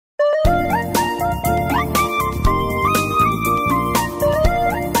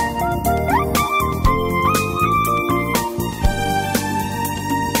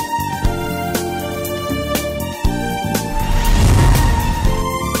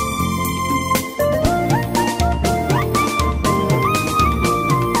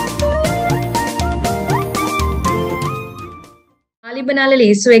வாலிப நாளில்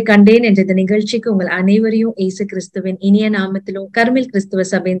இயேசுவை கண்டேன் என்ற இந்த நிகழ்ச்சிக்கு உங்கள் அனைவரையும் இயேசு கிறிஸ்துவின் இனிய நாமத்திலும் கர்மேல் கிறிஸ்துவ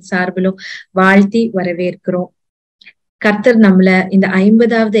சபையின் சார்பிலும் வாழ்த்தி வரவேற்கிறோம். கர்த்தர் நம்மள இந்த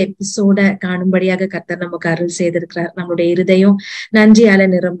 50வது எபிசோட காணும்படியாக கர்த்தர் நமக்கு அருள் செய்திருக்கிறார். நம்மளுடைய இருதயம் நன்றியால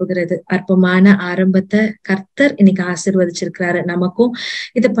நிரம்புகிறது. அற்பமான ஆரம்பத்தை கர்த்தர் இன்னைக்கு ஆசீர்வதிச்சிருக்கிறாரு. நமக்கும்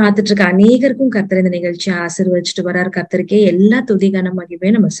இதை பார்த்துட்டு இருக்க அநேகருக்கும் கர்த்தர் இந்த நிகழ்ச்சியை ஆசீர்வதிச்சுட்டு வர்றாரு. கர்த்தருக்கே எல்லா துதிகான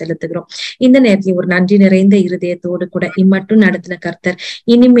மகிமையும் நம்ம செலுத்துகிறோம். இந்த நேரத்துல ஒரு நன்றி நிறைந்த இருதயத்தோடு கூட இம்மட்டும் நடத்தின கர்த்தர்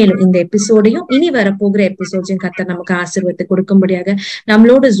இனிமேலும் இந்த எபிசோடையும் இனி வரப்போகிற எபிசோடையும் கர்த்தர் நமக்கு ஆசீர்வாதத்தை கொடுக்கும்படியாக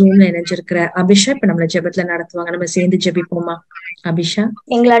நம்மளோட ஜூம்ல இணைஞ்சிருக்கிற அபிஷா இப்ப நம்மள ஜெபத்துல நடத்துவாங்க. நம்ம சேர்ந்து ஜெபிப்போமா? அபிஷா.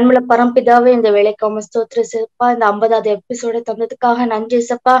 எங்கள் அன்புல பரம்பிதாவே, இந்த வேலைக்காம ஸ்தோத்திர சிறப்பா இந்த 50வது எபிசோட தந்ததுக்காக நன்றி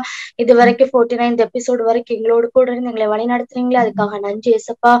ஏசப்பா. இது வரைக்கும் 49 எபிசோடு வரைக்கும் எங்களோடு கூட இருந்து எங்களை வழி நடத்துறீங்களே, அதுக்காக நன்றி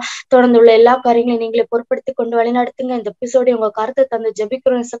ஏசப்பா. தொடர்ந்து உள்ள எல்லா காரியங்களையும் நீங்களே பொறுப்படுத்தி கொண்டு வழி நடத்துங்க. இந்த எபிசோடு உங்க கருத்தை தந்து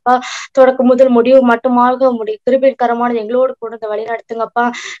ஜெபிக்கிறோம் ஏசப்பா. தொடக்க முதல் முடிவு மட்டுமாக கிருபையின் கரமானது எங்களோடு கூட இந்த வழி நடத்துங்கப்பா.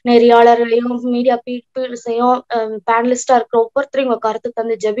 நெறியாளர்களையும் மீடியா பீப்புள்ஸையும் பேனலிஸ்டா இருக்கிற ஒவ்வொருத்தரையும் உங்க கருத்தை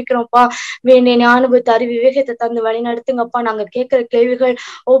தந்து ஜெபிக்கிறோம்ப்பா. வேண்டிய ஞானபுத்தி அறிவு விவேகத்தை தந்து வழி நடத்துங்கப்பா. நாங்க கேட்கிற கேள்விகள்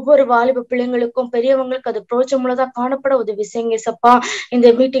ஒவ்வொரு வாலிப பிள்ளைங்களுக்கும் பெரியவங்களுக்கு அது பிரோஜனமுள்ளதா காணப்பட உதவி செய்யுங்க ஏசப்பா. இந்த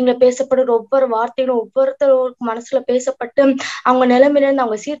மீட்டிங்ல பேசப்படுற ஒவ்வொரு வார்த்தைகளும் ஒவ்வொருத்தரும் மனசுல பேசப்பட்டு அவங்க நிலைமையிலிருந்து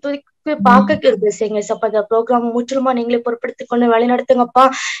அவங்க சீர்தூக்கி பார்க்க இருக்கு செய்யுங்க ஏசப்பா. இந்த ப்ரோக்ராம் முற்றிலுமா நீங்களே பொறுப்படுத்தி கொண்டு வழி நடத்துங்கப்பா.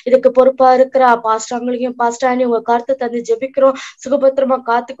 இதுக்கு பொறுப்பா இருக்கிற பாஸ்டர்களையும் பாஸ்டானி உங்க கருத்தை தந்து ஜெபிக்கிறோம். சுகபத்திரமா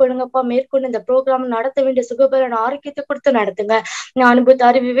காத்துக்கொள்ளுங்கப்பா. மேற்கொண்டு இந்த ப்ரோக்ராம் நடத்த வேண்டிய சுகபலன் ஆரோக்கியத்தை கொடுத்து நடத்துங்க. அனுபவத்தை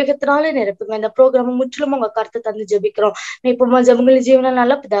அறிவு விவேகத்தினாலே நிரப்புங்க. இந்த ப்ரோக்ராம் முற்றிலுமா உங்க கருத்தை தந்து ஜெபிக்கிறோம். இப்ப ஜெபங்களின் ஜீவன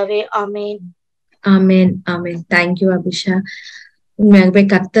நல்ல பிதாவே, ஆமேன். ஆமேன் ஆமேன். தேங்க்யூ அபிஷா. உண்மையாகவே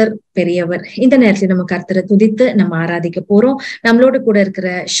கர்த்தர் பெரியவர். இந்த நேரத்துல நம்ம கர்த்தரை துதித்து நம்ம ஆராதிக்க போறோம். நம்மளோட கூட இருக்கிற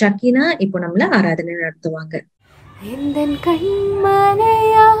ஷக்கினா இப்போ நம்மள ஆராதனை நடத்துவாங்க. எந்தன்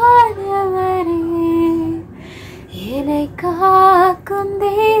கண்மலையானவரே, என்னை காக்கும்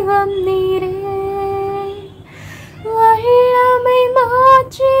தெய்வம் நீரே, வல்லமை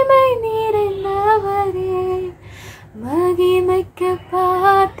மாட்சிமை நிறைந்தவரே, மகிமைக்கு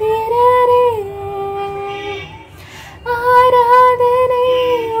பாத்திரரே, ஆராதனை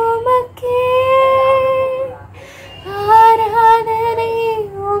உமக்கே, ஆராதனை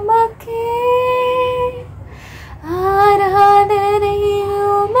உமக்கே, ஆராதனை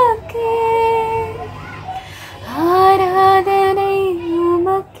உமக்கே, ஆராதனை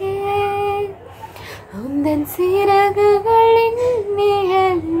உமக்கே. உந்தன் சிறகுகளின்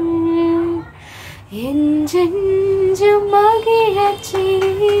நிழலில் என்றென்றும் மகிழச்சி,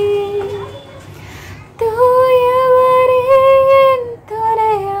 தூயவரே என்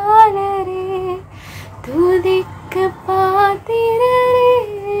துணையாளரே, துதிக்க பாத்திரரே,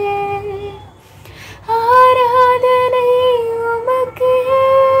 ஆராதனை உமக்கே,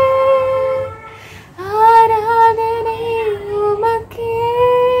 ஆராதனை உமக்கே,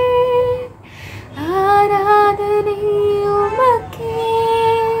 ஆராதனை உமக்கே,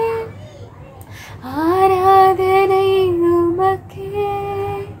 ஆராதனை உமக்கே.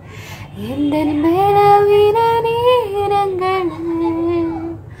 எந்தன் மேலவின நேரங்களில்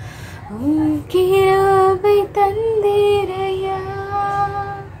உம் கிருபை தந்தீரையா,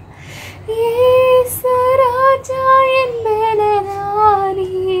 இயேசு ராஜா என்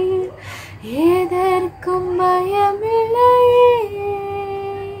மேலனானீர், எதற்கும் பயமில்லையே,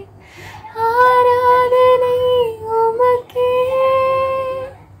 ஆராதனை உமக்கே,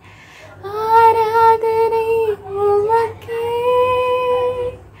 ஆராதனை உமக்கே,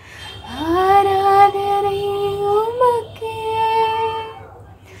 ஆராதனை உமக்கே,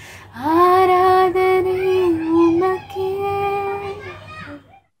 ஆராதனை உமக்கே.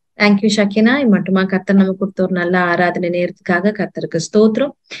 தேங்க்யூ ஷக்கினா. மட்டுமா கர்த்தர் நமக்கு கொடுத்த ஒரு நல்ல ஆராதனை நேரத்துக்காக கர்த்தருக்கு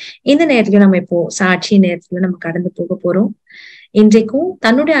ஸ்தோத்திரம். இந்த நேரத்துல நம்ம இப்போ சாட்சி நேரத்துல நம்ம கடந்து போக போறோம். இன்றைக்கும்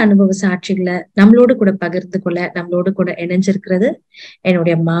தன்னுடைய அனுபவ சாட்சிகளை நம்மளோடு கூட பகிர்ந்து கொள்ள நம்மளோடு கூட இணைஞ்சிருக்கிறது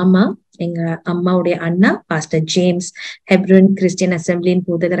என்னுடைய மாமா, எங்க அம்மாவுடைய அண்ணா பாஸ்டர் ஜேம்ஸ், ஹெப்ரோன் கிறிஸ்டியன் அசம்பிளியின்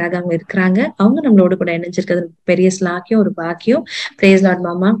போதகராக அவங்க இருக்கிறாங்க. அவங்க நம்மளோடு கூட இணைஞ்சிருக்கிறது பெரிய ஸ்லாக்கியம், ஒரு பாக்கியம். பிரேஸ் லார்ட்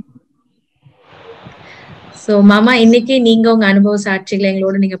மாமா. சோ மாமா, இன்னைக்கு நீங்க உங்க அனுபவ சாட்சிகளை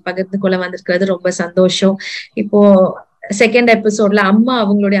எங்களோட நீங்க பகிர்ந்து கொள்ள வந்திருக்கிறது ரொம்ப சந்தோஷம். இப்போ செகண்ட் எபிசோட்ல அம்மா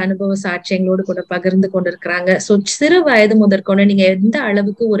அவங்களுடைய அனுபவ சாட்சி எங்களோடு கூட பகிர்ந்து கொண்டிருக்கிறாங்க. சோ சிறு வயது முதற்கொண்டு நீங்க எந்த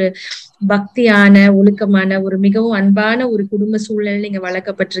அளவுக்கு ஒரு பக்தியான, ஒழுக்கமான, ஒரு மிகவும் அன்பான ஒரு குடும்ப சூழ்நிலை நீங்க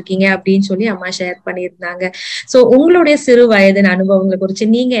வளர்க்கப்பட்டிருக்கீங்க அப்படின்னு சொல்லி அம்மா ஷேர் பண்ணியிருந்தாங்க. சோ உங்களுடைய சிறு வயதின் அனுபவங்களை குறிச்சு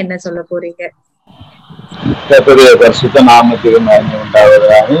நீங்க என்ன சொல்ல போறீங்க? கர்த்தருடைய பரிசுத்த நாமத்துக்கு மகிமை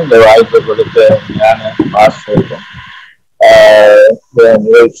உண்டாவதாக இந்த வாய்ப்பை கொடுத்த ஞான பாஸ்டருக்கும்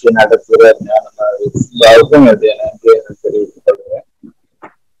நிகழ்ச்சி நடத்துகிற ஞானமாவுக்கும் என்னுடைய நன்றியை தெரிவித்துக் கொள்கிறேன்.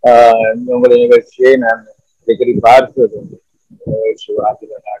 உங்களுடைய நிகழ்ச்சியை நான் அடிக்கடி பார்ப்பது நிகழ்ச்சி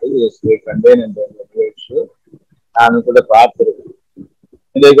ஆகிற நாடு இயேசுவை கண்டேன் என்ற நிகழ்ச்சி நானும் கூட பார்த்திருக்கேன்.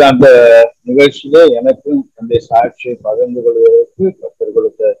 இன்றைக்கு அந்த நிகழ்ச்சியில எனக்கும் அந்த சாட்சியை பகிர்ந்து கொள்வதற்கு கர்த்தர்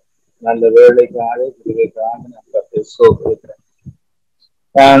கொடுத்த நல்ல வேலைக்காக விடுதலைக்காக நான் கர்த்தரை சோதிக்கிறேன்.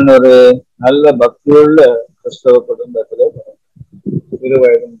 நான் ஒரு நல்ல பக்தியுள்ள கிறிஸ்தவ குடும்பத்திலே சிறு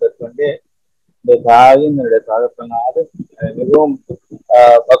வயது முதற்கொண்டே இந்த தாயும் என்னுடைய தகப்பனாரும் மிகவும்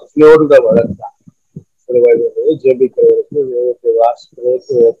பக்தியோடு வளர்த்தான். சிறு வயது ஜெபிக்கிறதுக்கு, வேதத்தை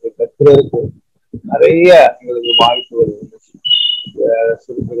வாசிக்கிறதுக்கு, வேதத்தை கற்றுறதுக்கு நிறைய எங்களுக்கு வாய்ப்புகள் இருந்துச்சு.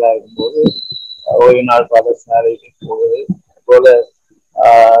 சிறுபிள்ளா இருக்கும்போது ஓய்வு நாள் பாடசாலைக்கு போவது போல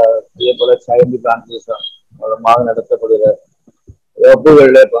இதே போல சைல்டு கான்ஃபரன்ஸ் மூலமாக நடத்தப்படுகிற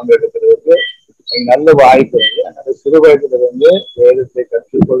வகுப்புகளில் பங்கெடுக்கிறதுக்கு நல்ல வாய்ப்பு இருக்கு. அதனால சிறு வயதிலிருந்து வேதத்தை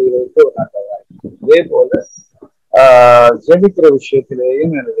கற்றுக்கொள்கிறதுக்கு ஒரு நல்ல வாய்ப்பு. இதே போல ஜெபிக்கிற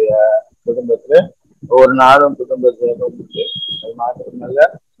விஷயத்திலேயும் என்னுடைய குடும்பத்துல ஒவ்வொரு நாளும் குடும்பத்திலும் உண்டு. அது மாத்திரமல்ல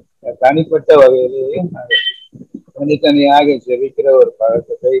தனிப்பட்ட வகையிலேயும் தனித்தனியாக ஜெபிக்கிற ஒரு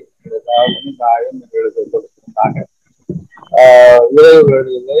பழக்கத்தை தாயும் எங்களுக்கு கொடுத்திருந்தாங்க. இரவு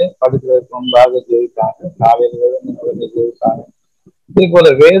வேளையிலே படுக்கிறதுக்கு முன்பாக ஜெயிப்பாங்க, காலையில் ஜெயிப்பாங்க. இதே போல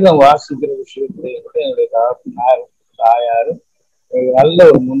வேதம் வாசிக்கிற விஷயத்திலே கூட என்னுடைய தகப்பனார் தாயாரும் நல்ல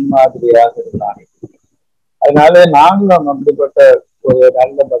ஒரு முன்மாதிரியாக இருந்தாங்க. அதனால நாங்களும் அப்படிப்பட்ட ஒரு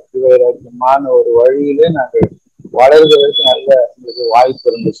நல்ல பக்தி வைராக்கியமான ஒரு வழியிலே நாங்கள் வளர்வதற்கு நல்ல எங்களுக்கு வாய்ப்பு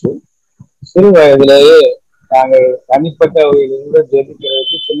இருந்துச்சு. சிறு வயதிலேயே நாங்கள் தனிப்பட்ட வகையிலிருந்து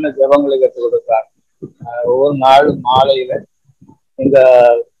ஜெபிக்கிறதுக்கு சின்ன ஜெபங்களை கற்றுக் கொடுத்தாங்க. ஒவ்வொரு நாளும் மாலையில இந்த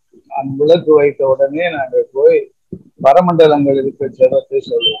விளக்கு வைத்த உடனே நாங்கள் போய் பரமண்டலங்கள் இருக்கிற ஜெபத்தை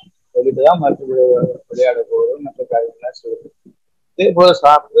சொல்லுவோம். சொல்லிட்டுதான் மற்றபடி விளையாட போகிறோம், மற்ற காரியங்கள்லாம் சொல்லுவோம். இதே போல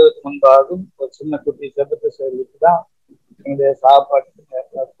சாப்பிடுறதுக்கு முன்பாகவும் ஒரு சின்ன குட்டி ஜெபத்தை சொல்லிட்டு தான் எங்களுடைய சாப்பாட்டு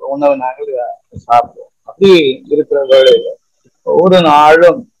உணவு நாங்கள் சாப்பிடுவோம். அப்படி இருக்கிற வேளையில ஒவ்வொரு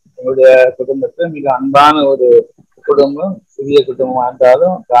நாளும் என்னுடைய குடும்பத்தை மிக அன்பான ஒரு குடும்பம், சிறிய குடும்பமா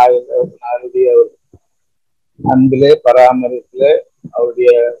இருந்தாலும் தாயுடைய ஒரு அன்பிலே பராமரிப்புல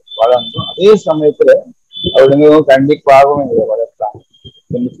அவருடைய வளர்ந்தும் அதே சமயத்துல அவருடைய மிகவும் கண்டிப்பாகவும் எங்களை வளர்த்தாங்க.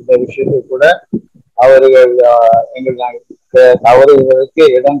 சின்ன சின்ன விஷயத்தை கூட அவர்கள் எங்கள் தவறுகளுக்கு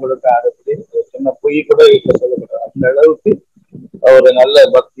இடம் கொடுக்க ஆரம்பி சின்ன பொய் கூட வீட்டில் சொல்லப்படுறாங்க. அந்த அளவுக்கு ஒரு நல்ல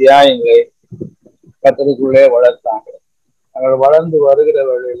பக்தியா எங்களை கர்த்தருக்குள்ளே வளர்த்தாங்க. நாங்கள் வளர்ந்து வருகிற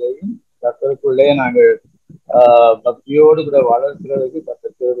வழியிலையும் கர்த்தருக்குள்ளே நாங்கள் பக்தியோடு கூட வளர்க்கிறதுக்கு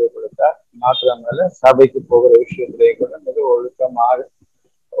கர்த்தர் தேவை கொடுத்தார். மாத்திரமல்ல சபைக்கு போகிற விஷயத்திலேயே கூட மிக ஒழுக்கமாக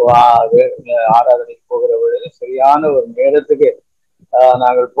ஆராதனைக்கு போகிற வழியில சரியான ஒரு நேரத்துக்கு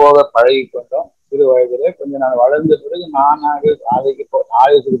நாங்கள் போக பழகி கொண்டோம். சிறு வயதிலே கொஞ்சம் நாங்கள் வளர்ந்த பிறகு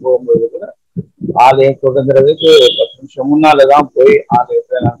ஆலயத்துக்கு போகும்போது கூட ஆலயம் தொடங்குறதுக்கு 10 நிமிஷம் முன்னாலதான் போய்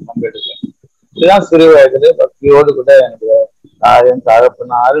ஆலயத்தை நான் பங்கெடுத்தேன். இதுதான் சிறு வயதிலே பக்தியோடு கூட எனக்கு தாயும்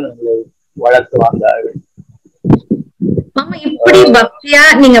தகப்பனாரும் எங்களை வளர்த்து வந்தார்கள். ஆமா, இப்படி பக்தியா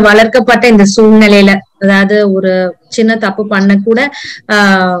நீங்க வளர்க்கப்பட்ட இந்த சூழ்நிலையில, அதாவது ஒரு சின்ன தப்பு பண்ண கூட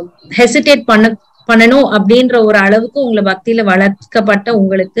ஹெசிடேட் பண்ணணும் அப்படின்ற ஒரு அளவுக்கு உங்களை பக்தியில வளர்க்கப்பட்ட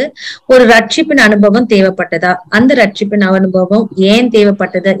உங்களுக்கு ஒரு ரட்சிப்பின் அனுபவம் தேவைப்பட்டதா? அந்த ரட்சிப்பின் அனுபவம் ஏன்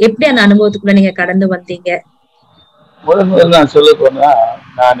தேவைப்பட்டது? எப்படி அந்த அனுபவத்துக்குள்ள நீங்க கடந்து வந்தீங்க? முதல் நான் சொல்ல போனா,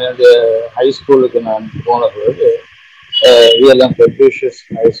 நான் ஹைஸ்கூலுக்கு நான் போன பிறகு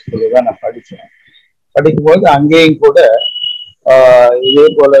ஹைஸ்கூல்ல தான் நான் படிச்சேன். படிக்கும்போது அங்கேயும் கூட இதே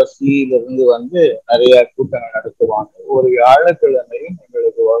போல சியிலிருந்து வந்து நிறைய கூட்டங்கள் நடத்துவாங்க. ஒரு வியாழக்கிழமையும்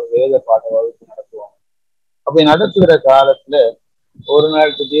எங்களுக்கு வேத பாட வகுப்பு நடத்துவாங்க. அப்படி நடத்துகிற காலத்துல ஒரு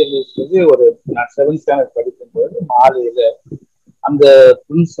நாள் திடீர்னு ஒரு நான் 7th ஸ்டாண்டர்ட் படிக்கும்போது மாலையில அந்த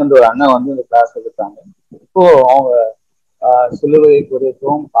பிரின்ஸ் என்ற ஒரு அண்ணன் வந்து இந்த கிளாஸ் எடுத்தாங்க. இப்போ அவங்க சிலுவை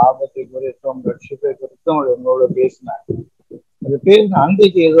குறித்தும் பாவத்தை குறித்தும் ரட்சிப்பை குறித்தும் என்னோட பேசினாங்க. அது பேசின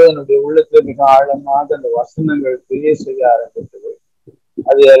அன்றைக்கு ஏதோ என்னுடைய உள்ளத்துல மிக ஆழமாக அந்த வசனங்கள் தெரிய செய்ய ஆரம்பித்தது.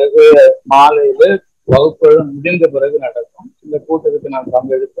 அது எனக்கு மாலையில வகுப்புகள் முடிந்த பிறகு நடக்கும். இந்த கூட்டத்துக்கு நான்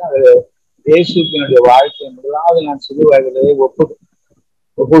பங்கெடுத்து அது இயேசுவினுடைய வாழ்க்கை முதலாவது நான் சிறு வயதிலேயே ஒப்பு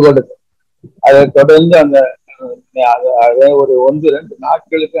கொடுத்தேன். அதை தொடர்ந்து அந்த ஒரு 1-2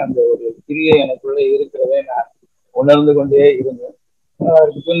 நாட்களுக்கு அந்த ஒரு கிரியை எனக்குள்ள இருக்கிறதை நான் உணர்ந்து கொண்டே இருந்தேன்.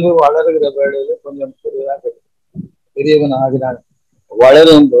 அதற்கு பின்பு வளருகிற வேளையில கொஞ்சம் பெரியவன் ஆகினான்.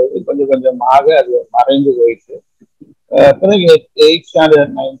 வளரும் போது கொஞ்சம் கொஞ்சமாக அது மறைந்து போயிட்டு பிறகு 8th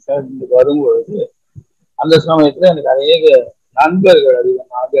ஸ்டாண்டர்ட் 9th ஸ்டாண்டர்ட் வரும்பொழுது அந்த சமயத்துல எனக்கு அநேக நண்பர்கள்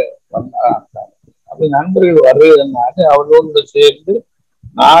அதிகமாக வந்த ஆரம்பித்தாங்க. அப்படி நண்பர்கள் வருவதனால அவர்களோடு சேர்ந்து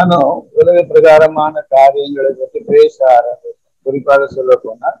நானும் உலக பிரகாரமான காரியங்களை பற்றி பேச ஆரம்பித்தேன். குறிப்பாக சொல்ல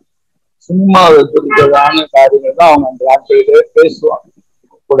போனா சினிமாவை குறித்ததான காரியங்கள் தான் அவங்க அந்த நாட்களிலே பேசுவாங்க.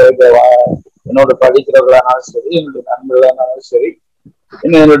 கூட என்னோட படிக்கிறவர்களானாலும் சரி, என்னுடைய நண்பர்களானாலும் சரி,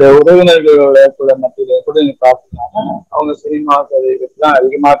 இன்னும் என்னுடைய உறவினர்களோட கூட மத்தியில கூட நீங்க பார்த்தீங்கன்னா அவங்க சினிமா கதை பற்றிலாம்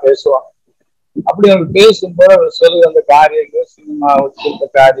அதிகமா பேசுவாங்க. அப்படி அவங்க பேசும்போது அவர் சொல்லுற அந்த காரியங்கள், சினிமா வச்சிருந்த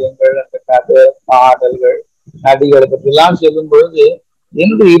காரியங்கள், அந்த கதை, பாடல்கள், நடிகளை பற்றி எல்லாம் சொல்லும் பொழுது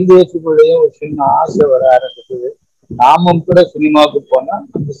என்னுடைய இருதயத்துக்குள்ளேயே ஒரு சின்ன ஆசை வர ஆரம்பிச்சது. நாமும் கூட சினிமாவுக்கு போனா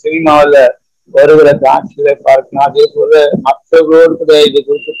அந்த சினிமாவில வருகிற காட்சிகளை பார்க்கணும், அதே போல மற்றவர்களோடு கூட இது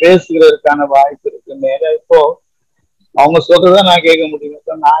குறித்து பேசுகிறதுக்கான வாய்ப்பு இருக்கு. நேரம் இப்போ அவங்க சொல்றதான் நான் கேட்க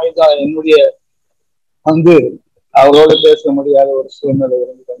முடியும். நான் இதான் என்னுடைய வந்து அவரோட பேச முடியாத ஒரு சூழ்நிலை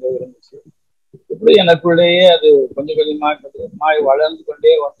இருந்து கொண்டே இருந்துச்சு. இப்படி எனக்குள்ளேயே அது கொஞ்சம் கொஞ்சமாக வளர்ந்து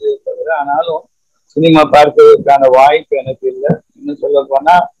கொண்டே வந்து தவிர, ஆனாலும் சினிமா பார்ப்பதற்கான வாய்ப்பு எனக்கு இல்லை. இன்னும் சொல்ல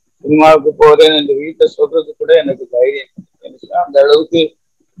போனா சினிமாவுக்கு போறேன்னு இந்த வீட்டை சொல்றது கூட எனக்கு தைரியம். அந்த அளவுக்கு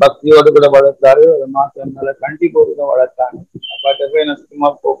பக்தியோடு கூட வளர்த்தாரு. அது மாத்திரம் மேல கண்டிப்போடு கூட வளர்த்தாங்க. அப்பாட்ட போய் நான்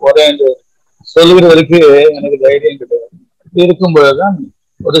சினிமாவுக்கு போறேன் என்று சொல்லுகிறதுக்கு எனக்கு தைரியம் கிடையாது. இருக்கும் பொழுதுதான்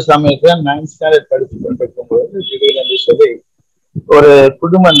ஒரு சமயத்துல 9th ஸ்டாண்டர்ட் படிச்சு கொண்டிருக்கும் பொழுது திடீரென்று சொல்லி ஒரு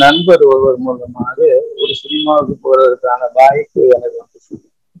குடும்ப நண்பர் ஒருவர் மூலமாக ஒரு சினிமாவுக்கு போறதுக்கான வாய்ப்பு எனக்கு வந்துச்சு.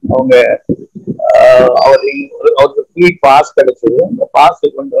 அவங்க அவருக்கு ஃப்ரீ பாஸ் கிடைச்சது. அந்த பாஸை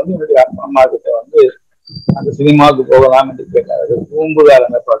கொண்டு வந்து என்னுடைய அப்பா அம்மா கிட்ட வந்து அந்த சினிமாவுக்கு போகலாம் என்று கேட்டாரு. பூம்புகார்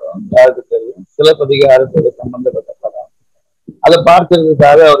அந்த படம் யாருக்கு தெரியும், சிலப்பதிகாரத்தோட சம்பந்தப்பட்ட படம். அதை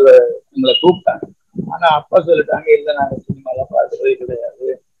பார்க்கறதுக்காக அவர் எங்களை கூப்பிட்டாங்க. ஆனா அப்பா சொல்லிட்டாங்க, இல்லை நாங்க சினிமாலாம் பார்க்கறதே கிடையாது,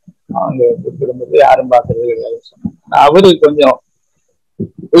 அவங்க குடும்பத்தை யாரும் பார்க்கறதே கிடையாதுன்னு சொன்னாங்க. அவரு கொஞ்சம்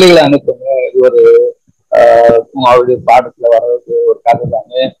பிள்ளைகளை அனுப்புங்க, இது ஒரு அவருடைய பாடத்துல வர்றதுக்கு ஒரு கதை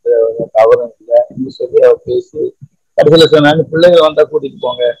தானே, தவறும் இல்லை என்று சொல்லி அவர் பேசி கடைசியில சொன்னாங்க, பிள்ளைகளை வந்தா கூட்டிட்டு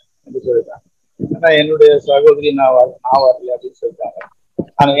போங்க என்று சொல்லிட்டாங்க. ஆனா என்னுடைய சகோதரி நான் வரல அப்படின்னு சொல்லிட்டாங்க.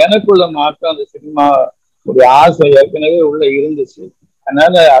 ஆனா எனக்குள்ள மாற்றம் அந்த சினிமா ஒரு ஆசை ஏற்கனவே உள்ள இருந்துச்சு.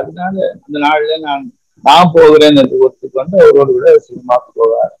 அதனால அந்த நாள்ல நான் போகிறேன் என்று ஒத்துக்கொண்டு அவரோடு கூட சினிமாவுக்கு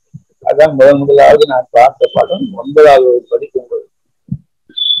போவார். அதான் முதலாவது நான் பார்த்த படம் 9வது படிக்கும்போது.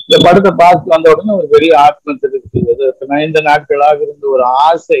 இந்த படத்தை பார்த்து வந்த உடனே ஒரு பெரிய ஆத்ம திருப்தி. 5 நாட்களாக இருந்த ஒரு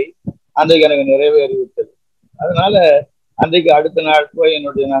ஆசை அன்றைக்கு எனக்கு நிறைவேறிவிட்டது. அதனால அன்றைக்கு அடுத்த நாள் போய்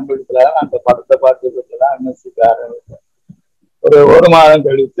என்னுடைய நண்பர்கள அந்த படத்தை பார்த்துலாம் விமர்சிக்க ஆரம்பித்தேன். ஒரு மாதம்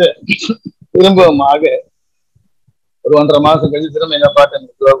கழித்து திரும்பமாக ஒரு 1.5 மாசம் கழித்து திரும்ப எங்க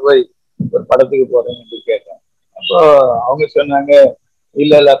பாட்டு போய் ஒரு படத்துக்கு போறேன் என்று கேட்டேன். அப்போ அவங்க சொன்னாங்க,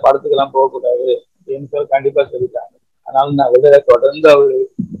 இல்ல படத்துக்கெல்லாம் போகக்கூடாது அப்படின்னு சொல்லி கண்டிப்பா சொல்லிட்டாங்க. அதனால நான் விட தொடர்ந்து அவரு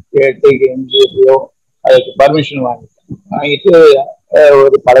கேட்டு கெஞ்சி எப்படியோ அதுக்கு பர்மிஷன் வாங்கிட்டு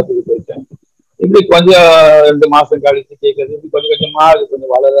ஒரு படத்துக்கு போயிட்டேன். இப்படி கொஞ்சம் 2 மாசம் கழிச்சு கேட்கறது இப்படி கொஞ்சம் கொஞ்சமா அது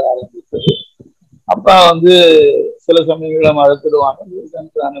கொஞ்சம் வளர ஆரம்பிச்சது. அப்பா வந்து சில சமயங்களை மறுத்துடுவாங்க,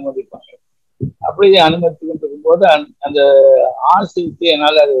 அனுமதிப்பாங்க. அப்படியே அனுமதிச்சுட்டு இருக்கும்போது அந்த ஆசைக்கு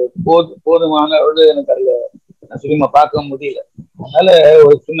என்னால அது போதுமானோடு எனக்கு அதுல சினிமா பார்க்க முடியல. அதனால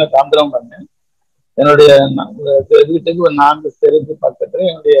ஒரு சின்ன தந்திரம் பண்ணேன். என்னுடைய வீட்டுக்கு ஒரு 4 தெருக்கு பக்கத்துல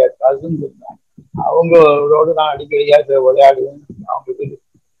என்னுடைய கசின்ஸ் இருந்தாங்க. அவங்களோட நான் அடிக்கடியாக விளையாடுவேன். அவங்க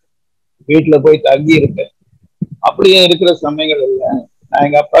வீட்டுல போய் தங்கி இருப்பேன். அப்படியே இருக்கிற சமயங்கள் இல்லை, நான்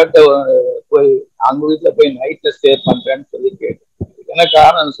எங்க அப்பாட்ட போய் அவங்க வீட்டுல போய் நைட்ல ஸ்டே பண்றேன்னு சொல்லி கேட்டேன். என்ன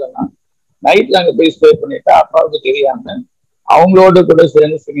காரணம்னு சொன்னா, நைட்ல அங்க போய் ஸ்டே பண்ணிட்டா அப்பாவுக்கு தெரியாம அவங்களோட கூட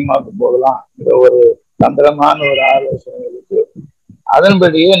சேர்ந்து சினிமாவுக்கு போகலாம் ஒரு தந்திரமான ஒரு ஆலோசனை இருக்கு.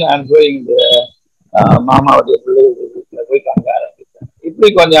 அதன்படியே நான் போய் இந்த மாமாவுடைய பிள்ளைகள் வீட்டுல போய் தங்க ஆரம்பித்தேன். இப்படி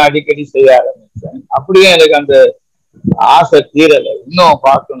கொஞ்சம் அடிக்கடி செய்ய ஆரம்பிச்சேன். அப்படியே எனக்கு அந்த ஆசை தீரலை. இன்னும்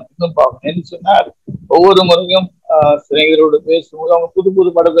பார்க்கணும் என்ன சொன்னார். ஒவ்வொரு முறையும் சிலைகளோடு பேசும்போது அவங்க புது புது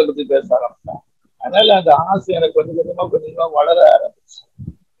படத்தை பத்தி பேச ஆரம்பிச்சாங்க. அதனால அந்த ஆசை எனக்கு கொஞ்சம் கொஞ்சமா வளர ஆரம்பிச்சு.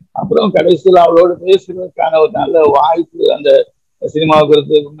 அப்புறம் கடைசியில் அவளோடு பேசுறதுக்கான ஒரு நல்ல வாய்ப்பு அந்த சினிமா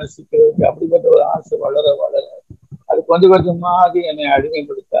குறித்து விமர்சிக்கிறதுக்கு அப்படிப்பட்ட ஒரு ஆசை வளர அது கொஞ்சம் கொஞ்சமாக என்னை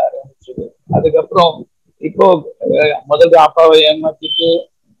அடிமைப்படுத்த ஆரம்பிச்சது. அதுக்கப்புறம் இப்போ முதல்ல அப்பாவை ஏமாத்திட்டு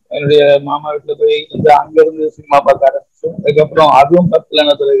என்னுடைய மாமா வீட்டுல போய் அங்க இருந்து சினிமா பார்க்க ஆரம்பிச்சேன். அதுக்கப்புறம் அதுவும்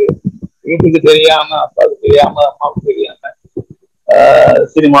பத்தலன பிறகு வீட்டுக்கு தெரியாம, அப்பாவுக்கு தெரியாம, அம்மாவுக்கு தெரியாம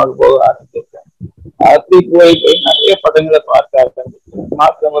சினிமாவுக்கு போக ஆரம்பிச்சிருக்கேன். அப்படி போய் நிறைய படங்களை பார்க்க ஆரம்பிச்சேன்.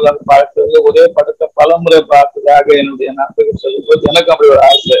 மாத்திரமல்ல பார்க்கறது ஒரே படத்தை பலமுறை பார்த்ததாக என்னுடைய நண்பர்கள் சொல்லும்போது எனக்கு அப்படி ஒரு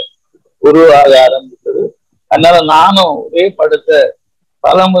ஆசை உருவாக ஆரம்பித்தது. அதனால நானும் ஒரே படத்தை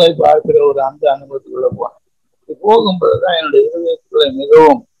பலமுறை பார்க்கிற ஒரு அந்த அனுபவத்துக்குள்ள போனேன். போகும்போதுதான் என்னுடைய இதயத்துக்குள்ள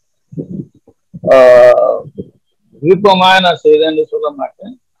மிகவும் விருப்பமா நான் செய்தேன்னு சொல்ல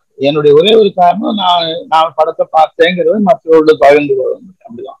மாட்டேன். என்னுடைய ஒரே ஒரு காரணம், நான் படத்தை பார்த்தேங்கிறது மற்றவர்களோடு பகிர்ந்து கொள்ளும்.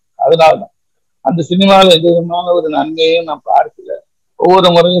 அப்படிதான். அதனாலதான் அந்த சினிமாவில் எந்த விதமான ஒரு நன்மையும் நான் பார்க்கல. ஒவ்வொரு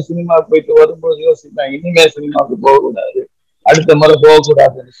முறையும் சினிமாவுக்கு போயிட்டு வரும்போது யோசிப்பேன், இனிமே சினிமாவுக்கு போகக்கூடாது, அடுத்த முறை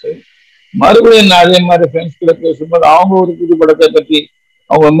போகக்கூடாதுன்னு சொல்லி. மறுபடியும் நான் அதே மாதிரி ஃப்ரெண்ட்ஸ் கிட்ட பேசும்போது அவங்க ஒரு புது படத்தை பற்றி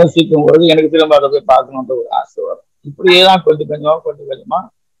அவங்க விமர்சிக்கும் பொழுது எனக்கு திரும்ப அதை போய் பார்க்கணுன்ற ஒரு ஆசை வரும். இப்படியேதான் கொஞ்சம் கொஞ்சமா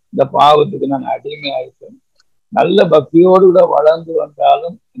இந்த பாவத்துக்கு நான் அடிமையாயிட்டேன். நல்ல பக்தியோடு கூட வளர்ந்து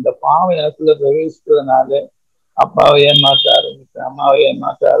வந்தாலும் இந்த பாவம் எனக்குள்ள பிரவேசிக்கிறதுனால அப்பாவை ஏமாற்ற ஆரம்பித்தேன், அம்மாவை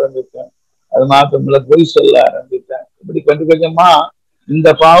ஏமாற்ற ஆரம்பித்தேன், அது மாத்திரமில்ல பொய் சொல்ல ஆரம்பித்தேன். இப்படி கொஞ்சம் கொஞ்சமா இந்த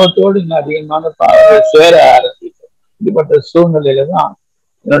பாவத்தோடு இன்னும் அதிகமான பாவங்கள் சேர ஆரம்பித்தேன். இப்படிப்பட்ட சூழ்நிலையில தான்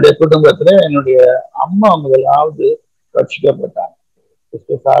என்னுடைய குடும்பத்துல என்னுடைய அம்மா முதலாவது ரட்சிக்கப்பட்டாங்க.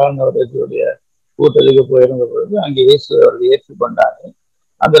 கிறிஸ்துவ கூட்டத்துக்கு போயிருந்த பொழுது அங்கே இயேசு அவர்கள் ஏற்றுக்கொண்டாங்க.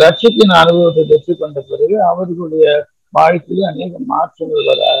 அந்த ரட்சிப்பின் அனுபவத்தை பெற்றுக்கொண்ட பிறகு அவர்களுடைய வாழ்க்கையில அநேக மாற்றங்கள்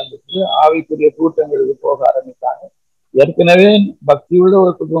வர ஆரம்பிச்சு ஆவிக்குரிய கூட்டங்களுக்கு போக ஆரம்பித்தாங்க. ஏற்கனவே பக்தியுள்ள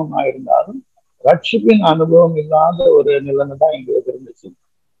ஒரு குடும்பமாக இருந்தாலும் ரட்சிப்பின் அனுபவம் இல்லாத ஒரு நிலைமை தான் எங்களுக்கு இருந்துச்சு.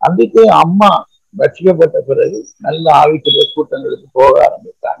 அதுக்கு அம்மா ரட்சிக்கப்பட்ட பிறகு நல்ல ஆவிக்குரிய கூட்டங்களுக்கு போக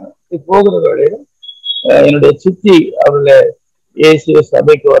ஆரம்பித்தாங்க. போகிற வேளையில என்னுடைய சித்தி அவர்களை ஏசிய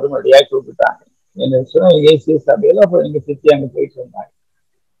சபைக்கு வரும்படியாக கூப்பிட்டாங்க. என்ன சொன்னா ஏசிய சபையில அப்ப எங்க சித்தி அங்க போயிட்டு இருந்தாங்க.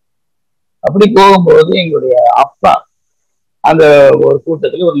 அப்படி போகும்போது எங்களுடைய அப்பா அந்த ஒரு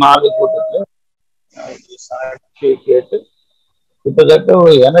கூட்டத்துல ஒரு 4 கூட்டத்துல சாட்சியை கேட்டு கிட்டத்தட்ட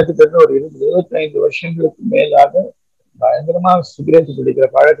எனக்கு தெரிஞ்ச ஒரு 25 வருஷங்களுக்கு மேலாக பயங்கரமா சிகரெட் பிடிக்கிற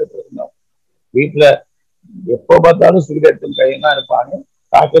பழக்கத்துல இருந்தோம். வீட்டுல எப்போ பார்த்தாலும் சிகரெட்டும் கையும் தான் இருப்பாங்க,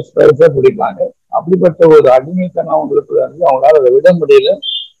 பாக்கெட் ஸ்பைஸா பிடிப்பாங்க. அப்படிப்பட்ட ஒரு அடிமைத்தனம் அவங்களுக்கு வந்து அவங்களால அதை விட முடியல.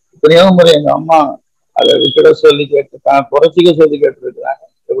 எத்தனையோ முறை எங்க அம்மா அதை விட்டுட சொல்லி கேட்டிருக்காங்க, குறைச்சிக்க சொல்லி கேட்டிருக்கிறாங்க,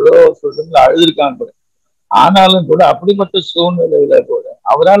 எவ்வளவோ சொல்றது அழுதுருக்காங்க கூட. ஆனாலும் கூட அப்படிப்பட்ட சூழ்நிலையில கூட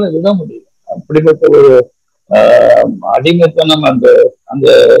அவரால் விட முடியல. அப்படிப்பட்ட ஒரு அடிமைத்தனம் அந்த அந்த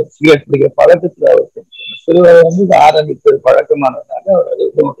சிகரெட் பிடிக்கிற பழக்கத்துல அவருக்கு சிறுவரை வந்து ஆரம்பித்தது பழக்கமானதுனால அவர் அதை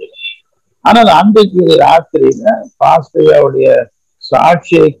விட முடியல. ஆனால் அன்றைக்கு ராத்திரியில பாஸ்டையாவுடைய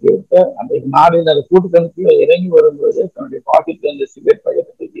சாட்சியை கேட்டு அன்றைக்கு நாளையில அந்த கூட்டத்துக்குள்ள இறங்கி வரும்போது தன்னுடைய பாக்கெட்ல இருந்த சிகரெட்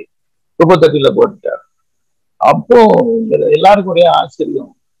பழக்கத்துக்கு குப்பத்தட்டில போட்டுட்டார். அப்போ எல்லாருக்கும் ஒரே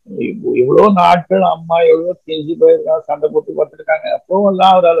ஆச்சரியம், இவ்வளவு நாட்கள் அம்மா எவ்வளவு கெஞ்சி போயிருக்காங்க, சண்டை போட்டு பார்த்துருக்காங்க, அப்போ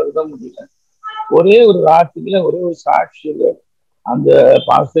எல்லாம் அவரால் விட முடியல. ஒரே ஒரு ராத்திரியில ஒரே ஒரு சாட்சியில அந்த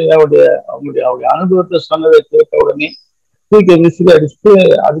பாஸ்டையாவுடைய அவங்களுடைய அனுபவத்தை சொன்னதை கேட்ட உடனே தூக்கி விசில் அடிச்சுட்டு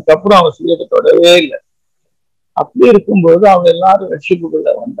அதுக்கப்புறம் அவங்க சிகரெட்டை தொடவே இல்லை. அப்படி இருக்கும்போது அவங்க எல்லாரும் ரட்சிப்புக்குள்ள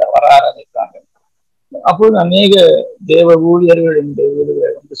வர ஆரம்பித்தாங்க. அப்போது அநேக தேவ ஊழியர்கள் இந்த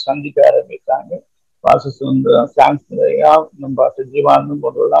ஊழியர்களை வந்து சந்திக்க ஆரம்பித்தாங்க. ஜீவானந்தம்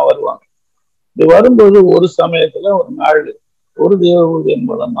போன்றவெல்லாம் வருவாங்க. இது வரும்போது ஒரு சமயத்துல ஒரு நாள் ஒரு தேவ ஊழியர்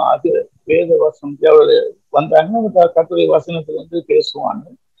மூலமாக வேத வசனம் அவர்கள் வந்தாங்க. கர்த்தருடைய வசனத்துல வந்து பேசுவாங்க.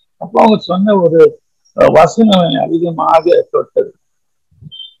 அப்போ அவங்க சொன்ன ஒரு வசனம் அதிகமாக தொட்டது.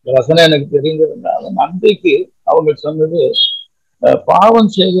 இந்த வசனம் எனக்கு தெரிந்திருந்தாலும் அன்றைக்கு அவங்க சொன்னது, பாவம்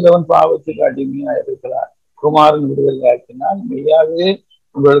செய்கிறவன் பாவத்துக்கு அடிமையா இருக்கிறார், குமாரன் விடுதலை ஆக்கினால் மெய்யாவே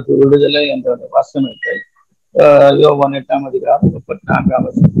உங்களுக்கு விடுதலை என்ற வசனத்தை யோவான் 8ஆம் அதிகாரம் 34ஆம்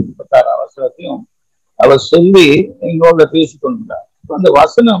வசனம் 36ஆம் வசனத்தையும் அவர் சொல்லி எங்களோட பேசிக் கொண்டார். அந்த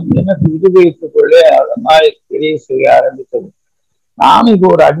வசனம் எனக்கு விடுவித்துக்குள்ளே அதனால் பெரிய செய்ய ஆரம்பித்தது. நானும் இப்போ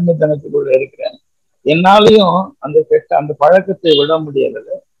ஒரு அடிமைத்தனத்துக்குள்ள இருக்கிறேன். என்னாலையும் அந்த பழக்கத்தை விட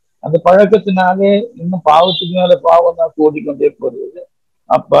முடியவில்லை. அந்த பழக்கத்தினாலே இன்னும் பாவத்துக்கு மேல பாவம் தான் கூடிக்கொண்டே போறது.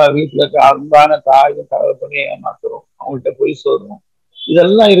 அப்பா வீட்டுல அன்பான தாயும் தகப்பனையும் ஏமாத்துறோம், அவங்கள்ட்ட போய் சொல்றோம்.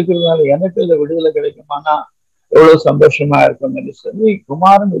 இதெல்லாம் இருக்கிறதுனால எனக்கு இதை விடுதலை கிடைக்குமானா எவ்வளவு சந்தோஷமா இருக்கும் என்று சொல்லி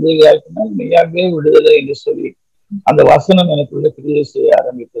குமாரன் விடுதலை ஆக்கினால் மெய்யாகவே விடுதலை என்று சொல்லி அந்த வசனம் எனக்குள்ள கிரியை செய்ய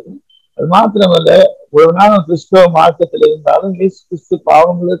ஆரம்பித்தது. அது மாத்திரமல்ல, ஒரு நாள் கிறிஸ்தவ மார்க்கத்தில் இருந்தாலும் கிறிஸ்து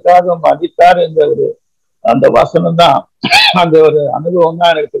பாவங்களுக்காக மதித்தார் என்ற ஒரு அந்த வசனம் தான், அந்த ஒரு அனுபவம்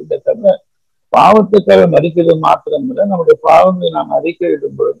தான் எனக்கு தெரிந்த. தவிர பாவத்துக்காக மதிக்கிறது மாத்திரம் இல்லை, நம்முடைய பாவங்களை நாம்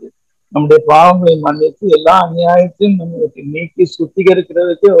அறிக்கையிடும் பொழுது நம்முடைய பாவங்களை மன்னித்து எல்லா அநியாயத்தையும் நம்மளுக்கு நீக்கி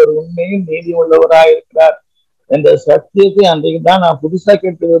சுத்திகரிக்கிறதுக்கு ஒரு உண்மையும் நீதி உள்ளவராயிருக்கிறார் என்ற சத்தியத்தை அன்றைக்கு தான் நான் புதுசா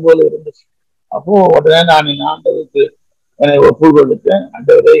கேட்டது போல இருந்துச்சு. அப்போ உடனே நான் என் ஆண்டவருக்கு என்னை ஒப்பு கொடுத்தேன்.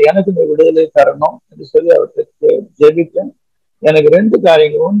 ஆண்டவரே எனக்கு இந்த விடுதலை தரணும் என்று சொல்லி அவருக்கு ஜெபித்தேன். எனக்கு 2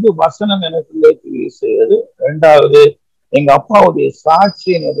 காரியங்கள், ஒன்று வசனம் எனக்குள்ளே செய்வது, 2வது எங்க அப்பாவுடைய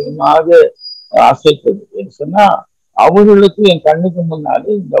சாட்சியின் அதிகமாக அசைத்தது. என்று சொன்னா அவர்களுக்கு என் கண்ணுக்கு முன்னாடி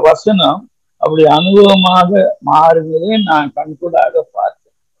இந்த வசனம் அப்படி அனுபவமாக மாறுவதை நான் கண்கூடாக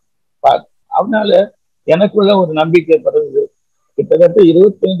பார்த்தேன். அதனால எனக்குள்ள ஒரு நம்பிக்கை பிறகு கிட்டத்தட்ட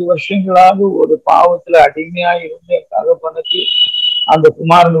 25 வருஷங்களாக ஒரு பாவத்துல அடிமையா இருந்த தகப்பனுக்கு அந்த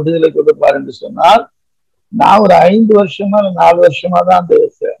குமாரன் விடுதலை கொடுப்பார் என்று சொன்னால், நான் ஒரு 5 வருஷமா 4 வருஷமா தான்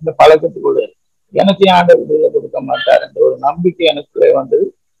அந்த பழக்கத்துக்குள்ள எனக்கு ஆண்டவர் விடுதலை கொடுக்க மாட்டார் என்ற ஒரு நம்பிக்கை எனக்குள்ளே வந்தது.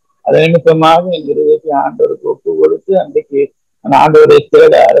 அதை நிமித்தமாக என் இருதயத்தை ஆண்டவருக்கு ஒப்பு கொடுத்து அன்றைக்கு நான் ஆண்டவரை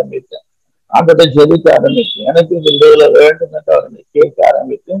தேட ஆரம்பித்தேன். ஆண்டத்தை ஜெபிக்க ஆரம்பித்தேன். எனக்கு இந்த விடுதலை வேண்டும் என்று அவரை கேட்க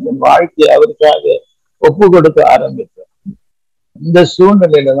ஆரம்பித்தேன். என் வாழ்க்கையை அவருக்காக ஒப்பு கொடுக்க ஆரம்பித்தேன். இந்த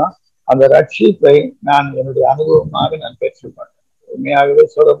சூழ்நிலையில தான் அந்த ரட்சிப்பை நான் என்னுடைய அனுபவமாக நான் பெற்றுக்கொண்டேன். உண்மையாகவே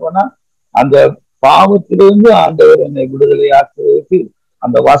சொல்ல போனா அந்த பாவத்திலிருந்து ஆண்டவர் என்னை விடுதலையாக்குவதற்கு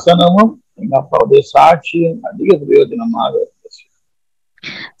அந்த வசனமும் எங்க அப்பாவுடைய சாட்சியும் அதிக பிரயோஜனமாக இருந்துச்சு.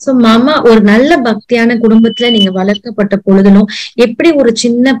 சோ மாமா, ஒரு நல்ல பக்தியான குடும்பத்துல நீங்க வளர்க்கப்பட்ட பொழுதிலும் எப்படி ஒரு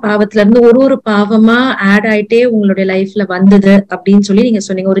சின்ன பாவத்துல இருந்து ஒரு பாவமா ஆட் ஆயிட்டே உங்களுடைய லைஃப்ல வந்தது அப்படின்னு சொல்லி நீங்க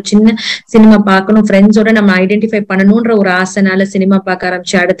சொன்னீங்க. ஒரு சின்ன சினிமா பார்க்கணும், ஃப்ரெண்ட்ஸோட நம்ம ஐடென்டிஃபை பண்ணணும்ன்ற ஒரு ஆசைனால சினிமா பார்க்க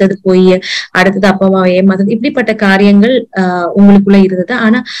ஆரம்பிச்சு, அடுத்தது போய் அடுத்தது அப்பாவா ஏமாத்தது, இப்படிப்பட்ட காரியங்கள் உங்களுக்குள்ள இருந்தது.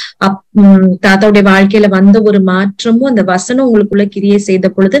 ஆனா தாத்தாவுடைய வாழ்க்கையில வந்த ஒரு மாற்றமும் அந்த வசனம் உங்களுக்குள்ள கிரியை செய்த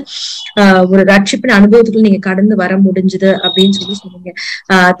பொழுது ஒரு ரட்சிப்பின் அனுபவத்துக்குள்ள நீங்க கடந்து வர முடிஞ்சது அப்படின்னு சொல்லி சொன்னீங்க.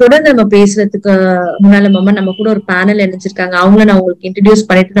 தொடர்ந்து நம்ம பேசுறதுக்கு முன்னால மாமா, நம்ம கூட ஒரு பேனல் இணைஞ்சிருக்காங்க. அவங்கள நான் உங்களுக்கு இன்ட்ரடியூஸ்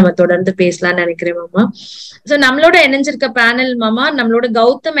பண்ணிட்டு நம்ம தொடர்ந்து பேசலாம்னு நினைக்கிறேன் மாமா. சோ நம்மளோட இணைஞ்சிருக்க பேனல் மாமா, நம்மளோட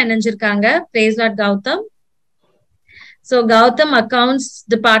கௌதம் இணைஞ்சிருக்காங்க. Price Lord Gautham. So Gautham accounts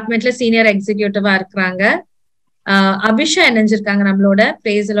டிபார்ட்மெண்ட்ல சீனியர் எக்ஸிகியூட்டிவா இருக்கிறாங்க. அபிஷா இணைஞ்சிருக்காங்க நம்மளோட.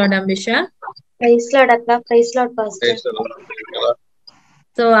 Price Lord Abisha. Price Lord அக்கா. Price Lord pastor.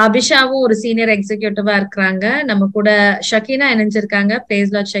 சோ அபிஷாவும் ஒரு சீனியர் எக்ஸிகியூட்டிவா இருக்கிறாங்க. நம்ம கூட ஷக்கீனா இணைஞ்சிருக்காங்க.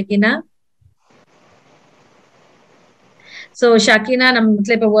 Price Lord ஷக்கீனா. சோ ஷக்கீனா நம்ம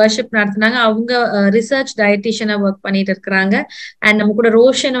வீட்டுல இப்ப வர்ஷிப் நடத்தினாங்க. அவங்க ரிசர்ச் டயட்டிஷியனா ஒர்க் பண்ணிட்டு இருக்கிறாங்க. அண்ட் நம்ம கூட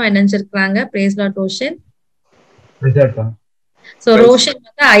ரோஷனும் இணைஞ்சிருக்கிறாங்க. Price Lord Roshan. So Roshan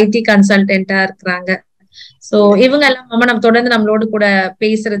வந்து ஐடி கன்சல்டன்டா இருக்கிறாங்க. சோ இவங்க எல்லாம் மாமா நம்ம தொடர்ந்து நம்மளோட கூட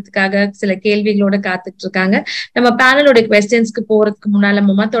பேசுறதுக்காக சில கேள்விகளோட காத்துட்டு இருக்காங்க. நம்ம பேனலோட குவெஸ்டின்ஸ்க்கு போறதுக்கு முன்னால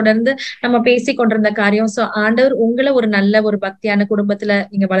மாமா, தொடர்ந்து நம்ம பேசி கொண்டிருந்த காரியம், சோ ஆண்டவர் உங்களை ஒரு நல்ல ஒரு பக்தியான குடும்பத்துல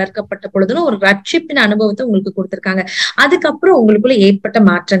நீங்க வளர்க்கப்பட்ட பொழுதுன்னு ஒரு ரட்சிப்பின் அனுபவத்தை உங்களுக்கு கொடுத்திருக்காங்க. அதுக்கப்புறம் உங்களுக்குள்ள ஏற்பட்ட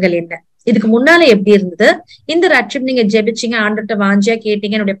மாற்றங்கள் என்ன? இதுக்கு முன்னால எப்படி இருந்தது? இந்த ரட்சிப் நீங்க ஜெபிச்சீங்க, ஆண்டவர்ட்ட வாஞ்சியா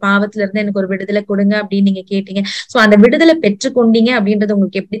கேட்டீங்க, என்னுடைய பாவத்துல இருந்து எனக்கு ஒரு விடுதலை கொடுங்க அப்படின்னு நீங்க கேட்டீங்க. சோ அந்த விடுதலை பெற்றுக்கொண்டீங்க அப்படின்றது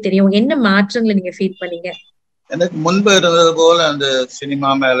உங்களுக்கு எப்படி தெரியும்? என்ன மாற்றங்களை நீங்க ஃபீல் பண்ணீங்க? எனக்கு முன்பு இருந்தது போல அந்த சினிமா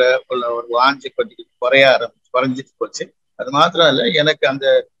மேல உள்ள ஒரு வாஞ்சி கொஞ்சம் குறைஞ்சிட்டு போச்சு. அது மாத்திரம் இல்ல, எனக்கு அந்த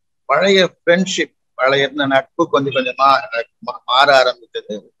பழைய ஃப்ரெண்ட்ஷிப், பழைய இருந்த நட்பு கொஞ்சம் கொஞ்சமா மாற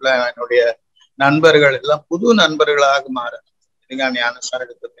ஆரம்பித்தது. என்னுடைய நண்பர்கள் எல்லாம் புது நண்பர்களாக மாற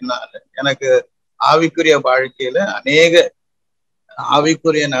ஞானஸ்தானத்துக்கு பின்னால எனக்கு ஆவிக்குரிய வாழ்க்கையில அநேக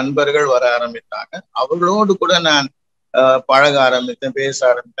ஆவிக்குரிய நண்பர்கள் வர ஆரம்பித்தாங்க. அவர்களோடு கூட நான் பழக ஆரம்பித்தேன், பேச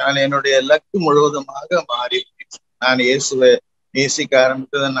ஆரம்பித்தேன். என்னுடைய லக்கு முழுவதுமாக மாறி நான் இயேசுவை நேசிக்க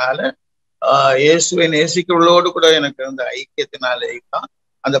ஆரம்பித்ததுனால இயேசுவை நேசிக்கிறவர்களோடு கூட எனக்கு அந்த ஐக்கியத்தினாலே தான்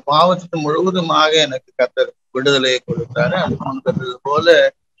அந்த பாவத்துக்கு முழுவதுமாக எனக்கு கர்த்தர் விடுதலையை கொடுத்தாரு. அது போன்றது போல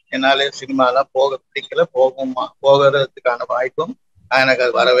என்னாலே சினிமாலாம் போக பிடிக்கல, போகிறதுக்கான வாய்ப்பும் எனக்கு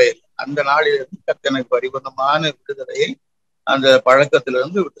அது வரவே இல்லை. அந்த நாளிலிருந்து கர்த்தர் எனக்கு பரிபூர்ணமான விடுதலையை அந்த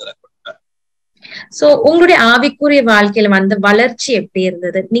பழக்கத்திலிருந்து விடுதலை கொடுத்தார். சோ உங்களுடைய ஆவிக்குரிய வாழ்க்கையில வந்த வளர்ச்சி எப்படி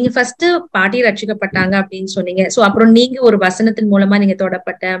இருந்தது? நீங்க ஃபர்ஸ்ட் பாட்டி ரட்சிக்கப்பட்டாங்க அப்படின்னு சொன்னீங்க. சோ அப்புறம் நீங்க ஒரு வசனத்தின் மூலமா நீங்க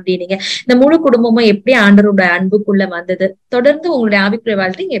தொடப்பட்ட அப்படின்னீங்க. இந்த முழு குடும்பமும் எப்படி ஆண்டவரோட அன்புக்குள்ள வந்தது? தொடர்ந்து உங்களுடைய ஆவிக்குரிய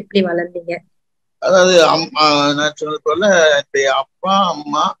வாழ்க்கை நீங்க எப்படி வளர்ந்தீங்க? அதாவது நான் சொன்னது போல என்னுடைய அப்பா,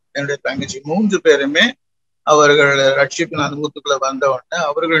 அம்மா, என்னுடைய தங்கச்சி 3 பேருமே அவர்கள் ரட்சிப்பின் அனுபவத்துக்குள்ள வந்த உடனே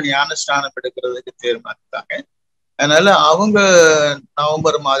அவர்கள் ஞானஸ்தானம் எடுக்கிறதுக்கு தீர்மானித்தாங்க. அதனால அவங்க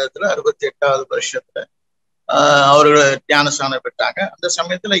நவம்பர் மாதத்துல 68வது வருஷத்துல அவர்கள் ஞானஸ்தானம் பெற்றாங்க. அந்த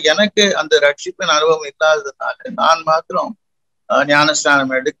சமயத்துல எனக்கு அந்த ரட்சிப்பின் அனுபவம் இல்லாததுனால நான் மாத்திரம்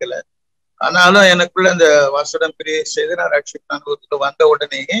ஞானஸ்தானம் எடுக்கல. ஆனாலும் எனக்குள்ள இந்த வசனம் பிரியை செய்து நான் ரட்சிப்பின் அனுபவத்துக்கு வந்த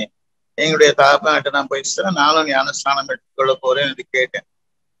உடனேயே எங்களுடைய தகப்பன்கிட்ட நான் போய் நானும் ஞானஸ்தானம் எடுத்துக்கொள்ள போறேன் என்று கேட்டேன்.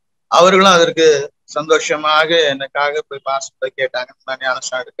 அவர்களும் அதற்கு சந்தோஷமாக எனக்காக போய் பாஸ்டரை கேட்டாங்க, நான்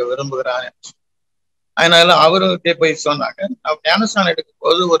ஞானஸ்தானம் எடுக்க விரும்புகிறேன். அதனால அவர்கிட்ட போய் சொன்னாங்க. நான் ஞானஸ்தானம் எடுக்கும்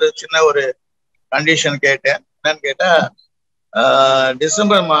போது ஒரு சின்ன ஒரு கண்டிஷன் கேட்டேன். என்னன்னு கேட்டா,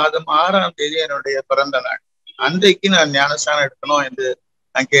 டிசம்பர் மாதம் 6ஆம் தேதி என்னுடைய பிறந்த நாள், அன்றைக்கு நான் ஞானஸ்தானம் எடுக்கணும் என்று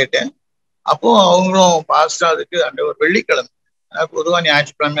நான் கேட்டேன். அப்போ அவங்களும் பாஸ்டர் அதுக்கு அந்த ஒரு வெள்ளிக்கிழமை, பொதுவாக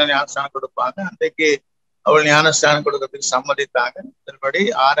ஞாயிற்றுக்கிழமை ஞானஸ்தானம் கொடுப்பாங்க, அன்றைக்கு அவள் ஞானஸ்தானம் கொடுக்கறதுக்கு சம்மதித்தாங்க. அதன்படி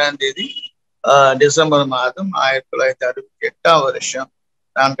 6ஆம் தேதி டிசம்பர் மாதம் 1968ஆம் வருஷம்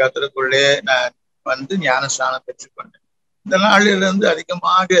நான் கர்த்தருக்குள்ளே நான் வந்து ஞானஸ்தானம் பெற்றுக்கொண்டேன். இந்த நாளிலிருந்து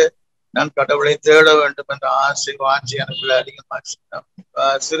அதிகமாக நான் கடவுளை தேட வேண்டும் என்ற ஆசை வாஞ்சி எனக்குள்ள அதிகமாச்சு.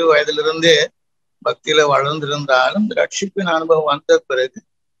 சிறு வயதிலிருந்தே பக்தியில வளர்ந்திருந்தாலும் ரட்சிப்பின் அனுபவம் வந்த பிறகு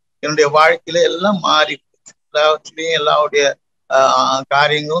என்னுடைய வாழ்க்கையில எல்லாம் மாறி எல்லாவற்றிலையும் எல்லாருடைய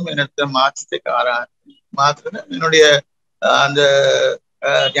காரியங்களும் என்னத்தை மாற்றத்தை மாத்திர என்னுடைய அந்த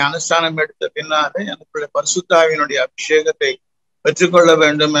ஞானஸ்தானம் எடுத்த பின்னால எனக்குள்ள பரிசுத்தாவினுடைய அபிஷேகத்தை பெற்றுக்கொள்ள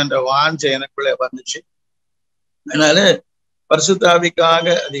வேண்டும் என்ற வாஞ்சை எனக்குள்ளே வந்துச்சு. அதனால பரிசுத்த ஆவிக்காக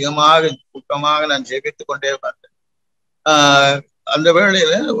அதிகமாக ஊக்கமாக நான் ஜெபித்துக் கொண்டே வந்தேன். அந்த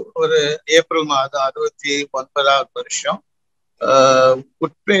வேளையில ஒரு ஏப்ரல் மாதம் 69வது வருஷம்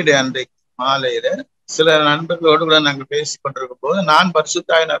குட்ஃப்ரைடே அன்றைக்கு மாலையில சில நண்பர்களோடு கூட நாங்கள் பேசிக் கொண்டிருக்கும் போது நான்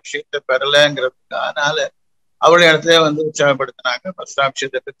பரிசுத்தாவின் அபிஷேகத்தை பெறலைங்கிறதுக்கு அதனால அவளுடைய இடத்துல உற்சாகப்படுத்தினாங்க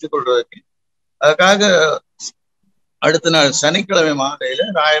பரிசுத்தாபிஷேகத்தை பெற்றுக் கொள்வதற்கு. அதுக்காக அடுத்த நாள் சனிக்கிழமை மாலையில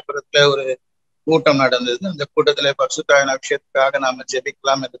ராயபுரத்துல ஒரு கூட்டம் நடந்தது. அந்த கூட்டத்துல பரிசுத்தாவின் அபிஷேகத்துக்காக நாம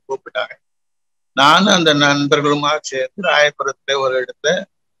ஜெபிக்கலாம் என்று கூப்பிட்டாங்க. நானும் அந்த நண்பர்களுமாக சேர்ந்து ராயபுரத்துல ஒரு இடத்துல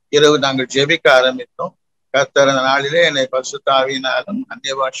இரவு நாங்கள் ஜெபிக்க ஆரம்பித்தோம். கர்த்தர் அந்த நாளிலே என்னை பரிசுத்தாவியினாலும்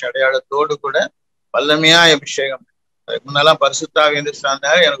அந்நிய பாஷை அடையாளத்தோடு கூட வல்லமையா அபிஷேகம். அதுக்கு முன்னெல்லாம் பரிசுத்தாவி என்று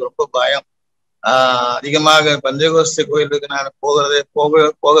சொன்னாரு எனக்கு ரொம்ப பயம். அதிகமாக பந்தேகோஸ்து கோயிலுக்கு நான்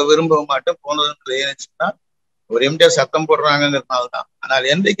போக விரும்ப மாட்டேன். போனதுன்றது ஏன்னுச்சுன்னா ஒரு எம்டிஆர் சத்தம் போடுறாங்கிறதுனால்தான். ஆனால்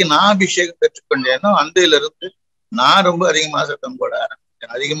என்றைக்கு நான் அபிஷேகம் பெற்றுக்கொண்டேனோ அன்றையிலிருந்து நான் ரொம்ப அதிகமாக சத்தம் போட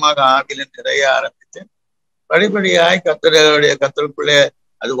ஆரம்பித்தேன். அதிகமாக ஆவில நிறைய ஆரம்பித்தேன். படிப்படியாய் கத்தருக்குள்ளே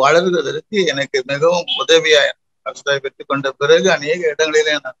அது வளர்வதற்கு எனக்கு மிகவும் உதவியா கஷ்டத்தை பெற்றுக்கொண்ட பிறகு அநேக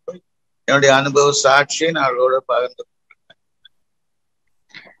இடங்களிலே நான் போய் என்னுடைய அனுபவ சாட்சியை நான் அவளோட பகிர்ந்து.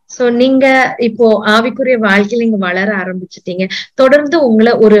 சோ நீங்க இப்போ ஆவிக்குரிய வாழ்க்கையில நீங்க வளர ஆரம்பிச்சுட்டீங்க. தொடர்ந்து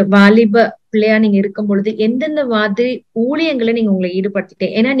உங்களை ஒரு வாலிப பிள்ளையா நீங்க இருக்கும் பொழுது எந்தெந்த மாதிரி ஊழியங்களை நீங்க உங்களை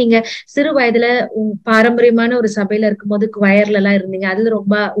ஈடுபடுத்திட்டீங்க? ஏன்னா நீங்க சிறு வயதுல பாரம்பரியமான ஒரு சபையில இருக்கும்போது குவயர்ல எல்லாம் இருந்தீங்க. அதுல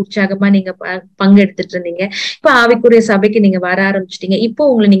ரொம்ப உற்சாகமா நீங்க பங்கெடுத்துட்டு இருந்தீங்க. இப்ப ஆவிக்குரிய சபைக்கு நீங்க வர ஆரம்பிச்சிட்டீங்க. இப்போ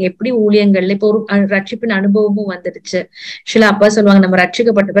உங்களை நீங்க எப்படி ஊழியங்கள்ல இப்போ ஒரு ரட்சிப்பின் அனுபவமும் வந்துடுச்சு. சில அப்பா சொல்லுவாங்க நம்ம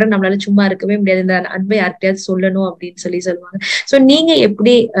ரட்சிக்கப்பட்ட பிறகு நம்மளால சும்மா இருக்கவே முடியாது, இந்த அன்பை யார்கிட்டயாவது சொல்லணும் அப்படின்னு சொல்லுவாங்க. சோ நீங்க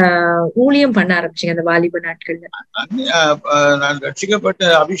எப்படி ஊழியம் பண்ண ஆரம்பிச்சீங்க அந்த வாலிப நாட்கள்ல? நான்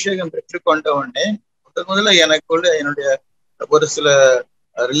ரட்சிக்கப்பட்ட அபிஷேகம் பெற்றுக்கொண்ட உடனே முதல்ல எனக்குள்ள என்னுடைய ஒரு சில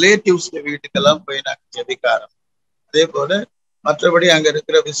ரிலேட்டிவ்ஸ் வீட்டுக்கெல்லாம் போய் நாங்கள் ஜெபிக்க ஆரம்பித்தோம். அதே போல மற்றபடி அங்க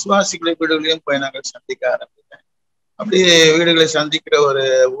இருக்கிற விசுவாசிகளை வீடுகளையும் போய் நாங்கள் சந்திக்க ஆரம்பித்தேன். அப்படி வீடுகளை சந்திக்கிற ஒரு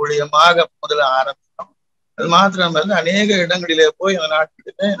ஊழியமாக முதல்ல ஆரம்பித்தோம். அது மாத்திரமல்ல அநேக இடங்களிலே போய் அந்த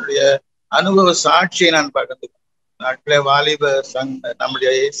நாட்களில என்னுடைய அனுபவ சாட்சியை நான் பகிர்ந்துக்கிறேன். நாட்டிலே வாலிப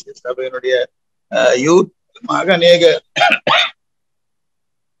நம்முடைய ஏசிய சபையினுடைய யூத்மாக அநேக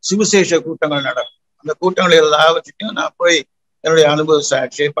சுவிசேஷ கூட்டங்கள் நடக்கும். அந்த கூட்டங்கள் எல்லாவற்றையும் நான் போய் என்னுடைய அனுபவ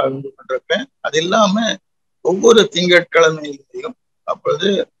சாட்சியை பகிர்ந்து கொண்டிருப்பேன். அது இல்லாம ஒவ்வொரு திங்கட்கிழமையிலையும் அப்பொழுது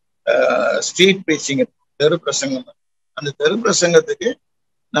ஸ்ட்ரீட் பிரீச்சிங், தெரு பிரசங்கம். அந்த தெரு பிரசங்கத்துக்கு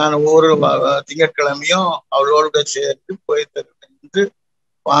நான் ஒவ்வொரு திங்கட்கிழமையும் அவளோட சேர்ந்து போய் நின்று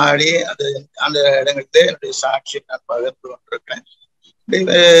பாடி அந்த இடங்களிலே என்னுடைய சாட்சியை நான் பகிர்ந்து கொண்டிருக்கேன்.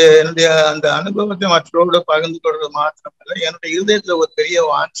 என்னுடைய அந்த அனுபவத்தை மற்றவர்களோட பகிர்ந்து கொள்வது மாத்திரமல்ல, என்னுடைய இருதயத்துல ஒரு பெரிய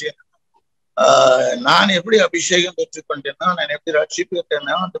வாஞ்சி. நான் எப்படி அபிஷேகம் பெற்றுக்கொண்டேன்னா, நான் எப்படி ரட்சிப்பு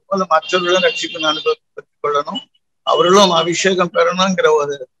பெற்றேன்னா, அது போல மற்றவர்களும் ரட்சிப்பு அனுபவத்தை பெற்றுக் கொள்ளணும், அவர்களும் அபிஷேகம் பெறணுங்கிற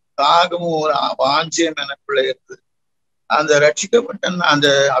ஒரு தாகமும் ஒரு வாஞ்சியம் எனக்குள்ள இருந்தது. அந்த ரட்சிக்கப்பட்ட அந்த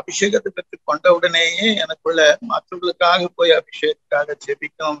அபிஷேகத்தை பெற்று கொண்ட உடனேயே எனக்குள்ள மற்றவர்களுக்காக போய் அபிஷேகத்துக்காக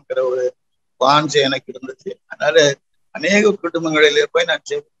ஜெபிக்கணுங்கிற ஒரு வாஞ்சை எனக்கு இருந்துச்சு. அதனால அநேக குடும்பங்களிலே போய் நான்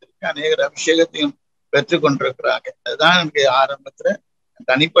ஜெபித்திருக்கேன். அநேக அபிஷேகத்தையும் பெற்று கொண்டிருக்கிறாங்க. அதுதான் எனக்கு ஆரம்பத்துல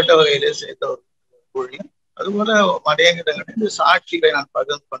தனிப்பட்ட வகையிலே செய்த ஒரு ஊழியம். அதுபோல அநேக இடங்களில் சாட்சிகளை நான்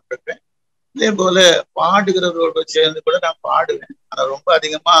பகிர்ந்து கொண்டிருக்கேன். இதே போல பாடுகிறவர்களோடு சேர்ந்து கூட நான் பாடுவேன். ஆனா ரொம்ப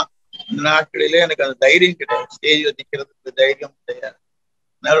அதிகமா இந்த நாட்களிலே எனக்கு அந்த தைரியம் கிடையாது. ஸ்டேஜ் நிற்கிறதுக்கு தைரியம் கிடையாது.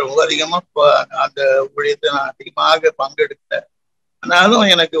 அதனால ரொம்ப அதிகமா அந்த ஊழியத்தை நான் அதிகமாக பங்கெடுக்கல. ஆனாலும்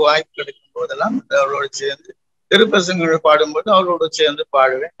எனக்கு வாய்ப்பு கிடைக்கும் போதெல்லாம் அவரோடு சேர்ந்து திருப்பசங்கள் பாடும்போது அவரோடு சேர்ந்து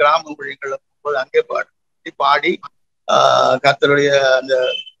பாடுவேன். கிராம மொழிகள்ல போகும்போது அங்கே பாடி கர்த்தருடைய அந்த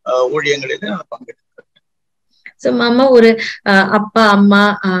ஊழியங்களில நான் பங்கெடுக்கிறேன். சோ மாமா, ஒரு அப்பா அம்மா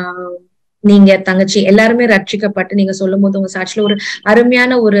நீங்க தங்கச்சி எல்லாருமே ரட்சிக்கப்பட்டு நீங்க சொல்லும் போது உங்க சாட்சியில ஒரு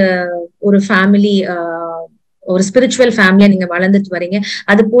அருமையான ஒரு ஃபேமிலி, ஒரு ஸ்பிரிச்சுவல் ஃபேமிலியா நீங்க வளர்ந்துட்டு வரீங்க.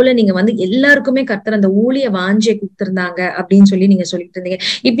 அது போல நீங்க எல்லாருக்குமே கர்த்தர் அந்த ஊழிய வாஞ்சியை கொடுத்திருந்தாங்க அப்படின்னு சொல்லி நீங்க சொல்லிட்டு இருந்தீங்க.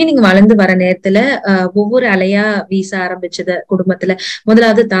 இப்படி நீங்க வளர்ந்து வர நேரத்துல ஒவ்வொரு அலையா வீச ஆரம்பிச்சது குடும்பத்துல.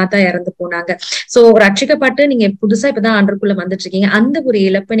 முதலாவது தாத்தா இறந்து போனாங்க. சோ ரட்சிக்கப்பட்டு நீங்க புதுசா இப்பதான் ஆண்டருக்குள்ள வந்துட்டு இருக்கீங்க. அந்த ஒரு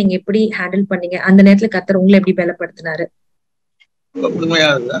இழப்பை நீங்க எப்படி ஹேண்டில் பண்ணீங்க? அந்த நேரத்துல கர்த்தர் உங்களை எப்படி பலப்படுத்தினாரு?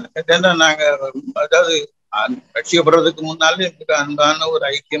 உண்மையானதுதான். ஏன்னா நாங்க அதாவது ரட்சிக்கப்படுறதுக்கு முன்னாலே எனக்கு அன்பான ஒரு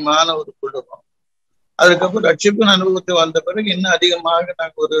ஐக்கியமான ஒரு குடும்பம். அதுக்கப்புறம் ரட்சிப்பின் அனுபவத்தை வந்த பிறகு இன்னும் அதிகமாக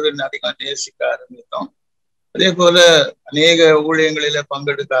நாங்கள் ஒரு அதிகமாக நேசிக்க ஆரம்பித்தோம். அதே போல அநேக ஊழியங்களில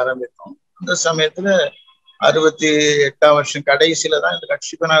பங்கெடுக்க ஆரம்பித்தோம். அந்த சமயத்துல 68ஆம் வருஷம் கடைசியில தான் இந்த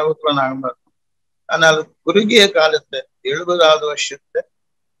ரட்சிப்பின் அனுபவத்துல நாங்கள் இருக்கோம். ஆனால் குறுகிய காலத்துல 70வது வருஷத்துல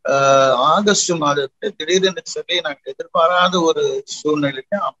ஆகஸ்ட் மாதத்துல திடீர்னு சொல்லி நாங்கள் எதிர்பாராத ஒரு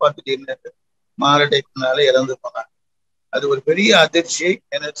சூழ்நிலைக்கு அப்பா திடீர்னு மாரடைப்புனால இறந்து போனாங்க. அது ஒரு பெரிய அதிர்ச்சி.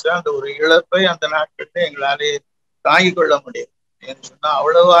 நினைச்சா அந்த ஒரு இழப்பை அந்த நாட்கள்ல எங்களாலே தாங்கிக் கொள்ள முடியும். என்று சொன்னா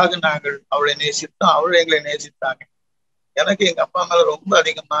அவ்வளவாக நாங்கள் அவளை நேசித்தோம், அவள் எங்களை நேசித்தாங்க. எனக்கு எங்க அப்பா மேல ரொம்ப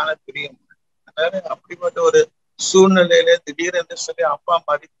அதிகமான பிரியம். அதனால அப்படிப்பட்ட ஒரு சூழ்நிலையில திடீரென்று சொல்லி அப்பா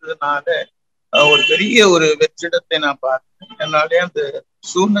மறித்ததுனால ஒரு பெரிய ஒரு வெற்றிடத்தை நான் பார்த்தேன். என்னாலே அந்த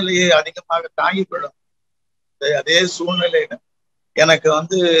சூழ்நிலையை அதிகமாக தாங்கிக் கொள்ளும். அதே சூழ்நிலையில எனக்கு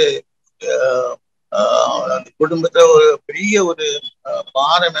அந்த குடும்பத்துல ஒரு பெரிய ஒரு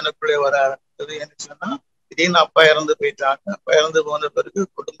பாரம் எனக்குள்ளே வர ஆரம்பித்தது. என்ன சொன்னா திடீர்னு அப்பா இறந்து போயிட்டாங்க. அப்பா இறந்து போன பிறகு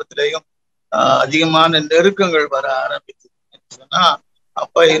குடும்பத்திலேயும் அதிகமான நெருக்கங்கள் வர ஆரம்பிச்சது. சொன்னா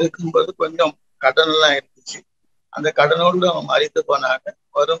அப்பா இருக்கும்போது கொஞ்சம் கடன் எல்லாம் இருந்துச்சு. அந்த கடனோடு அவங்க மறித்து போனாங்க.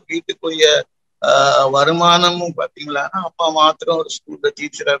 வரும் வீட்டுக்குரிய வருமானமும் பாத்தீங்களா அப்பா மாத்திரம் ஒரு ஸ்கூல்ல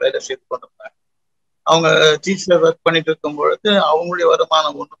டீச்சரா வேலை செய்து கொண்டிருந்தாங்க. அவங்க டீச்சரா ஒர்க் பண்ணிட்டு இருக்கும் பொழுது அவங்களுடைய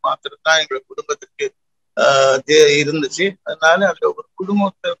வருமானம் ஒண்ணு மாத்திரம் தான் எங்க குடும்பத்துக்கு இருந்துச்சு. அதனால அந்த ஒரு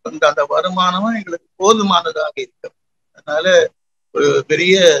குடும்பத்திற்கு அந்த வருமானமும் எங்களுக்கு போதுமானதாக இருக்கு. அதனால ஒரு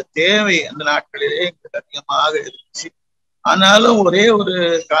பெரிய தேவை அந்த நாட்களிலே எங்களுக்கு அதிகமாக இருந்துச்சு. ஆனாலும் ஒரே ஒரு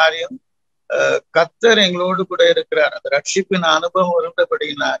காரியம், கர்த்தர் எங்களோடு கூட இருக்கிறார். அந்த ரட்சிப்பின் அனுபவம்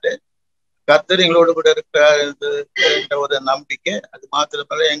இருந்தபடினாலே கர்த்தர் எங்களோடு கூட இருக்கிறார் என்ற ஒரு நம்பிக்கை. அது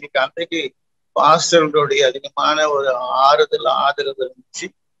மாத்திரமல்ல எங்களுக்கு அன்றைக்கு பாஸ்டர்களுடைய அதிகமான ஒரு ஆதரவு இருந்துச்சு.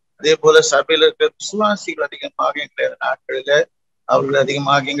 அதே போல சபையில இருக்கிற விசுவாசிகள் அதிகமாக எங்களுடைய நாட்களில அவர்கள்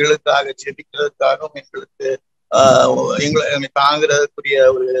அதிகமாக எங்களுக்காக செபிக்கிறதுக்காகவும் எங்களுக்கு எங்களை தாங்கிறதுக்குரிய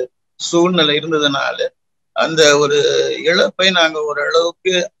ஒரு சூழ்நிலை இருந்ததுனால அந்த ஒரு இழப்பை நாங்க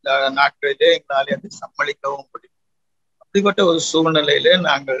ஓரளவுக்கு நாட்களிலே எங்களாலே அதை சமாளிக்கவும் முடியும். அப்படிப்பட்ட ஒரு சூழ்நிலையில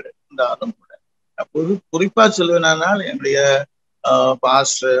நாங்கள் இருந்தாலும் கூட குறிப்பா சொல்லுவேனால் என்னுடைய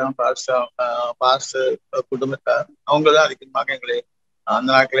பாஸ்டர் குடும்பத்தார் அவங்கதான் அதிகமாக எங்களை அந்த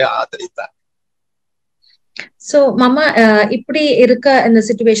நாட்களே ஆதரித்தாங்க. சோ மாமா, இப்படி இருக்க இந்த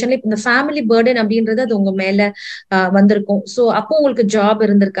சிச்சுவேஷன்ல இந்த ஃபேமிலி பர்டன் அப்படின்றது அது உங்க மேல வந்திருக்கும். சோ அப்போ உங்களுக்கு ஜாப்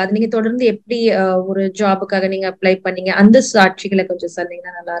இருந்திருக்காது. நீங்க தொடர்ந்து எப்படி ஒரு ஜாபுக்காக நீங்க அப்ளை பண்ணீங்க? அந்த சாட்சிகளை கொஞ்சம்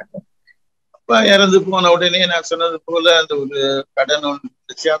சொன்னீங்கன்னா நல்லா இருக்கும். அப்பா இறந்து போன உடனே நான் சொன்னது போல அந்த ஒரு கடன் ஒன்று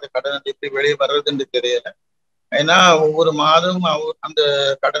இருந்துச்சு. அந்த கடன் எப்படி வெளியே வர்றதுன்னு தெரியல. ஏன்னா ஒவ்வொரு மாதமும் அந்த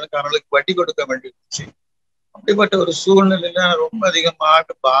கடனுக்காரர்களுக்கு வட்டி கொடுக்க வேண்டியிருந்துச்சு. அப்படிப்பட்ட ஒரு சூழ்நிலையில நான் ரொம்ப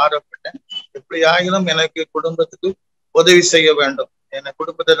அதிகமாக பாரப்பட்டேன். எப்படி ஆகிலும் எனக்கு குடும்பத்துக்கு உதவி செய்ய வேண்டும், என்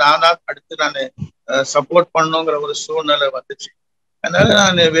குடும்பத்தை அடுத்து நான் சப்போர்ட் பண்ணுங்கிற ஒரு சூழ்நிலை வந்துச்சு. அதனால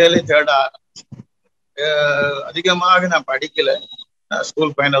நான் வேலை தேட ஆரம்பிச்சேன். அதிகமாக நான் படிக்கல, நான்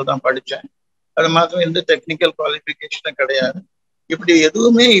ஸ்கூல் ஃபைனல் தான் படித்தேன். அது மாத்திரம் எந்த டெக்னிக்கல் குவாலிஃபிகேஷனும் கிடையாது. இப்படி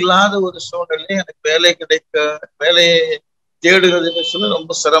எதுவுமே இல்லாத ஒரு சூழ்நிலை எனக்கு வேலையை தேடுகிறதுன்னு சொல்லி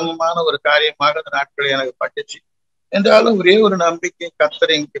ரொம்ப சிரமமான ஒரு காரியமாக அந்த நாட்கள் எனக்கு பட்டுச்சு. என்றாலும் ஒரே ஒரு நம்பிக்கை,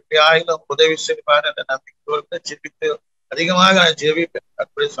 கர்த்தர் எங்களுக்கு எப்படியாயிலும் உதவி செய்வார் என்ற நம்பிக்கையோடு ஜெபித்து அதிகமாக நான் ஜெபிப்பேன்.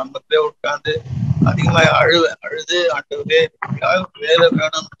 கர்த்தருடைய சமூகத்திலே உட்கார்ந்து அதிகமாக அழுது ஆண்டவரே வேலை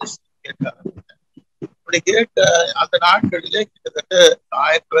வேணும் கேட்க ஆரம்பித்தேன். அப்படி கேட்க அந்த நாட்களிலே கிட்டத்தட்ட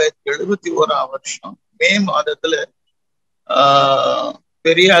 1971 மே மாதத்துல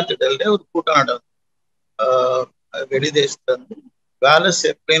பெரியாத்திடல்ல ஒரு கூட்டம் நடந்தது. வெளிதேசத்துல இருந்து வேலஸ்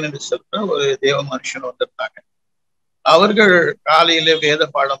எப்ளைன் என்று சொல்ற ஒரு தேவ மனுஷன் வந்திருந்தாங்க. அவர்கள் காலையில வேத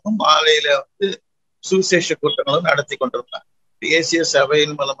பாடமும் மாலையில சுவிசேஷ கூட்டங்களும் நடத்தி கொண்டிருந்தாங்க. தேசிய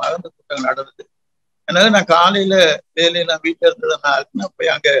சபையின் மூலமாக அந்த கூட்டம் நடந்தது. அதனால நான் காலையில வேலையில வீட்டுல இருந்ததுனால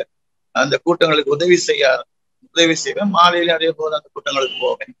போய் அங்க அந்த கூட்டங்களுக்கு உதவி செய்வேன். மாலையில அதே போல அந்த கூட்டங்களுக்கு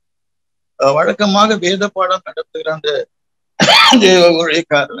போவேன். வழக்கமாக வேத பாடம் நடத்துகிற அந்த தேவ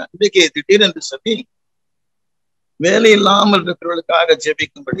ஊழியக்காரர் இன்றைக்கு திடீரென்று சொல்லி வேலை இல்லாமல் இருக்கிறவர்களுக்காக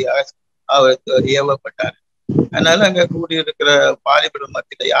ஜெபிக்கும்படியாக அவருக்கு ஏவப்பட்டார். அதனால அங்க கூடியிருக்கிற வாலிபர்கள்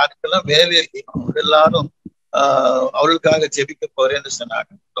மத்தியில யாருக்கெல்லாம் வேலை எல்லாரும் அவர்களுக்காக ஜெபிக்க போறேன்னு சொன்னாங்க.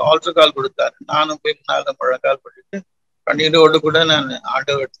 ஆல்டர் கால் கொடுத்தாரு. நானும் போய் முன்னால முழங்கால் பண்ணிட்டு கண்ணீரோடு கூட நான்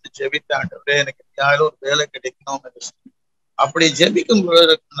ஆண்டவர் எடுத்து ஜெபித்த, ஆண்டவரே எனக்கு யாரும் ஒரு வேலை கிடைக்கணும் என்று சொல்லி அப்படி ஜெபிக்கும்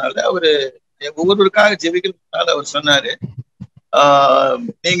பொழுதுனால அவரு ஒவ்வொருவருக்காக ஜெபிக்கிறதுனால அவர் சொன்னாரு,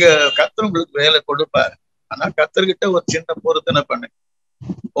 நீங்க கர்த்தர் உங்களுக்கு வேலை கொடுப்பாரு, ஆனா கர்த்தர்கிட்ட ஒரு சின்ன பொருத்தனை பண்ணுங்க.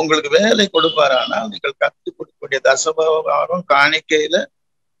 உங்களுக்கு வேலை கொடுப்பாரு, ஆனால் நீங்கள் கற்றுக் கொடுக்கக்கூடிய தசபாகம் காணிக்கையில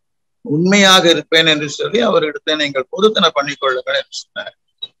உண்மையாக இருப்பேன் என்று சொல்லி அவர்கிட்ட நீங்கள் பொருத்தனை பண்ணிக்கொள்ளுங்கள் என்று சொன்னார்.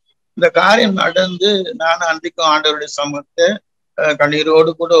 இந்த காரியம் நடந்து நான் அன்றைக்கும் ஆண்டவருடைய சமூகத்தை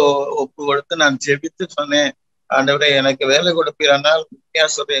கண்ணீரோடு கூட ஒப்பு கொடுத்து நான் ஜெபித்து சொன்னேன், ஆண்டவரே எனக்கு வேலை கொடுப்பீரானால் உண்மையா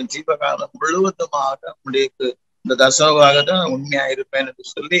சொல்றேன், ஜீவகாலம் முழுவதுமாக உங்களுக்கு இந்த தசபாக தான் உண்மையா இருப்பேன் என்று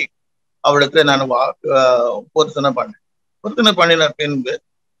சொல்லி அவளுக்கு நான் பொருத்தனை பண்ணின பின்பு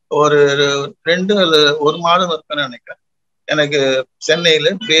ஒரு 2 அல்லது 1 மாதம் இருக்குன்னு நினைக்கிறேன். எனக்கு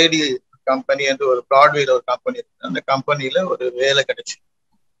சென்னையில பேடி கம்பெனி என்று ஒரு பிராட்வேல ஒரு கம்பெனி இருக்கு. அந்த கம்பெனியில ஒரு வேலை கிடைச்சு,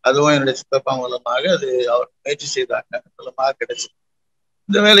 அதுவும் என்னுடைய சித்தப்பா மூலமாக அது அவர் முயற்சி செய்தாங்க, மூலமாக கிடைச்சு.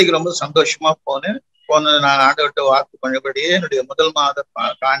 இந்த வேலைக்கு ரொம்ப சந்தோஷமா போனேன். நான் ஆண்டவர்கிட்ட வாக்கு பண்ணபடியே என்னுடைய முதல் மாத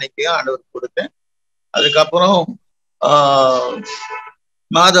காணிக்கையும் ஆண்டவருக்கு கொடுத்தேன். அதுக்கப்புறம்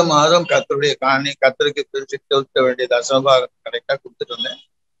மாதம் கத்தருக்கு பிரிச்சு செலுத்த வேண்டிய தசமபாகம் கரெக்டா கொடுத்துட்டு இருந்தேன்.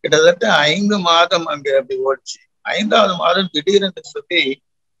 கிட்டத்தட்ட 5 மாதம் அங்க அப்படி ஓடிச்சு. 5வது மாதம் திடீரென்று சொல்லி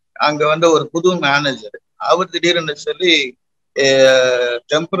அங்க ஒரு புது மேனேஜர், அவர் திடீரென்று சொல்லி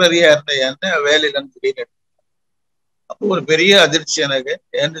டெம்பரரியா இருந்த என்ன வேலையில இருந்து திடீர்னு. அப்போ ஒரு பெரிய அதிர்ச்சி எனக்கு.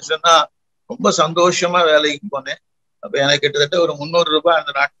 ஏன்னு சொன்னா ரொம்ப சந்தோஷமா வேலைக்கு போனேன். அப்ப எனக்கு கிட்டத்தட்ட ஒரு 300 ரூபாய்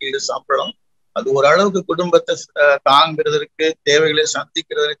அந்த நாட்களில் சம்பளம். அது ஓரளவுக்கு குடும்பத்தை தாங்கிறதுக்கு, தேவைகளை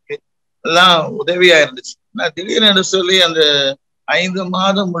சந்திக்கிறதுக்கு எல்லாம் உதவியா இருந்துச்சு. நான் திடீர்னு சொல்லி அந்த 5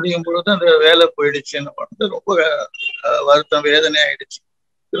 மாதம் முடியும் பொழுது அந்த வேலை போயிடுச்சுன்னு ரொம்ப வருத்தம், வேதனை ஆயிடுச்சு.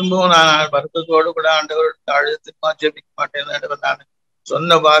 திரும்பவும் நான் வருத்தத்தோடு கூட ஆண்டவர்கிட்ட அழுத்தமா ஜெபிக்க மாட்டேன். நான்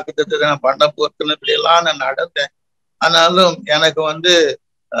சொன்ன வாக்குத்தத்தை நான் பண்ண போறதுன்னு இப்படி எல்லாம் நான் நடந்தேன். ஆனாலும் எனக்கு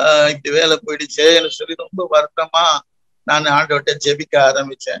இப்படி வேலை போயிடுச்சேன்னு சொல்லி ரொம்ப வருத்தமா நான் ஆண்டவர்கிட்ட ஜெபிக்க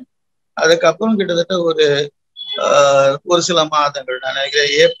ஆரம்பிச்சேன். அதுக்கப்புறம் கிட்டத்தட்ட ஒரு சில மாதங்கள், நான்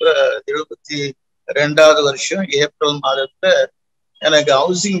நினைக்கிறேன் ஏப்ரல் 72வது வருஷம் ஏப்ரல் மாதத்துல எனக்கு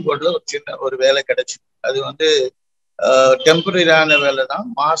ஹவுசிங் போர்ட்ல ஒரு சின்ன ஒரு வேலை கிடைச்சு. அது டெம்பரரியான வேலை தான்.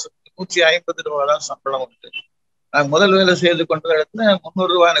 மாசத்துக்கு 150 ரூபாய் தான் சம்பளம் உண்டு. நான் முதல் வேலை செய்து கொண்ட இடத்துல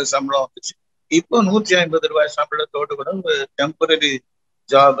 300 ரூபாய் எனக்கு சம்பளம் வந்துச்சு. இப்போ 150 ரூபாய் சம்பளத்தோடு கூட ஒரு டெம்பரரி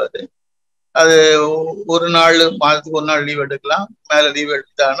ஜாப். அது ஒரு நாள், மாதத்துக்கு ஒரு நாள் லீவ் எடுக்கலாம், மேல லீவ்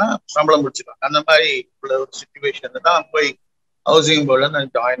எடுத்தாங்கன்னா சம்பளம் முடிச்சுக்கலாம். அந்த மாதிரி உள்ள ஒரு சிச்சுவேஷன்ல தான் போய் ஹவுசிங் போர்ட்ல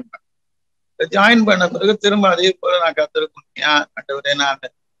நான் ஜாயின் பண்ண பிறகு திரும்ப அதே போல நான் கர்த்தருக்கு உண்மையா ஆண்டவரே, நான்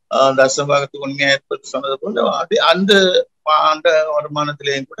தசமபாகத்துக்கு உண்மையா இருப்பது சொன்னது போல அந்த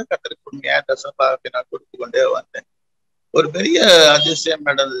வருமானத்திலேயும் கூட கர்த்தருக்கு உண்மையா தசமபாகத்தை நான் கொடுத்து கொண்டே வந்தேன். ஒரு பெரிய அதிசயம்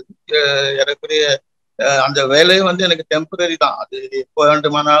நடந்தது. எனக்குரிய அந்த வேலையை எனக்கு டெம்பரரி தான். அது எப்போ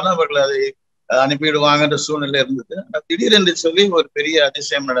வேண்டுமானாலும் அவர்கள் அதை அனுப்பிவிடுவாங்கன்ற சூழ்நிலை இருந்தது. திடீரென்று சொல்லி ஒரு பெரிய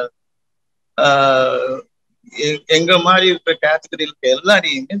அதிசயம் நடந்தது. எங்க மாதிரி இருக்கிற கேட்டகரியில் இருக்க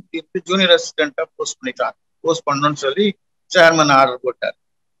எல்லாரையுமே ஜூனியர் அசிஸ்டண்டா போஸ்ட் பண்ணணும்னு சொல்லி சேர்மன் ஆர்டர் போட்டார்.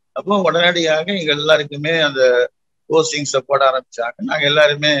 அப்போ உடனடியாக எங்க எல்லாருக்குமே அந்த போஸ்டிங்ஸை போட ஆரம்பிச்சாங்க. நாங்க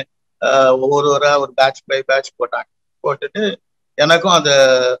எல்லாருமே ஒவ்வொருவரா ஒரு பேட்ச் பை பேட்ச் போட்டுட்டு எனக்கும்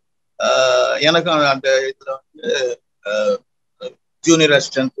அந்த இதுல ஜூனியர்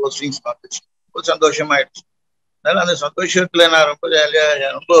அசிஸ்டன்ட் போஸ்டிங்ஸ் வந்துச்சு. ரொம்ப சந்தோஷமாயிடுச்சு. அதனால அந்த சந்தோஷத்துல நான் ரொம்ப ஜாலியா,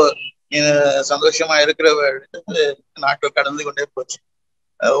 ரொம்ப சந்தோஷமா இருக்கிற நாட்கள் கடந்து கொண்டே போச்சு.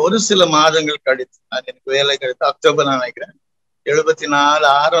 ஒரு சில மாதங்கள் கழித்து எனக்கு வேலை கிடைத்து அக்டோபர் நான் நினைக்கிறேன் 74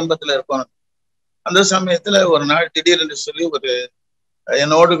 ஆரம்பத்துல இருக்கணும். அந்த சமயத்துல ஒரு நாள் திடீர்னு சொல்லி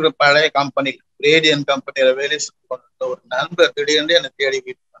என்னோடு இருக்கிற பழைய கம்பெனி, ரேடியன் கம்பெனியில வேலை செய்ய ஒரு நண்பர் திடீர்னு என்னை தேடி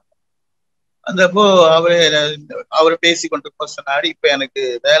வந்தப்போ அவரு பேசி கொண்டு சொன்னாரு, இப்ப எனக்கு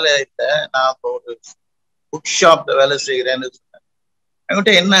வேலை இல்லை, நான் இப்போ ஒரு புக் ஷாப்ல வேலை செய்கிறேன்னு சொன்னேன்.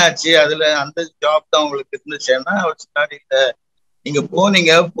 என்கிட்ட என்ன ஆச்சு, அதுல அந்த ஜாப் தான் உங்களுக்கு இருந்துச்சேன்னா அவர் சொன்னாரு, இல்ல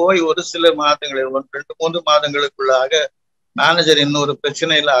நீங்க போய் ஒரு சில மாதங்கள் 2-3 மாதங்களுக்குள்ளாக மேனேஜர் இன்னொரு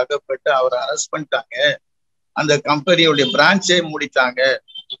பிரச்சனையில அகப்பட்டு அவரை அரெஸ்ட் பண்ணிட்டாங்க. அந்த கம்பெனியுடைய பிரான்ச்சே மூடிட்டாங்க.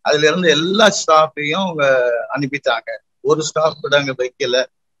 அதுல இருந்து எல்லா ஸ்டாஃபையும் அவங்க அனுப்பிட்டாங்க. ஒரு ஸ்டாஃப் கூட அங்க வைக்கல.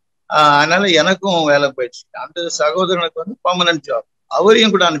 அதனால எனக்கும் வேலை போயிடுச்சு. அந்த சகோதரனுக்கு பெர்மனன்ட் ஜாப்,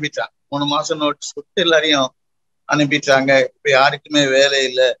 அவரையும் கூட அனுப்பிட்டாங்க. 3 மாசம் நோட்டீஸ் கொடுத்து எல்லாரையும் அனுப்பிட்டாங்க. இப்ப யாருக்குமே வேலை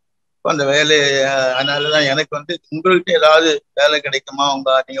இல்லை. இப்போ அந்த வேலை அதனாலதான் எனக்கு உங்கள்கிட்ட ஏதாவது வேலை கிடைக்குமா,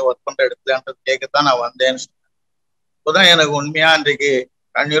 நீங்க ஒர்க் பண்ற இடத்துலன்றது கேட்கத்தான் நான் வந்தேன்னு சொன்னேன். இப்போதான் எனக்கு உண்மையா இன்றைக்கு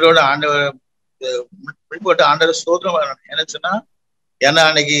கண்ணீரோட ஆண்டவர் போட்டு ஆண்டவர் சோதனை என்ன சொன்னா, ஏன்னா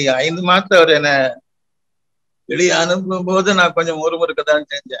அன்னைக்கு 5 மாதத்தை அவர் என்ன வெளியே அனுப்பும் போது நான் கொஞ்சம் முறுமுறுக்கத்தான்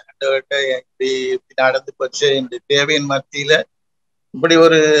செஞ்சேன். ஆண்டவர்கிட்ட இப்படி நடந்து போச்சு, இந்த தேவையின் மத்தியில இப்படி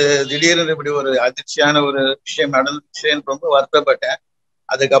ஒரு திடீர்னு இப்படி ஒரு அதிர்ச்சியான ஒரு விஷயம் நடந்துச்சுன்னு ரொம்ப வருத்தப்பட்டேன்.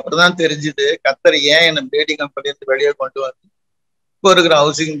 அதுக்கப்புறம் தான் தெரிஞ்சுது கர்த்தர் ஏன் என்ன பேடி கம்பெனியிலிருந்து வெளியே கொண்டு வந்து இப்போ இருக்கிற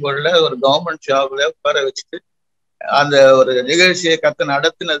ஹவுசிங் போர்ட்ல ஒரு கவர்மெண்ட் ஜாப்ல உட்கார வச்சுட்டு அந்த ஒரு நிகழ்ச்சியை கர்த்தர்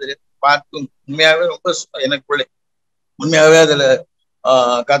நடத்தினது பார்க்கும் உண்மையாவே ரொம்ப எனக்குள்ளே உண்மையாவே அதுல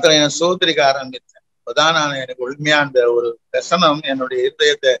கர்த்தரை என்ன சோதரிக்க ஆரம்பித்தேன். அப்பதான் நான் எனக்கு உண்மையா அந்த ஒரு தரிசனம் என்னுடைய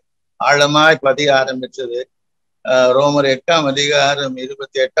இருதயத்தை ஆழமாய் பதிய ஆரம்பிச்சது. ரோமர் 8ஆம் அதிகாரம்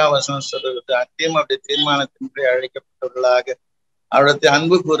 28ஆம் வசனம் சொல்றது, அன்றியும் அப்படி தீர்மானத்தின்படி அழைக்கப்பட்டவர்களாக அவருடைய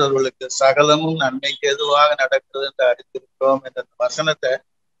அன்பு கூறவர்களுக்கு சகலமும் நன்மைக்கு எதுவாக நடக்கிறது என்று அறிந்திருக்கிறோம் என்ற வசனத்தை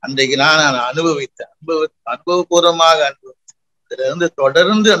அன்றைக்கு நான் அனுபவித்தேன். அனுபவபூர்வமாக அனுபவித்தேன். அதுல இருந்து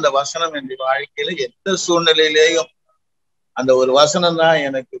தொடர்ந்து அந்த வசனம் என் வாழ்க்கையில எந்த சூழ்நிலையிலேயும் அந்த ஒரு வசனம் தான்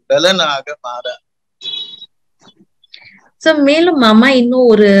எனக்கு பலனாக மாற. சோ மேலும் அம்மா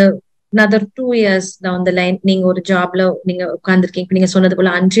இன்னும் ஒரு another 2 years down the line நீங்க ஒரு ஜாப்ல நீங்க உட்கார்ந்துருக்கீங்க. நீங்க சொன்னது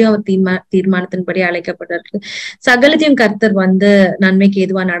போல அன்றைய தீர்மானத்தின்படி அழைக்கப்பட்டிருக்கு. சகலத்தையும் கர்த்தர் நன்மைக்கு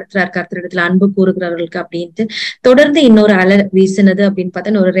எதுவா நடத்துறார், கர்த்தரிடத்துல அன்பு கூறுகிறவர்களுக்கு அப்படின்ட்டு தொடர்ந்து இன்னொரு அலை வீசினது அப்படின்னு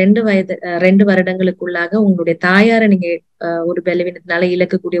பார்த்தா ஒரு 2 வருடங்களுக்குள்ளாக உங்களுடைய தாயாரை நீங்க ஒரு பலவீனத்தினால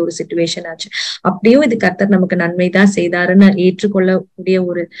இழக்கக்கூடிய ஒரு சிச்சுவேஷன் ஆச்சு. அப்படியும் இது கர்த்தர் நமக்கு நன்மைதான் செய்தாருன்னு ஏற்றுக்கொள்ளக்கூடிய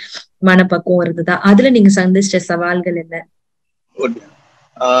ஒரு மனப்பக்குவம் இருந்ததா? அதுல நீங்க சந்திச்ச சவால்கள் என்ன?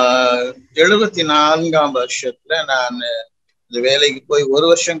 74ஆம் வருஷத்துல நான் இந்த வேலைக்கு போய் 1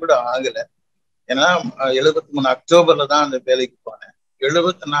 வருஷம் கூட ஆகல. ஏன்னா 73 அக்டோபர்ல தான் அந்த வேலைக்கு போனேன்.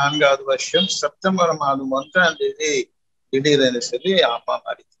 74ஆவது வருஷம் செப்டம்பர் மாதம் 1ஆம் தேதி திடீர்னு சொல்லி அம்மா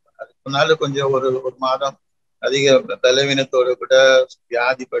மாறிச்சு. அதுக்கு முன்னால கொஞ்சம் ஒரு மாதம் அதிக பலவீனத்தோடு கூட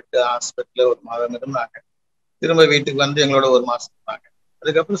வியாதிப்பட்டு ஹாஸ்பிட்டல்ல 1 மாதம் இருந்தாங்க. திரும்ப வீட்டுக்கு வந்து எங்களோட 1 மாசம் இருந்தாங்க.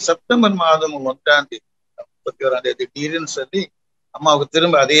 அதுக்கப்புறம் செப்டம்பர் மாதம் 1ஆம் தேதி 31ஆம் தேதி திடீர்னு சொல்லி அம்மாவுக்கு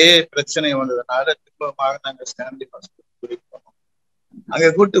திரும்ப அதே பிரச்சனை வந்ததுனால திரும்பமாக நாங்க ஸ்டான்லி ஹாஸ்பிட்டல் கூட்டிட்டு போனோம். அங்க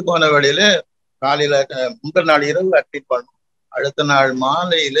கூட்டு போன வழியில காலையில முந்தின நாள் இரவு அட்மிட் பண்ணோம். அடுத்த நாள்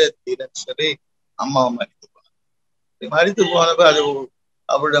மாலையில திடீர்னு சொல்லி அம்மாவை மறித்து போனாங்க. மறித்து போனப்ப அது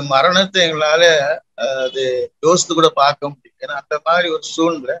அவருடைய மரணத்தை எங்களால அது யோசித்து கூட பார்க்க முடியும். ஏன்னா அந்த மாதிரி ஒரு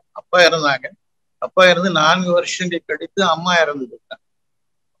சூழ்நிலை. அப்பா இறந்தாங்க. அப்பா இறந்து 4 வருஷங்கள் கழித்து அம்மா இறந்து போயிட்டாங்க.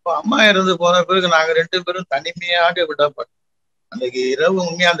 அப்போ அம்மா இறந்து போன பிறகு நாங்க 2 பேரும் தனிமையாக விடப்பட்டோம். அன்னைக்கு இரவு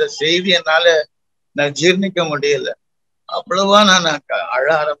உண்மையா அந்த செய்தி என்னால நான் ஜீர்ணிக்க முடியல. அவ்வளவா நான் அழ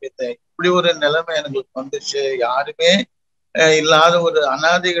ஆரம்பித்தேன். இப்படி ஒரு நிலைமை எனக்கு வந்துச்சு. யாருமே இல்லாத ஒரு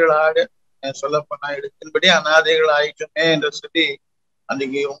அனாதைகளாக சொல்லப்போனா எடுத்தின்படி அனாதைகள் ஆயிட்டுமே என்று சொல்லி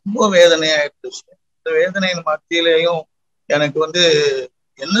அன்னைக்கு ரொம்ப வேதனையாயிடுச்சு. இந்த வேதனையின் மத்தியிலேயும் எனக்கு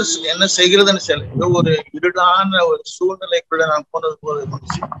என்ன செய்கிறதுன்னு சொல்ல ஒரு இருடான ஒரு சூழ்நிலைக்குள்ள நான் போனது போல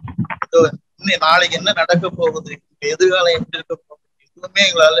இருந்துச்சு. இன்னும் நாளைக்கு என்ன நடக்க போகுது, எதிர்காலம் எப்படி இருக்க போகுது, எதுவுமே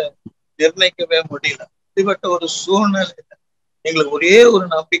எங்களால நிர்ணயிக்கவே முடியல. இப்படிப்பட்ட ஒரு சூழ்நிலை எங்களுக்கு ஒரே ஒரு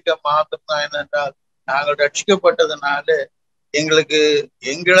நம்பிக்கை மாத்திரம் தான். என்னென்றால் நாங்கள் ரட்சிக்கப்பட்டதுனால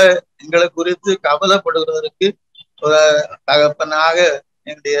எங்களை குறித்து கவலைப்படுவதற்கு ஒரு தகப்பனாக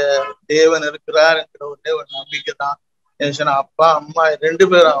என்னுடைய தேவன் இருக்கிறார் என்கிற ஒரே ஒரு நம்பிக்கை தான். அப்பா அம்மா 2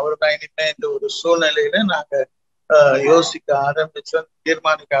 பேரும் அவர் தான் இனிமே இந்த ஒரு சூழ்நிலையில நாங்க யோசிக்க ஆரம்பிச்சோம்,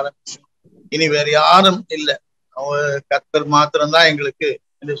 தீர்மானிக்க ஆரம்பிச்சோம். இனி வேற யாரும் இல்லை, கர்த்தர் மாத்திரம்தான் எங்களுக்கு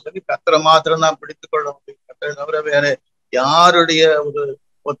என்று சொல்லி கர்த்தரை மாத்திரம்தான் பிடித்துக் கொள்ள முடியும். கர்த்தரை தவிர வேற யாருடைய ஒரு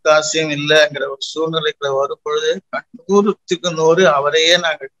ஒத்தாசையும் இல்லைங்கிற ஒரு சூழ்நிலைக்குள்ள வரும் பொழுது 100க்கு 100 அவரையே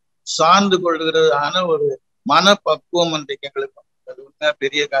நாங்கள் சார்ந்து கொள்கிறதான ஒரு மனப்பக்குவம் அன்றைக்கு எங்களுக்கு அது உண்மையா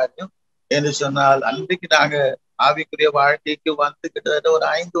பெரிய காரியம் என்று சொன்னால். அன்றைக்கு நாங்க ஆவிக்குரிய வாழ்க்கைக்கு வந்து கிட்டத்தட்ட ஒரு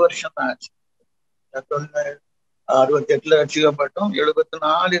 5 வருஷம் தான் ஆச்சு. 68ல ரட்சிக்கப்பட்டோம்.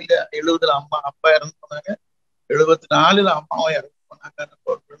 70ல அப்பா இறந்து போனாங்க. 74ல அம்மாவும் இறந்து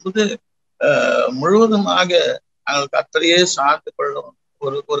போனாங்க. முழுவதுமாக நாங்கள் கர்த்தரையே சார்ந்து கொள்ளும்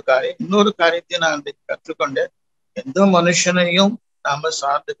ஒரு காரியம். இன்னொரு காரியத்தையும் நான் அன்றைக்கு கற்றுக்கொண்டேன். எந்த மனுஷனையும் நாம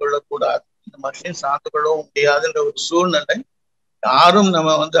சார்ந்து கொள்ளக்கூடாது, இந்த மனுஷனையும் சார்ந்து கொள்ளவும் முடியாதுன்ற ஒரு சூழ்நிலை. யாரும்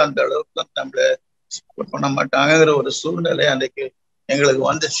நம்ம அந்த அளவுக்கு நம்மள பண்ண மாட்டாங்கிற ஒரு சூழ்நிலை அன்றைக்கு எங்களுக்கு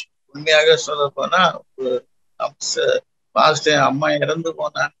வந்துச்சு. உண்மையாக சொல்ல போனா அம்மா இறந்து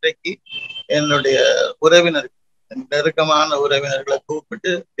போன அன்றைக்கு என்னுடைய நெருக்கமான உறவினர்களை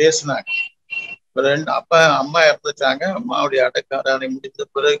கூப்பிட்டு பேசினாங்க. அம்மா இறந்துட்டாங்க. அம்மாவுடைய அடக்காரானை முடிந்த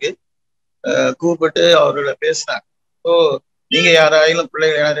பிறகு கூப்பிட்டு அவர்களை பேசினாங்க. ஓ, நீங்க யாராயிலும்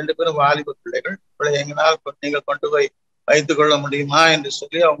பிள்ளைகள் 2 பேரும் வாலிப பிள்ளைகள், எங்களால் நீங்கள் கொண்டு போய் வைத்துக் கொள்ள முடியுமா என்று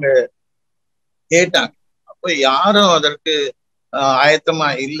சொல்லி அவங்க கேட்டாங்க. அப்போ யாரும் அதற்கு ஆயத்தமா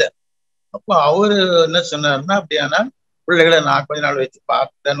இல்லை. அப்போ அவரு என்ன சொன்னாருன்னா, அப்படியானா பிள்ளைகளை நான் கொஞ்ச நாள் வச்சு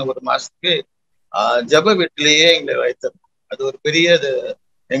பார்த்தேன்னு 1 மாசத்துக்கு ஜப வீட்டிலேயே எங்களை வைத்தோம். அது ஒரு பெரிய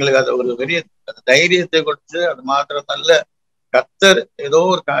எங்களுக்கு அது ஒரு பெரிய தைரியத்தை கொடுத்து, அது மாத்திரமல்ல கர்த்தர் ஏதோ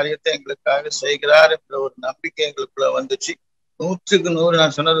ஒரு காரியத்தை எங்களுக்காக செய்கிறார் என்ற ஒரு நம்பிக்கை எங்களுக்குள்ள வந்துச்சு. 100க்கு 100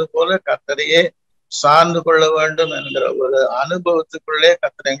 நான் சொன்னது போல கர்த்தரையே சார்ந்து கொள்ள வேண்டும் என்கிற ஒரு அனுபவத்துக்குள்ளே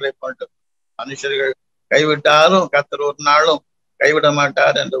கர்த்தர் எங்களை கொண்டு, மனுஷர்கள் கைவிட்டாலும் கர்த்தர் ஒரு நாளும் கைவிட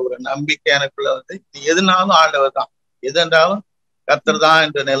மாட்டார் என்ற ஒரு நம்பிக்கை எனக்குள்ள எதுனாலும் ஆண்டவர் தான், எது என்றாலும் கர்த்தர் தான்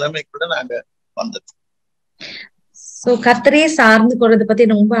என்ற நிலைமைக்குள்ள நாங்க வந்தது. சோ கர்த்தரையே சார்ந்து கொள்றதை பத்தி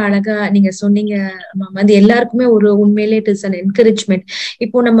ரொம்ப அழகா நீங்க சொன்னீங்க மாமா. அது எல்லாருக்குமே ஒரு உண்மையிலே இட் இஸ் அன் என்கரேஜ்மெண்ட்.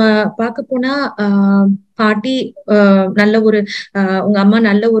 இப்போ நம்ம பார்க்க போனா பாட்டி நல்ல ஒரு உங்க அம்மா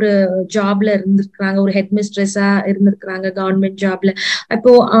நல்ல ஒரு ஜாப்ல இருந்திருக்கிறாங்க, ஒரு ஹெட் மிஸ்ட்ரஸா இருந்திருக்கிறாங்க கவர்மெண்ட் ஜாப்ல.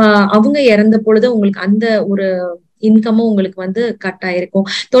 இப்போ அவங்க இறந்த பொழுது உங்களுக்கு அந்த ஒரு இன்கமும் உங்களுக்கு வந்து கட் ஆயிருக்கும்.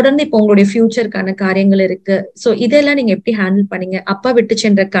 தொடர்ந்து இப்போ உங்களுடைய ஃபியூச்சருக்கான காரியங்கள் இருக்கு. சோ இதெல்லாம் நீங்க எப்படி ஹேண்டில் பண்ணீங்க? அப்பா விட்டு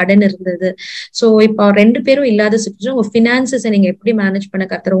சென்ற கடன் இருந்தது. சோ இப்போ 2 பேரும் இல்லாத சுச்சுவேஷன் உங்க பினான்சஸ் நீங்க எப்படி மேனேஜ் பண்ண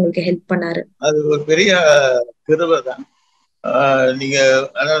கர்த்தர் உங்களுக்கு ஹெல்ப் பண்ணாரு? அது ஒரு பெரிய கிருபை தான். நீங்க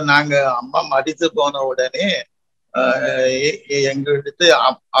அதாவது நாங்க அம்மா மடித்து போன உடனே எங்களுக்கு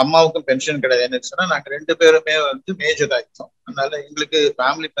அம்மாவுக்கும் பென்ஷன் கிடையாது. என்ன சொன்னா நாங்க 2 பேருமே வந்து மேஜர் ஆயிட்டோம். அதனால எங்களுக்கு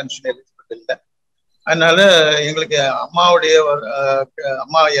ஃபேமிலி பென்ஷன் எலிஜிபிள் இல்லை. அதனால எங்களுக்கு அம்மாவுடைய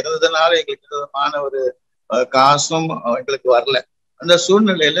அம்மா இறந்ததுனால எங்களுக்கு விதமான ஒரு காசும் எங்களுக்கு வரல. அந்த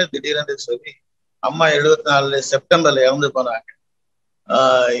சூழ்நிலையில திடீரென்று சொல்லி அம்மா 74 செப்டம்பர்ல இறந்து போனாங்க.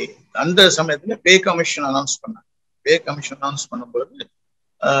 அந்த சமயத்துல பே கமிஷன் அனௌன்ஸ் பண்ணாங்க. பே கமிஷன் அனௌன்ஸ் பண்ணும்போது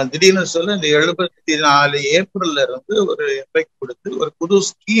திடீர்னு சொல்லி இந்த 74 ஏப்ரல்ல இருந்து ஒரு எஃபெக்ட் கொடுத்து ஒரு புது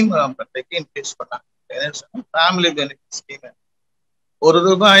ஸ்கீம் இன்க்ரீஸ் பண்ணாங்க. Family benefit scheme.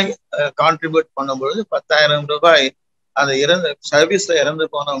 ₹1 கான்ட்ரிபியூட் பண்ணும்பொழுது 10,000 ரூபாய் அந்த சர்வீஸ்ல இறந்து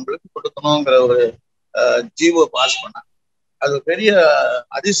போனவங்களுக்கு கொடுக்கணுங்கிற ஒரு ஜிஓ பாஸ் பண்ணாங்க. அது பெரிய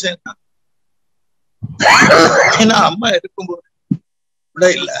அதிசயம் தான். ஏன்னா அம்மா இருக்கும்போது கூட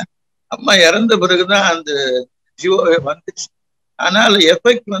இல்லை, அம்மா இறந்த பிறகுதான் அந்த ஜிஓவே வந்துச்சு. ஆனால்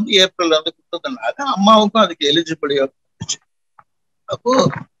எஃபெக்ட் வந்து ஏப்ரல்ல வந்து கொடுத்ததுனால அம்மாவுக்கும் அதுக்கு எலிஜிபிலிட்டி வந்துச்சு. அப்போ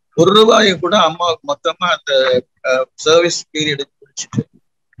 ₹1 கூட அம்மாவுக்கு மொத்தமா அந்த சர்வீஸ் பீரியடு குடிச்சிட்டு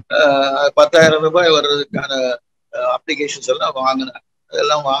 10,000 ரூபாய் வர்றதுக்கான அப்ளிகேஷன்ஸ் எல்லாம் வாங்கினாங்க.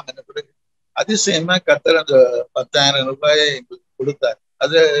 அதெல்லாம் வாங்கின பிறகு அதிசயமா கர்த்தர் அந்த 10,000 ரூபாயை எங்களுக்கு கொடுத்தாரு.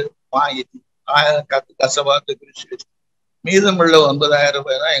 அதை வாங்கிட்டு கசபாத்து பிரிச்சு மீதமுள்ள 9,000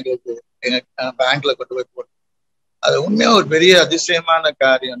 ரூபாய் தான் எங்களுக்கு எங்க பேங்க்ல கொண்டு போய் போட்டோம். அது உண்மையா ஒரு பெரிய அதிசயமான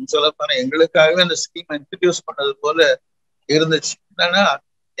காரியம். சொல்லப்போனா எங்களுக்காகவே அந்த ஸ்கீம் இன்ட்ரடியூஸ் பண்ணது போல இருந்துச்சு. என்னன்னா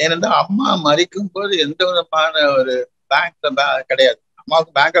ஏனென்றா அம்மா மறிக்கும் போது எந்த விதமான ஒரு பேங்க்ல கிடையாது.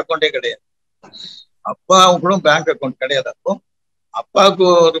 அம்மாவுக்கு பேங்க் அக்கௌண்டே கிடையாது, அப்பாவுக்கும் பேங்க் அக்கௌண்ட் கிடையாது. அப்போ அப்பாவுக்கு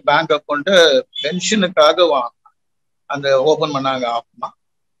ஒரு பேங்க் அக்கௌண்ட்டை பென்ஷனுக்காக அந்த ஓபன் பண்ணாங்க அம்மா.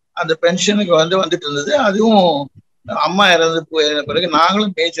 அந்த பென்ஷனுக்கு வந்துட்டு இருந்தது. அதுவும் அம்மா இறந்து போயின பிறகு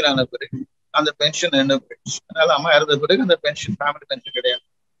நாங்களும் மேஜர் ஆன பிறகு அந்த பென்ஷன் என்ன போயிடுச்சு. அதனால அம்மா இறந்த பிறகு அந்த பென்ஷன் ஃபேமிலி பென்ஷன் கிடையாது.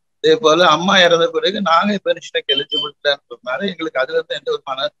 அதே போல அம்மா இறந்த பிறகு நாங்க பென்ஷனுக்கு எலிஜிபிலிட்டினால எங்களுக்கு அதுல இருந்து எந்த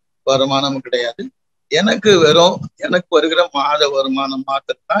விதமான வருமானமும் கிடையாது. எனக்கு வருகிற மாத வருமானம்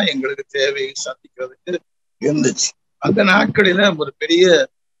மாத்திரம் தான் எங்களுக்கு தேவையை சந்திக்கிறதுக்கு இருந்துச்சு. அந்த நாட்களில ஒரு பெரிய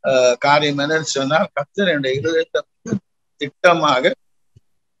காரியம் என்னன்னு சொன்னா கர்த்தர் என்னுடைய இருதயத்தை திட்டமாக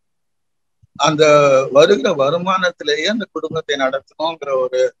அந்த வருகிற வருமானத்திலேயே அந்த குடும்பத்தை நடத்தணுங்கிற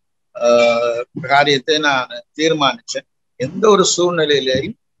ஒரு காரியத்தை நான் தீர்மானிச்சேன். எந்த ஒரு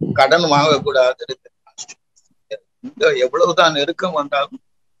சூழ்நிலையிலேயும் கடன் வாங்கக்கூடாது. எவ்வளவுதான் நெருக்கம் வந்தாலும்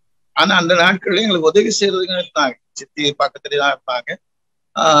ஆனா அந்த நாட்களில் எங்களுக்கு உதவி செய்யறதுக்கு இருந்தாங்க. சித்தி பக்கத்துலயே தான் இருப்பாங்க.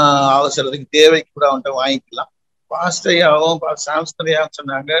 அவசரத்துக்கு தேவைக்கு கூட அவன்கிட்ட வாங்கிக்கலாம். பாஸ்டையாவும் சாம்ஸ்தரையாவும்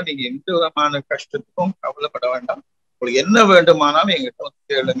சொன்னாங்க, நீங்க எந்த விதமான கஷ்டத்துக்கும் கவலைப்பட வேண்டாம், உங்களுக்கு என்ன வேண்டுமானாலும் எங்கிட்ட வந்து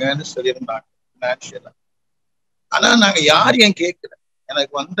கேளுங்கன்னு சொல்லியிருந்தாங்க பினான்சியலா. ஆனா நாங்க யாரையும் கேட்கல.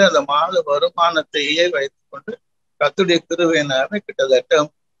 எனக்கு வந்து அந்த மாத வருமானத்தையே வைத்துக்கொண்டு கர்த்தருடைய கிருபையினால கிட்டத்தட்ட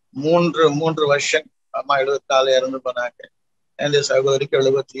 3 வருஷம் அம்மா 74 இறந்து போனாங்க. என் சகோதரிக்கு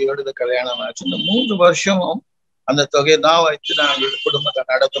 77 கல்யாணம் ஆச்சு. இந்த 3 வருஷமும் அந்த தொகையை தான் வைத்து நாங்கள் குடும்பத்தை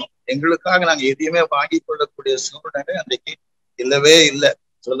நடத்தணும். எங்களுக்காக நாங்க எதையுமே வாங்கி கொள்ளக்கூடிய சூழ்நிலை அன்றைக்கு இல்லவே இல்லை.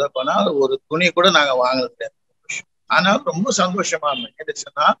 சொல்ல போனா ஒரு துணி கூட நாங்க வாங்கினது. ஆனால் ரொம்ப சந்தோஷமா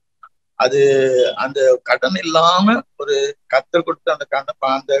இருந்துச்சுன்னா அது அந்த கடன் இல்லாம ஒரு கர்த்தர் கொடுத்து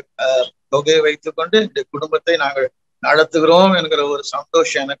அந்த தொகையை வைத்துக்கொண்டு இந்த குடும்பத்தை நாங்கள் நடத்துகிறோம் என்கிற ஒரு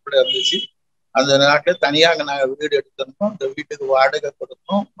சந்தோஷம் எனக்குள்ள இருந்துச்சு. அந்த நாட்டில் தனியாக நாங்க வீடு எடுத்திருந்தோம். அந்த வீட்டுக்கு வாடகை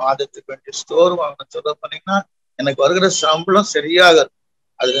கொடுத்தோம். மாதத்துக்கு வேண்டிய ஸ்டோர் வாங்கணும். சொல்ல போனீங்கன்னா எனக்கு வருகிற சம்பளம் சரியாக இருக்கும்.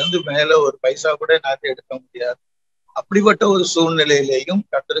 அதுல இருந்து மேல ஒரு பைசா கூட என்னால எடுக்க முடியாது. அப்படிப்பட்ட ஒரு சூழ்நிலையிலையும்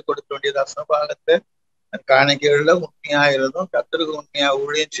கர்த்தருக்கு கொடுக்க வேண்டிய தசமபாகத்தை காணிக்கைகள்ல உண்மையா இருந்தோம். கர்த்தருக்கு உண்மையா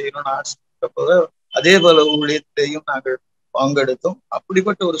ஊழியம் செய்யணும்னு ஆசைப்பட்ட போது அதே போல ஊழியத்திலையும் நாங்கள் பங்கெடுத்தோம்.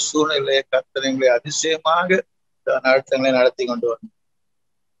 அப்படிப்பட்ட ஒரு சூழ்நிலையை கர்த்தர் எங்களை அதிசயமாக நடத்தி கொண்டு வந்தோம்.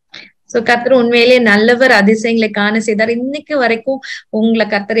 சோ கர்த்தர் உண்மையிலேயே நல்லவர், அதிசயங்களை காண செய்தார். இன்னைக்கு வரைக்கும் உங்களை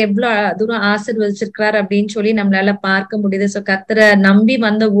கர்த்தர் எவ்வளவு தூரம் ஆசீர்வதிச்சிருக்கிறார் அப்படின்னு சொல்லி நம்மளால பார்க்க முடியுது. சோ கர்த்தரை நம்பி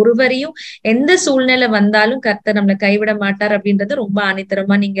வந்த ஒருவரையும் எந்த சூழ்நிலை வந்தாலும் கர்த்தர் நம்மளை கைவிட மாட்டார் அப்படின்றது ரொம்ப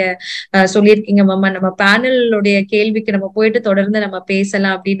ஆணித்தரமா நீங்க சொல்லியிருக்கீங்க மாமா. நம்ம பேனலுடைய கேள்விக்கு நம்ம போயிட்டு தொடர்ந்து நம்ம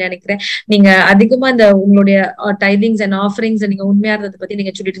பேசலாம் அப்படின்னு நினைக்கிறேன். நீங்க அதிகமா இந்த உங்களுடைய டைதிங்ஸ் அண்ட் ஆஃபரிங்ஸ் நீங்க உண்மையா இருந்ததை பத்தி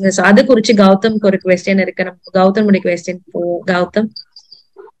நீங்க சொல்லிட்டு இருங்க. சோ அது குறிச்சு கௌதம்க்கு ஒரு குவெஸ்டின் இருக்கு. நம்ம கௌதமுடைய குவெஸ்டின் போவோம். கௌதம்.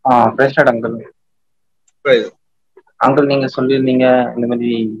 அங்கிள் நீங்க சொல்லியிருந்தீங்க இந்த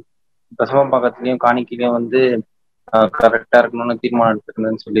மாதிரி தசம பாகத்திலயும் காணிக்கையிலயும் வந்து கரெக்டா இருக்கணும்னு தீர்மானம்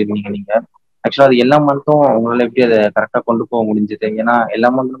எடுத்துருந்தேன்னு சொல்லியிருந்தீங்க. நீங்க ஆக்சுவலா அது எல்லா மந்த்தும் உங்களால எப்படி அதை கரெக்டா கொண்டு போக முடிஞ்சது? ஏன்னா எல்லா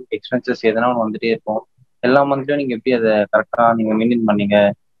மந்த்தும் எக்ஸ்பென்சஸ் எதனா ஒன்று வந்துட்டே இருக்கும். எல்லா மந்த்லயும் நீங்க எப்படி அதை கரெக்டா நீங்க மெயின்டைன் பண்ணீங்க?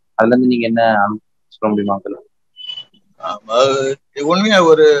 அதுல இருந்து நீங்க என்ன சொல்ல முடியுமா? உண்மையா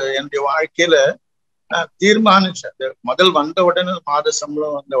என்னுடைய வாழ்க்கையில நான் தீர்மானிச்சேன். முதல் வந்த உடனே மாத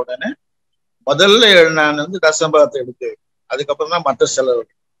சம்பளம் வந்த உடனே முதல்ல நான் தசம்பாகத்தை எடுத்து, அதுக்கப்புறம் தான் மற்ற செலவு,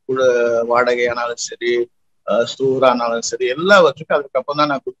 வாடகையானாலும் சரி, ஸ்டூரானாலும் சரி, எல்லாவற்றுக்கும் அதுக்கப்புறம்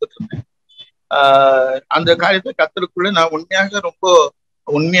தான் நான் கொடுத்துட்டு இருந்தேன். அந்த காரியத்தை கர்த்தருக்குள்ள நான் உண்மையாக ரொம்ப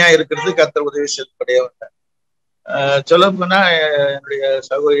உண்மையா இருக்கிறது கர்த்தர் உதவி செய்யப்படையே வந்தேன். சொல்ல போனா என்னுடைய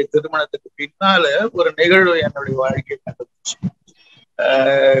சகோதரி திருமணத்துக்கு பின்னால ஒரு நிகழ்வு என்னுடைய வாழ்க்கையை நடந்துச்சு.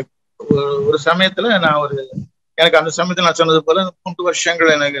 ஒரு சமயத்துல எனக்கு அந்த சமயத்துல நான் சொன்னது போல 3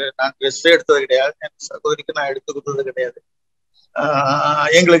 வருஷங்கள் நான் ட்ரெஸ் எடுத்தது கிடையாது. என் சகோதரிக்கு நான் எடுத்து கொடுத்தது கிடையாது.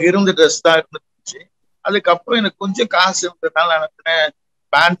 எங்களுக்கு இருந்த ட்ரெஸ் தான் இருந்துச்சு. அதுக்கப்புறம் எனக்கு கொஞ்சம் காசு இருந்ததுனால நான்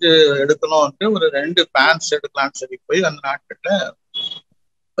பேண்ட் எடுக்கணும்ட்டு ஒரு 2 பேண்ட்ஸ் எடுக்கலாம்னு சொல்லி போய் அந்த நாட்கள்ல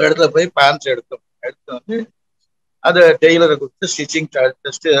ஒரு இடத்துல போய் பேண்ட்ஸ் எடுத்து அதை டெய்லரை கொடுத்து ஸ்டிச்சிங்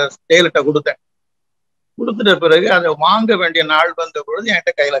டெய்லர்கிட்ட கொடுத்தேன். கொடுத்துட்ட பிறகு அதை வாங்க வேண்டிய நாள் வந்த பொழுது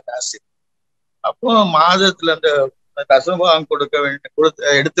என்கிட்ட கையில காசு. அப்போ மாதத்துல அந்த தசமபாகம்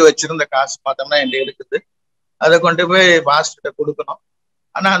எடுத்து வச்சிருந்த காசு பார்த்தோம்னா என்கிட்ட இருக்குது. அதை கொண்டு போய் பாஸ்டர்கிட்ட கொடுக்கணும்.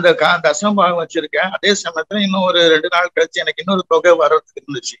 ஆனா அந்த தசமபாகம் வச்சிருக்கேன். அதே சமயத்துல இன்னும் ஒரு 2 நாள் கழிச்சு எனக்கு இன்னொரு தொகை வர்றதுக்கு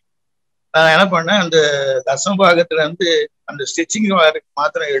இருந்துச்சு. நான் என்ன பண்ணேன், அந்த தசமபாகத்துல அந்த ஸ்டிச்சிங்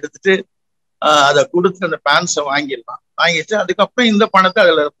மாத்திரம் எடுத்துட்டு அதை கொடுத்து அந்த பேண்ட்ஸை வாங்கிட்டு அதுக்கப்புறம் இந்த பணத்தை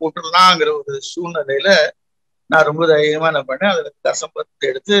அதுல போட்டுடலாங்கிற ஒரு சூழ்நிலையில நான் ரொம்ப தைரியமா என்ன பண்ணேன், அதுல தசம்பத்தை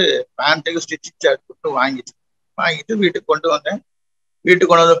எடுத்து பேண்ட்டுக்கு ஸ்டிச்சிங் சார்ஜ் போட்டு வாங்கிட்டு வீட்டுக்கு கொண்டு வந்தேன்.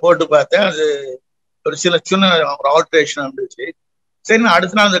 வீட்டுக்கு கொண்டு வந்து போட்டு பார்த்தேன். அது ஒரு சின்ன ஒரு ஆல்ட்ரேஷன் இருந்துச்சு. சரி, நான்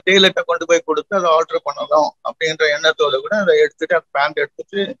அடுத்த நாள் அந்த டெய்லர்கிட்ட கொண்டு போய் கொடுத்து அதை ஆல்டர் பண்ணலாம் அப்படின்ற எண்ணத்தோட கூட அதை எடுத்துட்டு அந்த பேண்ட்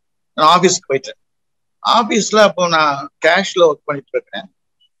எடுத்துட்டு நான் ஆஃபீஸ்க்கு போயிட்டேன். ஆஃபீஸ்ல அப்போ நான் கேஷ்ல ஒர்க் பண்ணிட்டு இருக்கேன்.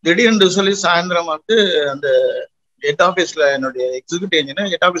 திடீர்னு சொல்லி சாயந்தரம் அந்த ஹெட் ஆஃபீஸ்ல என்னுடைய எக்ஸிக்யூட்டிவ்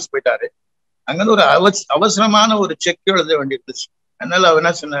இன்ஜினியர் ஹெட் ஆஃபீஸ் போயிட்டாரு. அங்கிருந்து ஒரு அவசரமான ஒரு செக் எழுத வேண்டியிருந்துச்சு. அதனால அவர்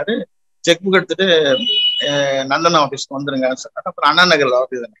என்ன சொன்னாரு, செக் புக் எடுத்துட்டு நந்தன் ஆஃபீஸ்க்கு வந்துருங்கன்னு சொன்னாரு. அப்புறம் அண்ணா நகர்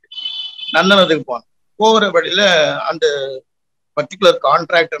ஆஃபீஸ் நந்தனத்துக்கு போகிற வழியில அந்த பர்டிகுலர்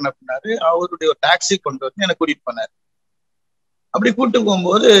கான்ட்ராக்டர் என்ன பண்ணாரு, அவருடைய ஒரு டாக்ஸி கொண்டு வந்து என்னை கூட்டிட்டு போனாரு. அப்படி கூப்பிட்டு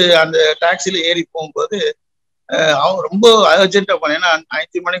போகும்போது அந்த டாக்ஸில ஏறி போகும்போது அவன் ரொம்ப அர்ஜென்ட்டா போனேன். ஏன்னா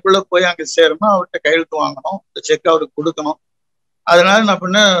 5 மணிக்குள்ள போய் அங்கே சேரணும், அவர்கிட்ட கையெழுத்து வாங்கணும், இந்த செக் அவருக்கு கொடுக்கணும். அதனால நான்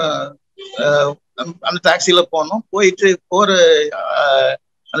பண்ண அந்த டாக்ஸில போனோம்.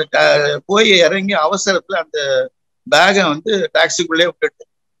 போய் இறங்கி அவசரத்துல அந்த பேகை டாக்ஸிக்குள்ளே விட்டுட்டு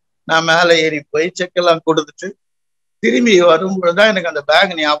நான் மேலே ஏறி போய் செக் எல்லாம் கொடுத்துட்டு திரும்பி வரும்பொழுதுதான் எனக்கு அந்த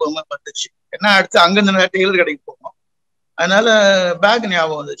பேக் ஞாபகமா வந்துச்சு. ஏன்னா அடுத்து அங்கிருந்து டெய்லர் கடைக்கு போகணும். அதனால பேக்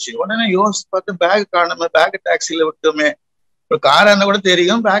ஞாபகம் வந்துச்சு. உடனே யோசிச்சு பார்த்து பேக் காணுமே, பேக் டாக்ஸில விட்டுமே. ஒரு காரா இருந்தா கூட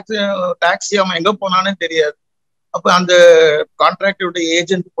தெரியும், டாக்ஸி அவன் எங்க போனான்னு தெரியாது. அப்ப அந்த கான்ட்ராக்டருடைய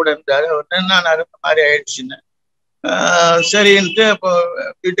ஏஜென்ட் கூட இருந்தாரு. அவர் என்ன மாதிரி ஆயிடுச்சுன்னு சரின்ட்டு அப்போ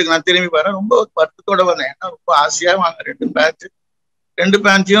வீட்டுக்கு நான் திரும்பி வரேன். ரொம்ப வருத்தத்தோட வந்தேன். ஏன்னா ரொம்ப ஆசையா வாங்க 2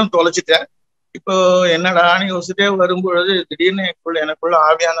 பேண்ட்டையும் தொலைச்சிட்டேன். இப்போ என்னடான்னு யோசிச்சுட்டே வரும்பொழுது திடீர்னு எனக்குள்ள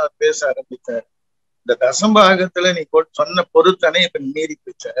ஆவியானவர் பேச ஆரம்பித்தார். இந்த தசம்பாகத்துல நீ சொன்ன பொருத்தனை இப்ப மீறி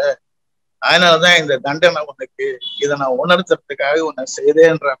போச்ச, அதனாலதான் இந்த தண்டனை உனக்கு, இதை நான் உணர்த்துறதுக்காக உன்னை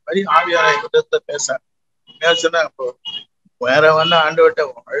செய்தேன்ற மாதிரி ஆவியான விதத்தை பேச சொன்னேன். அப்போ வேற ஆண்டவட்ட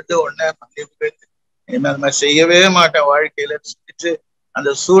அழுது உடனே மன்னிப்பு என்ன அது மாதிரி செய்யவே மாட்டேன் வாழ்க்கையில சொல்லிட்டு அந்த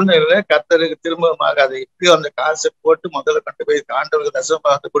சூழ்நிலையில கர்த்தருக்கு திரும்பமாக அதை எப்படியோ அந்த காசை போட்டு முதல்ல கொண்டு போய் ஆண்டவருக்கு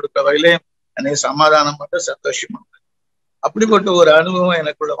தசம்பாகத்தை கொடுக்குற வரையிலே என்னை சமாதானம் பண்ண சந்தோஷமா. அப்படிப்பட்ட ஒரு அனுபவம்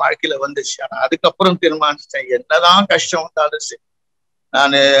எனக்குள்ள வாழ்க்கையில வந்துச்சு. ஆனா அதுக்கப்புறம் தீர்மானிச்சேன், என்னதான் கஷ்டம் வந்தாலும் சரி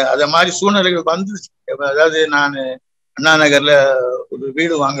நான் அத மாதிரி சூழ்நிலைகள் வந்துச்சு. அதாவது நான் அண்ணா நகர்ல ஒரு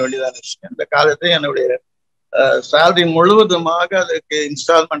வீடு வாங்க வேண்டியதா இருந்துச்சு. அந்த காலத்துல என்னுடைய சேலரி முழுவதுமாக அதுக்கு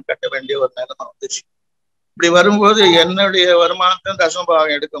இன்ஸ்டால்மெண்ட் கட்ட வேண்டிய ஒரு நிலைமை வந்துச்சு. இப்படி வரும்போது என்னுடைய வருமானத்தை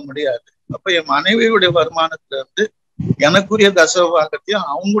தசமபாகம் எடுக்க முடியாது. அப்ப என் மனைவியுடைய வருமானத்துல எனக்குரிய தசமபாகத்தையும்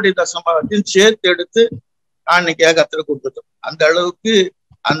அவங்களுடைய தசமபாகத்தையும் சேர்த்து எடுத்து காணிக்கையாக கர்த்தருக்கு கொடுத்துட்டோம். அந்த அளவுக்கு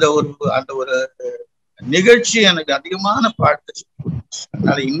அந்த ஒரு நிகழ்ச்சி எனக்கு அதிகமான பாட்டுச்சு.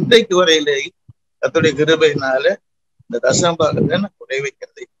 அதனால இன்றைக்கு வரையிலே கர்த்தருடைய கிருபையினால இந்த தசமபாகத்தை நான் குறை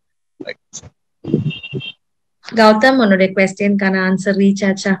வைக்கிறது. கௌதம், உன்னுடைய क्वेश्चनக்கான ஆன்சர் ரீச்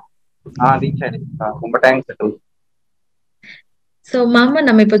ஆச்சா? ரீச் ஆயிடுச்சு. ரொம்ப தேங்க்ஸ். சோ மாமா,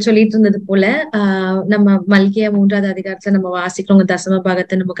 நம்ம இப்ப சொல்லிட்டு இருந்தது போல நம்ம மல்கியா 3வது அதிகாரத்துல நம்ம வாசிக்கிறோம், தசம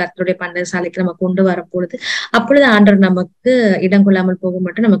பாகத்தை நம்ம கர்த்தருடைய பண்டசாலைக்கு நம்ம கொண்டு வர பொழுது அப்பொழுது ஆண்டவர் நமக்கு இடம் கொள்ளாமல் போக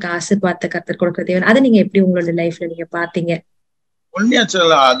மட்டும் நமக்கு ஆசீர்வாதத்தை கர்த்தர் கொடுக்க தேவை. அதை நீங்க எப்படி உங்களோட லைஃப்ல நீங்க பாத்தீங்க? உண்மையா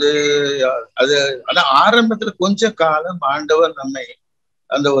சொல்லலாம். அது அது ஆனா ஆரம்பத்துல கொஞ்ச காலம் ஆண்டவர் நம்மை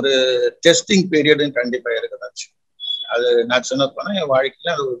அந்த ஒரு டெஸ்டிங் பீரியட்னு கண்டிப்பா இருக்குதாச்சு. அது நான் சொன்ன போனா என்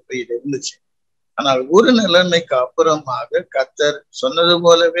வாழ்க்கையில அது ஒரு பீரியட் இருந்துச்சு. ஆனால் ஒரு நிலைமைக்கு அப்புறமாக கர்த்தர் சொன்னது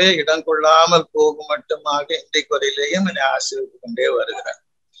போலவே இடம் கொள்ளாமல் போகும் மட்டுமாக இன்றைக்கு வரையிலேயும் என்னை ஆசீர்வதித்து கொண்டே வருகிறார்.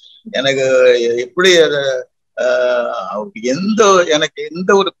 எனக்கு எப்படி அதை எனக்கு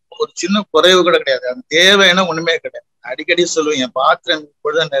எந்த ஒரு சின்ன குறைவு கூட கிடையாது. அது தேவைன்னா ஒண்ணுமே கிடையாது. அடிக்கடி சொல்லுவேன், என் பாத்திரம்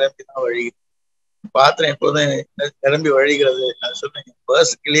இப்பொழுதும் நிரம்பிதான் வழிகிறது. பாத்திரம் எப்போதும் நிரம்பி வழிகிறது. நான் சொல்றேன்,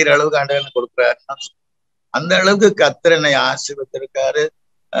 பர்ஸ் கிளியர் அளவுக்கு ஆண்டவன் கொடுக்குறாரு. அந்த அளவுக்கு கர்த்தர் என்னை ஆசீர்வதித்திருக்காரு.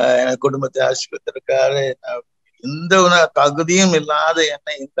 என் குடும்பத்தை ஆசீர்வதித்திருக்காரு. எந்த தகுதியும் இல்லாத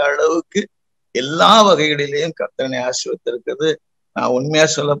என்னை இந்த அளவுக்கு எல்லா வகைகளிலேயும் கர்த்தர் என்னை ஆசீர்வதித்திருக்கிறது. நான் உண்மையா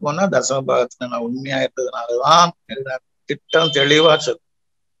சொல்ல போனா தசமபாகத்துல நான் உண்மையா இருந்ததுனாலதான் திட்டம் தெளிவா சொல்லுவேன்.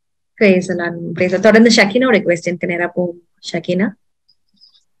 தொடர்ந்து ஷக்கீனாவோட குவெஸ்டினுக்கு நேரா போவோம். ஷக்கீனா.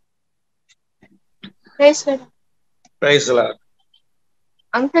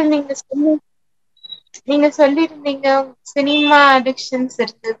 அங்கிள், நீங்க சொல்லிருந்தீங்க சினிமா அடிக்ஷன்ஸ்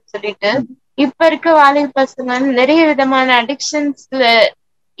இருக்குன்னு சொல்லிட்டு. இப்ப இருக்க வாலிப பசங்க நிறைய விதமான அடிக்ஷன்ஸ்ல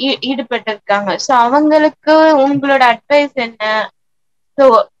ஈடுபட்டு இருக்காங்க. சோ அவங்களுக்கு உங்களோட அட்வைஸ் என்ன? சோ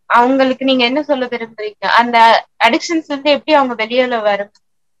அவங்களுக்கு நீங்க என்ன சொல்ல விரும்புறீங்க? அந்த அடிக்ஷன்ஸ் வந்து எப்படி அவங்க வெளியில வரும்?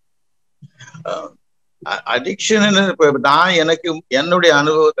 அடிக்ஷன் நான் எனக்கு என்னுடைய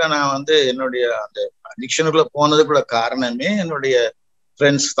அனுபவத்தை நான் வந்து என்னுடைய அந்த அடிக்ஷனுக்குள்ள போனதுக்குள்ள காரணமே என்னுடைய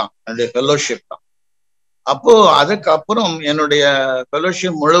ஃப்ரெண்ட்ஸ் தான், என்னுடைய ஃபெல்லோஷிப் தான். அப்போ அதுக்கப்புறம் என்னுடைய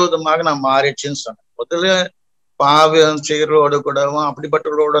ஃபெல்லோஷிப் முழுவதுமாக நான் மாறிடுச்சுன்னு சொன்னேன். முதல்ல பாவம் செய்கிறோடு கூடவும்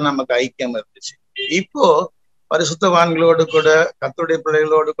அப்படிப்பட்டவர்களோட நமக்கு ஐக்கியம் இருந்துச்சு. இப்போ பரிசுத்தவான்களோடு கூட கர்த்தருடைய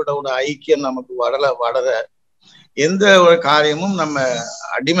பிள்ளைகளோடு கூட ஒரு ஐக்கியம் நமக்கு வளர எந்த ஒரு காரியமும் நம்ம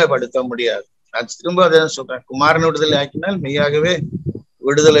அடிமைப்படுத்த முடியாது. நான் திரும்ப அதை சொல்றேன், குமாரன் விடுதலை ஆக்கினால் மெய்யாகவே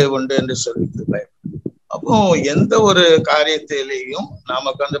விடுதலை உண்டு என்று சொல்லிட்டு. அப்போ எந்த ஒரு காரியத்திலையும்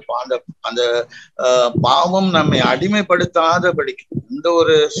நமக்கு அந்த பாவம் நம்மை அடிமைப்படுத்தாதபடிக்கு எந்த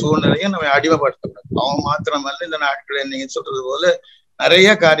ஒரு சூழ்நிலையும் நம்மை அடிமைப்படுத்தக்கூடாது. பாவம் மாத்திரமல்ல, இந்த நாட்களில் நீங்க சொல்றது போல நிறைய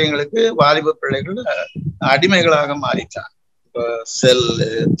காரியங்களுக்கு வாலிப பிள்ளைகள் அடிமைகளாக மாறிட்டாங்க. இப்போ செல்லு,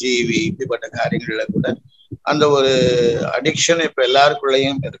 டிவி இப்படிப்பட்ட காரியங்கள்ல கூட அந்த ஒரு அடிக்ஷன் இப்ப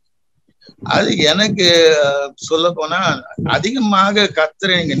எல்லாருக்குள்ளேயும் இருக்கு. அது எனக்கு சொல்ல போனா அதிகமாக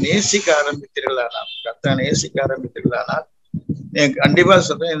கர்த்தரை நீங்க நேசிக்க ஆரம்பித்தீர்களானால் கண்டிப்பா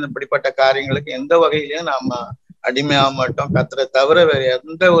சொல்றேன், இப்படிப்பட்ட காரியங்களுக்கு எந்த வகையிலையும் நாம அடிமையாக மாட்டோம். கர்த்தரை தவிர வேற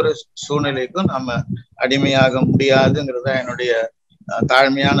எந்த ஒரு சூழ்நிலைக்கும் நாம அடிமையாக முடியாதுங்கிறத என்னுடைய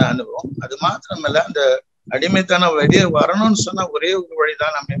தாழ்மையான அனுபவம். அது மாத்திரமல்ல, அந்த அடிமைத்தனம் வெளியே வரணும்னு சொன்னா ஒரே ஒரு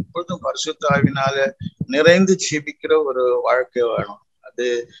வழிதான், நம்ம எப்பொழுதும் பரிசுத்த ஆவியினால நிறைந்து ஜீவிக்கிற ஒரு வாழ்க்கை வேணும். அது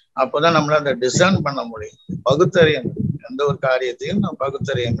அப்பதான் நம்மளால அதை டிசைன் பண்ண முடியும், பகுத்தறிய முடியும். எந்த ஒரு காரியத்தையும் நம்ம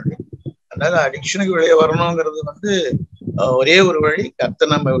பகுத்தறிய முடியும். அதனால அடிக்ஷனுக்கு வெளியே வரணுங்கிறது வந்து ஒரே ஒரு வழி,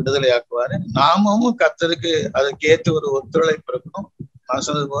 கர்த்தர் நம்ம விடுதலை ஆக்குவாரு. நாமும் கர்த்தருக்கு அதுக்கேற்ற ஒரு ஒத்துழைப்பு இருக்கணும். நான்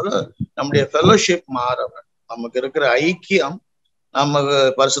சொன்னது போல நம்முடைய ஃபெல்லோஷிப் மாறவர், நமக்கு இருக்கிற ஐக்கியம் நமக்கு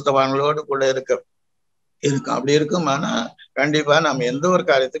பரிசுத்தவான்களோடு கூட இருக்கும். அப்படி இருக்கும். ஆனா கண்டிப்பா நம்ம எந்த ஒரு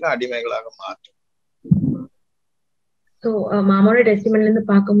காரியத்துக்கும் அடிமைகளாக மாற்றோம். ஸோ மாமாவோட டெஸ்டிமனில இருந்து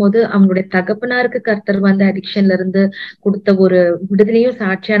பார்க்கும்போது அவங்களுடைய தகப்பனாருக்கு கர்த்தர் வந்து அடிக்ஷன்ல இருந்து கொடுத்த ஒரு விடுதலையும்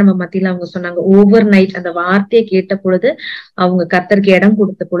சாட்சியா நம்ம மத்தியில அவங்க சொன்னாங்க. ஓவர் நைட் அந்த வார்த்தையை கேட்ட பொழுது அவங்க கர்த்தருக்கு இடம்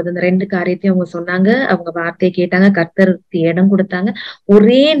கொடுத்த பொழுது அந்த 2 காரியத்தையும் அவங்க சொன்னாங்க. அவங்க வார்த்தையை கேட்டாங்க, கர்த்தருக்கு இடம் கொடுத்தாங்க.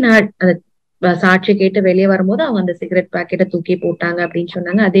 ஒரே நாள் அந்த சாட்சியை கேட்டு வெளியே வரும்போது அவங்க அந்த சிகரெட் பாக்கெட்டை தூக்கி போட்டாங்க அப்படின்னு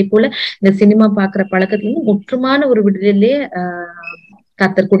சொன்னாங்க. அதே போல இந்த சினிமா பாக்குற பழக்கத்துல இருந்து முற்றுமான ஒரு விடுதலையே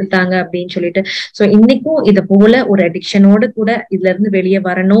கர்த்தர் கொடுத்தாங்க அப்படின்னு சொல்லிட்டு. சோ இன்னைக்கும் இத போல ஒரு அடிக்ஷனோட கூட இதுல இருந்து வெளியே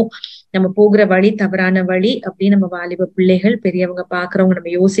வரணும், நம்ம போகிற வழி தவறான வழி அப்படின்னு நம்ம வாலிப பிள்ளைகள் பெரியவங்க பாக்குறவங்க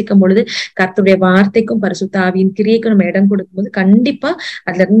நம்ம யோசிக்கும் பொழுது கர்த்தருடைய வார்த்தைக்கும் பரிசுத்த ஆவியின் கிரியைக்கும் நம்ம இடம் கொடுக்கும் போது கண்டிப்பா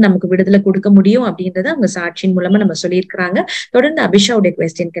அதுல இருந்து நமக்கு விடுதலை கொடுக்க முடியும் அப்படின்றத அவங்க சாட்சியின் மூலமா நம்ம சொல்லியிருக்கிறாங்க. தொடர்ந்து அபிஷாவுடைய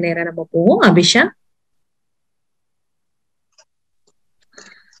குவெஸ்டினுக்கு நேரா நம்ம போவோம். அபிஷா.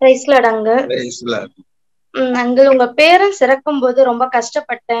 அங்கிள், உங்க பேரண்ட்ஸ் இறக்கும் போது ரொம்ப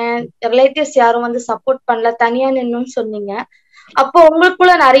கஷ்டப்பட்டேன், ரிலேட்டிவ்ஸ் யாரும் வந்து சப்போர்ட் பண்ணல, தனியா நின்னுன்னு சொன்னீங்க. அப்போ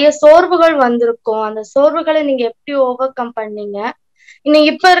உங்களுக்குள்ள நிறைய சோர்வுகள் வந்திருக்கும். அந்த சோர்வுகளை நீங்க எப்படி ஓவர் கம் பண்ணீங்க?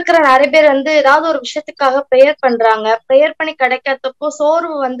 இன்னைக்கு இப்ப இருக்கிற நிறைய பேர் வந்து ஏதாவது ஒரு விஷயத்துக்காக ப்ரேயர் பண்றாங்க, ப்ரேயர் பண்ணி கிடைக்காதப்போ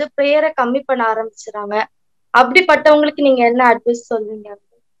சோர்வு வந்து ப்ரேயரை கம்மி பண்ண ஆரம்பிச்சுறாங்க. அப்படிப்பட்டவங்களுக்கு நீங்க என்ன அட்வைஸ் சொல்வீங்க?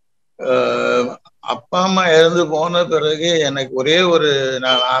 அப்பா அம்மா இறந்து போன பிறகு எனக்கு ஒரே ஒரு,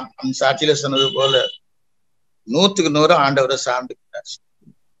 நான் சாட்சியில சொன்னது போல 100க்கு 100 ஆண்டவரை சார்ந்துக்கிட்டாச்சு.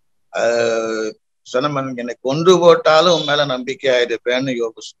 சொன்ன என்னை கொண்டு போட்டாலும் உன் மேல நம்பிக்கை ஆயிருப்பேன்னு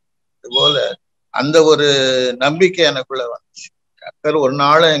யோகம். இது போல அந்த ஒரு நம்பிக்கை எனக்குள்ள வந்துச்சு. ஒரு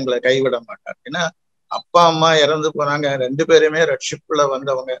நாளும் எங்களை கைவிட மாட்டார். ஏன்னா அப்பா அம்மா இறந்து போனாங்க, 2 பேருமே ரட்சிப்புல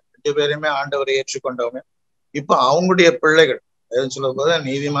வந்தவங்க, 2 பேருமே ஆண்டவரை ஏற்றுக்கொண்டவங்க. இப்ப அவங்களுடைய பிள்ளைகள், எதுவும் சொல்ல போது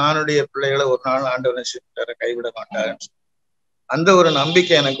நீதிமானுடைய பிள்ளைகளை ஒரு நாள் ஆண்டவர் கைவிட மாட்டாரு. அந்த ஒரு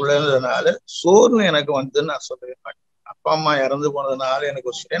நம்பிக்கை எனக்குள்ள இருந்ததுனால சோர்வு எனக்கு வந்துன்னு நான் சொல்லவே மாட்டேன். அப்பா அம்மா இறந்து போனதுனால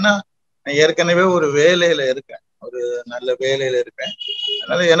எனக்கு ஏன்னா நான் ஏற்கனவே ஒரு வேலையில இருக்கேன், ஒரு நல்ல வேலையில இருக்கேன்.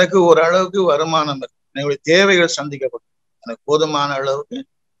 அதனால எனக்கு ஓரளவுக்கு வருமானம் இருக்கு, என்னுடைய தேவைகள் சந்திக்கப்படும். எனக்கு போதுமான அளவுக்கு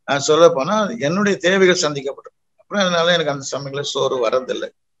நான் சொல்ல போனா என்னுடைய தேவைகள் சந்திக்கப்படும். அப்புறம் அதனால எனக்கு அந்த சமயங்கள சோறு வரதில்லை.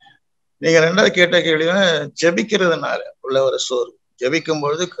 நீங்க 2வது கேட்ட கேள்வியா, ஜெபிக்கிறதுனால உள்ள ஒரு சோர்வு, ஜெபிக்கும்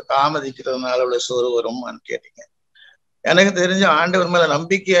பொழுது தாமதிக்கிறதுனால உள்ள சோர்வு வருமான்னு கேட்டீங்க. எனக்கு தெரிஞ்ச ஆண்டவர் மேல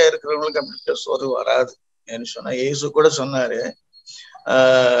நம்பிக்கையா இருக்கிறவங்களுக்கு அப்படின்ற சோர்வு வராது. ஏன்னு சொன்னா இயேசு கூட சொன்னாரு,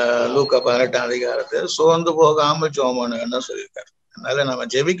 லூக்கா 18ஆம் அதிகாரத்தை சோர்ந்து போகாம ஜெபம்னு சொல்லியிருக்காரு. அதனால நம்ம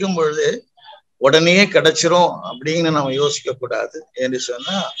ஜெபிக்கும் பொழுது உடனே கிடைச்சிரும் அப்படின்னு நம்ம யோசிக்க கூடாது. ஏன்னு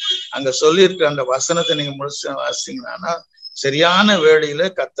சொன்னா அங்க சொல்லியிருக்க அந்த வசனத்தை நீங்க முழுசா வாசிங்கன்னா சரியான வேளையில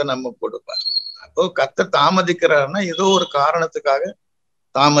கர்த்தர் நம்ம கொடுப்பார். அப்போ கர்த்தர் தாமதிக்கிறாருன்னா ஏதோ ஒரு காரணத்துக்காக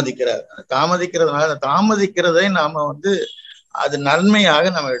தாமதிக்கிறார். தாமதிக்கிறதுனால தாமதிக்கிறதை நாம அது நன்மையாக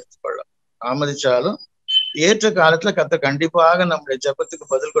நம்ம எடுத்துக்கொள்ளலாம். தாமதிச்சாலும் ஏற்ற காலத்துல கர்த்தர் கண்டிப்பாக நம்முடைய ஜெபத்துக்கு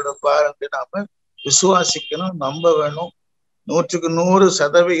பதில் கொடுப்பார் என்று நாம விசுவாசிக்கணும், நம்ப வேணும்.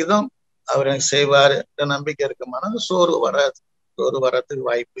 100% அவர் எனக்கு செய்வாரு என்ற நம்பிக்கை இருக்குமானா சோர்வு வராது, சோர்வு வர்றதுக்கு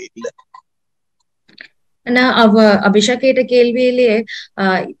வாய்ப்பு இல்லை. ஆனா அபிஷா கேட்ட கேள்வியிலேயே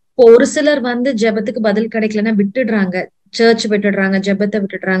இப்போ ஒரு சிலர் ஜெபத்துக்கு பதில் கிடைக்கலன்னா விட்டுடுறாங்க, சர்ச் விட்டுடுறாங்க, ஜெபத்தை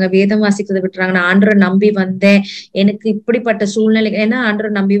விட்டுடுறாங்க, வேதம் வாசிக்கிறத விட்டுறாங்க. நான் ஆண்டரை நம்பி வந்தேன், எனக்கு இப்படிப்பட்ட சூழ்நிலை, ஏன்னா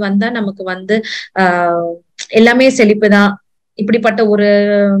ஆண்டரை நம்பி வந்தா நமக்கு எல்லாமே செழிப்புதான், இப்படிப்பட்ட ஒரு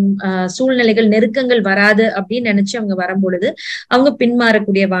சூழ்நிலைகள் நெருக்கங்கள் வராது அப்படின்னு நினைச்சு அவங்க வரும் பொழுது அவங்க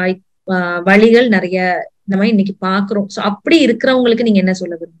பின்மாறக்கூடிய வழிகள் நிறைய நம்ம இன்னைக்கு பாக்குறோம். சோ அப்படி இருக்கிறவங்களுக்கு நீங்க என்ன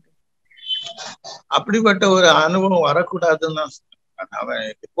சொல்ல விரும்புறீங்க? அப்படிப்பட்ட ஒரு அனுபவம் வரக்கூடாதுன்னு அவன்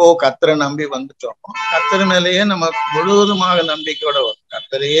இப்போ கர்த்தரை நம்பி வந்துட்டோம், கர்த்தர் மேலேயே நம்ம முழுவதுமாக நம்பிக்கையோட வரும்.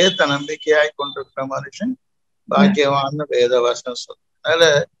 கர்த்தரையே தன் நம்பிக்கையாய் கொண்டிருக்கிற மனுஷன் பாக்கியவான்னு வேதவசனம் சொல்லும். அதனால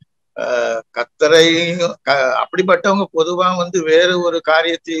கர்த்தரையும் அப்படிப்பட்டவங்க பொதுவா வேற ஒரு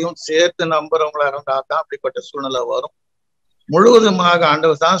காரியத்தையும் சேர்த்து நம்புறவங்களா இருந்தா தான் அப்படிப்பட்ட சூழ்நிலை வரும். முழுவதுமாக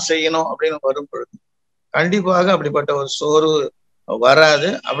ஆண்டவர் தான் செய்யணும் அப்படின்னு வரும் பொழுது கண்டிப்பாக அப்படிப்பட்ட ஒரு சோர்வு வராது.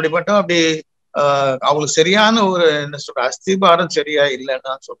 அப்படி அவங்களுக்கு சரியான ஒரு என்ன சொல்ற அஸ்திபாரம் சரியா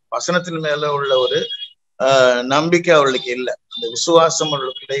இல்லைன்னா வசனத்தின் மேல உள்ள ஒரு நம்பிக்கை அவர்களுக்கு இல்லை, அந்த விசுவாசம்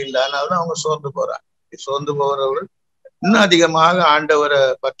அவர்களுக்கு இல்லை. அதனாலதான் அவங்க சோர்ந்து போறாங்க. சோர்ந்து போறவர்கள் இன்னும் அதிகமாக ஆண்டவரை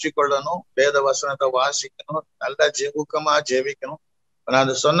பற்றி கொள்ளணும், வேத வசனத்தை வாசிக்கணும், நல்லா ஊக்கமா ஜெபிக்கணும். நான்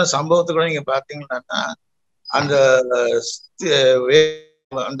அந்த சொன்ன சம்பவத்துக்குள்ள நீங்க பாத்தீங்கன்னா அந்த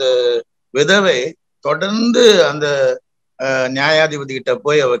அந்த விதவை தொடர்ந்து அந்த நியாயாதிபதி கிட்ட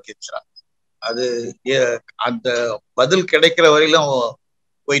போய் அவ கேட்கிறான். அது அந்த பதில் கிடைக்கிற வரையிலும் அவன்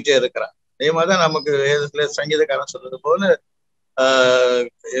போயிட்டே இருக்கிறான். அதே மாதிரிதான் நமக்கு வேதத்துல சங்கீதக்காரன் சொல்றது போல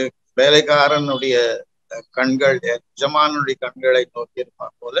வேலைக்காரனுடைய கண்கள் எஜமானுடைய கண்களை நோக்கி இருக்குமா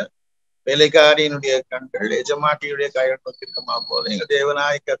போல, வேலைக்காரியினுடைய கண்கள் எஜமாட்டியுடைய கைகளை நோக்கி இருக்குமா போல, எங்க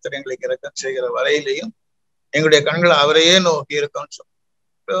தேவனாய் கர்த்தர் எங்களுக்கு இரக்கம் செய்கிற வரையிலையும் எங்களுடைய கண்கள் அவரையே நோக்கி இருக்கோம்னு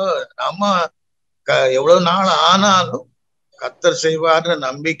சொல்றோம். நம்ம எவ்வளவு நாள் ஆனாலும் கர்த்தர் செய்வார்ன்ற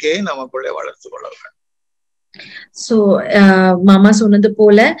நம்பிக்கையை நமக்குள்ளே வளர்த்து கொள்ள வேண்டும். சோ மாமா சொன்னது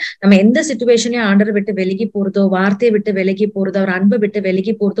போல நம்ம எந்த சிச்சுவேஷனையும் ஆண்டரை விட்டு விலகி போறதோ, வார்த்தையை விட்டு விலகி போறதோ, அவர் அன்பை விட்டு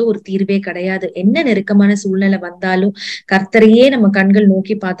விலகி போறதோ ஒரு தீர்வே கிடையாது. என்ன நெருக்கமான சூழ்நிலை வந்தாலும் கர்த்தரையே நம்ம கண்கள்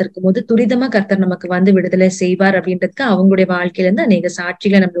நோக்கி பார்த்திருக்கும் போது துரிதமா கர்த்தர் நமக்கு விடுதலை செய்வார் அப்படின்றதுக்கு அவங்களுடைய வாழ்க்கையில இருந்து அநேக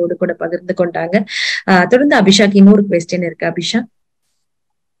சாட்சிகளை நம்மளோடு கூட பகிர்ந்து கொண்டாங்க. தொடர்ந்து அபிஷாக்கு இன்னொரு குவெஸ்டின் இருக்கு. அபிஷா,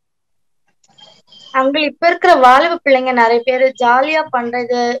 அங்க இப்ப இருக்கிற வாலிப பிள்ளைங்க நிறைய பேரு ஜாலியா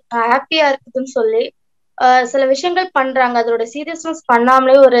பண்றது, ஹாப்பியா இருக்குதுன்னு சொல்லி சில விஷயங்கள் பண்றாங்க. அதோட சீரியஸ்னஸ்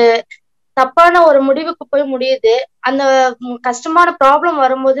பண்ணாமலே ஒரு தப்பான ஒரு முடிவுக்கு போய் முடியுது. அந்த கஷ்டமான ப்ராப்ளம்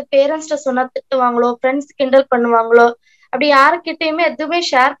வரும்போது பேரண்ட்ஸ்ட சொன்னா திட்டுவாங்களோ, ஃப்ரெண்ட்ஸ் கிண்டல் பண்ணுவாங்களோ, அப்படி யாருக்கிட்டையுமே எதுவுமே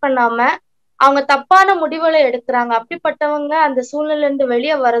ஷேர் பண்ணாம அவங்க தப்பான முடிவுகளை எடுக்கிறாங்க. அப்படிப்பட்டவங்க அந்த சூழ்நிலையில இருந்து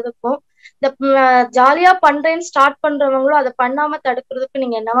வெளியே வர்றதுக்கும் இந்த ஜாலியா பண்றேன்னு ஸ்டார்ட் பண்றவங்களும் அதை பண்ணாம தடுக்கிறதுக்கு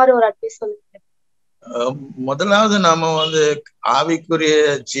நீங்க என்ன மாதிரி ஒரு அட்வைஸ் சொல்லுவீங்க? முதலாவது நாம ஆவிக்குரிய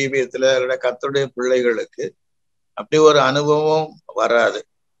ஜீவியத்துல கர்த்தருடைய பிள்ளைகளுக்கு அப்படி ஒரு அனுபவம் வராது.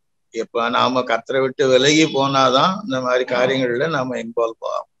 இப்ப நாம கர்த்தரை விட்டு விலகி போனாதான் இந்த மாதிரி காரியங்கள்ல நாம இன்வால்வ்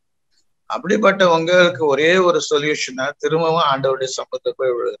ஆகும். அப்படிப்பட்டவங்களுக்கு ஒரே ஒரு சொல்யூஷனா திரும்பவும் ஆண்டவருடைய சம்பவத்தை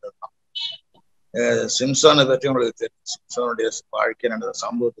போய் விழுகிறது தான். சிம்சோனை பற்றி உங்களுக்கு தெரியும். சிம்சோனுடைய வாழ்க்கை நடந்த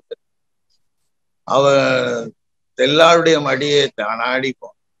சம்பவத்தை அவன் தெல்லாருடைய மடியை நாடி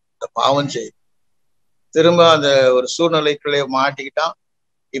இந்த பாவம் செய்து திரும்ப அந்த ஒரு சூழ்நிலைக்குள்ளே மாட்டிக்கிட்டான்.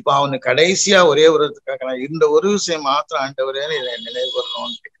 இப்ப அவனுக்கு கடைசியா ஒரே ஒரு இந்த ஒரு விஷயம் மாத்திரம் ஆண்டவரே இதை நினைவு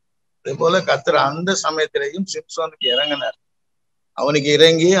வரணும்னு. அதே போல கர்த்தர் அந்த சமயத்திலையும் சிம்சோனுக்கு இறங்கினார். அவனுக்கு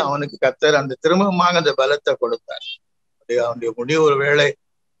இறங்கி அவனுக்கு கர்த்தர் அந்த திரும்பமாக அந்த பலத்தை கொடுத்தார். அவனுடைய முடிவு ஒரு வேளை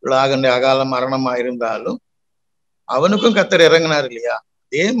அகால மரணமா இருந்தாலும் அவனுக்கும் கர்த்தர் இறங்கினார் இல்லையா?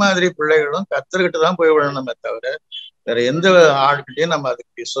 அதே மாதிரி பிள்ளைகளும் கர்த்தர்கிட்ட தான் போய் விழணுமே தவிர வேற எந்த ஆட்கிட்டையும் நம்ம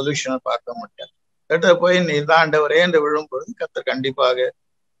அதுக்கு சொல்யூஷனை பார்க்க முடியாது. கர்த்தர் போய் நீ தான் ஆண்டவரே என்று விழும்பொழுது கர்த்தர் கண்டிப்பாக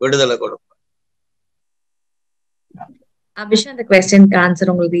விடுதலை கொடுப்பார். அபிஷா, அந்த கொஸ்டினுக்கு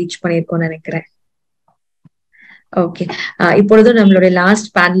ஆன்சர் உங்களுக்கு ரீச் பண்ணிருக்கோம்னு நினைக்கிறேன். ஓகே, இப்பொழுது நம்மளுடைய லாஸ்ட்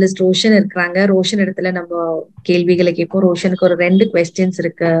பேனலிஸ்ட் ரோஷன் இருக்கிறாங்க. ரோஷன் இடத்துல நம்ம கேள்விகளை கேட்போம். ரோஷனுக்கு ஒரு 2 கொஸ்டின்ஸ்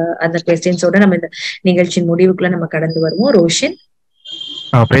இருக்கு. அந்த கொஸ்டின்ஸோட நம்ம இந்த நிகழ்ச்சியின் முடிவுக்குள்ள நம்ம கடந்து வருவோம். Roshan.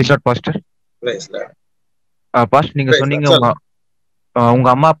 Price Lord pastor. Price Lord. Pastor, நீங்க சொன்னீங்க உங்க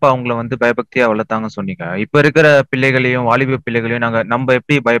அம்மா அப்பா உங்களை வந்து பயபக்தியா வளர்த்தாங்க சொன்னீங்க. இப்ப இருக்கிற பிள்ளைகளையும் வாலிப பிள்ளைகளையும் நம்ம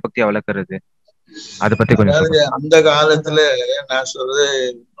எப்படி பயபக்தியா வளர்க்கறது, அதை பத்தி கொஞ்சம் சொல்லுங்க. அந்த காலத்துல நான் சொல்றது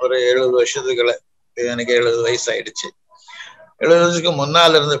ஒரு 70 வருஷத்துக்குள்ள, எனக்கு 70 வயசு ஆயிடுச்சு. 70 வருஷத்துக்கு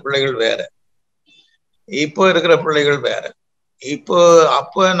முன்னால இருந்த பிள்ளைகள் வேற, இப்போ இருக்கிற பிள்ளைகள் வேற. இப்போ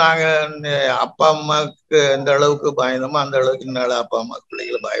அப்ப நாங்க அப்பா அம்மாவுக்கு எந்த அளவுக்கு பயந்தோமோ அந்த அளவுக்கு இன்னால அப்பா அம்மா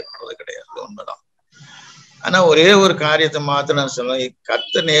பிள்ளைகள் பயப்படுறது கிடையாது, உண்மைதான். ஆனா ஒரே ஒரு காரியத்தை மாத்திரம் நான் சொல்லுவேன்,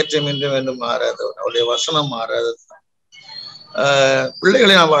 கர்த்தர் நேற்றும் இன்றும் என்று மாறாதவர், அவருடைய வசனம் மாறாதது.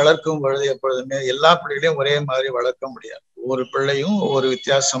 பிள்ளைகளை நான் வளர்க்கும் பொழுது எப்பொழுதுமே எல்லா பிள்ளைகளையும் ஒரே மாதிரி வளர்க்க முடியாது. ஒவ்வொரு பிள்ளையும் ஒவ்வொரு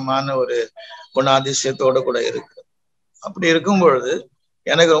வித்தியாசமான ஒரு குணாதிசயத்தோடு கூட இருக்கு. அப்படி இருக்கும் பொழுது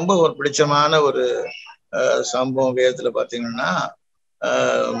எனக்கு ரொம்ப ஒரு பிடிச்சமான ஒரு சம்பவம் வேதத்துல பாத்தீங்கன்னா,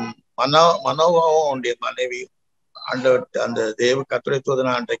 மனோவாவும் அவனுடைய மனைவி அந்த கர்த்தருடைய தூதன்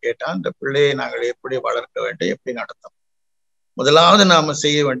ஆண்ட கேட்டான், அந்த பிள்ளையை நாங்கள் எப்படி வளர்க்க வேண்டும், எப்படி நடத்தோம். முதலாவது நாம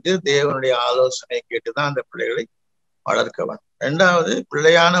செய்ய வேண்டியது தேவனுடைய ஆலோசனை கேட்டுதான் அந்த பிள்ளைகளை வளர்க்க வேண்டும். 2வது,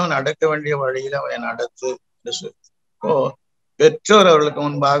 பிள்ளையானவன் நடக்க வேண்டிய வழியில அவனை நடத்து என்று சொல்லி. பெற்றோர் அவர்களுக்கு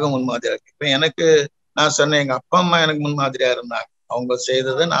முன்பாக முன்மாதிரியா இருக்கு. இப்ப எனக்கு நான் சொன்னேன், எங்க அப்பா அம்மா எனக்கு முன்மாதிரியா இருந்தாங்க. அவங்க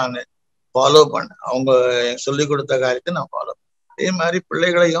செய்ததை நான் ஃபாலோ பண்ணேன், அவங்க சொல்லி கொடுத்த காரியத்தை நான் ஃபாலோ பண்ணேன். அதே மாதிரி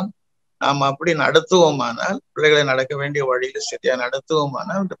பிள்ளைகளையும் நாம் அப்படி நடத்துவோமானால், பிள்ளைகளை நடக்க வேண்டிய வழியில சரியா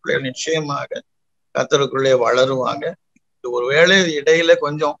நடத்துவோமானால் இந்த பிள்ளைகள் நிச்சயமாக கர்த்தருக்குள்ளே வளருவாங்க. ஒருவேளை இடையில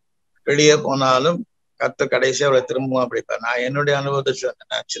கொஞ்சம் வெளியே போனாலும் கர்த்தர் கடைசியா அவளை திரும்பவும் அப்படிப்பார். நான் என்னுடைய அனுபவத்தை சொன்னேன்.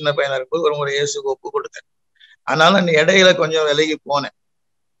 நான் சின்ன பையனா இருக்கும்போது ஒரு முறை இயேசுக்கு ஒப்பு கொடுத்தேன். ஆனாலும் இடையில கொஞ்சம் விலகி போனேன்,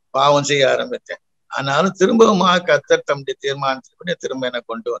 பாவம் செய்ய ஆரம்பித்தேன். ஆனாலும் திரும்பவுமாக கர்த்தர் தம்முடைய தீர்மானத்தின்படி திரும்ப என்னை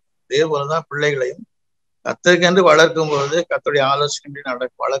கொண்டு வந்தேன். அதே போலதான் பிள்ளைகளையும் கர்த்தருக்கென்று வளர்க்கும் போது, கர்த்தருடைய ஆலோசனை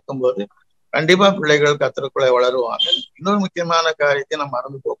வளர்க்கும் போது கண்டிப்பா பிள்ளைகள் கர்த்தருக்குள்ளே வளருவாங்க. இன்னொரு முக்கியமான காரியத்தை நம்ம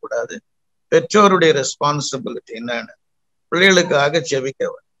மறந்து போக கூடாது. பெற்றோருடைய ரெஸ்பான்சிபிலிட்டி என்னன்னு, பிள்ளைகளுக்காக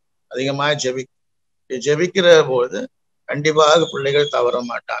ஜெபிக்க அதிகமாக ஜெபிக்கிற போது கண்டிப்பாக பிள்ளைகள் தவற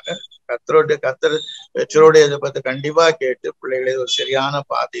மாட்டாங்க. கர்த்தர் பெற்றோருடைய ஜெபத்தை கண்டிப்பா கேட்டு பிள்ளைகளை ஒரு சரியான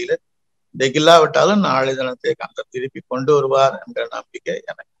பாதையில இல்லாவிட்டாலும் நாளை தினத்தை கர்த்தர் திருப்பி கொண்டு வருவார் என்ற நம்பிக்கை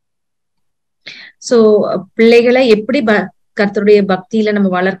எனக்கு. சோ பிள்ளைகளை எப்படி கர்த்தருடைய பக்தியில நம்ம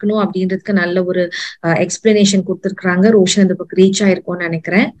வளர்க்கணும் அப்படின்றதுக்கு நல்ல ஒரு எக்ஸ்பிளனேஷன் கொடுத்திருக்காங்க. ரோஷன் இந்த பக்கம் ரீச் ஆயிருக்கும்னு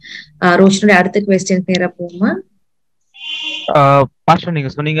நினைக்கிறேன். ரோஷனுடைய அடுத்த கொஸ்டின் நேரா போகுமா? பாஸ்டர், நீங்க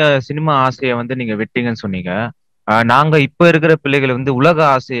சொன்னீங்க சினிமா ஆசையை வந்து நீங்க விட்டீங்கன்னு சொன்னீங்க. நாங்க இப்ப இருக்கிற பிள்ளைகள் வந்து உலக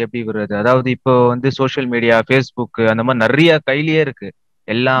ஆசை எப்படி வருது, அதாவது இப்போ வந்து சோசியல் மீடியா, ஃபேஸ்புக் அந்த மாதிரி நிறைய கையிலேயே இருக்கு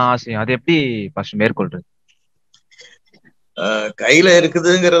எல்லா ஆசையும், அது எப்படி பாஸ்டர் மேற்கொள்றது? கையில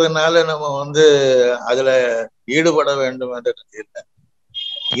இருக்குதுங்கிறதுனால நம்ம வந்து அதுல ஈடுபட வேண்டும் என்றது இல்லை.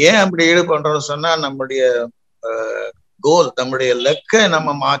 ஏன் அப்படி ஈடுபடுறோம்னு சொன்னா, நம்முடைய கோல், நம்முடைய லெக்கை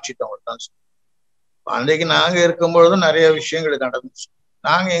நம்ம மாற்றிட்டோம். அன்றைக்கு நாங்க இருக்கும் பொழுதும் நிறைய விஷயங்கள் நடந்துச்சு.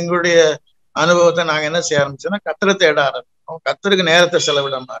 நாங்க எங்களுடைய அனுபவத்தை நாங்க என்ன செய்ய ஆரம்பிச்சோம்னா, கர்த்தரை தேட ஆரம்பிச்சோம், கர்த்தருக்கு நேரத்தை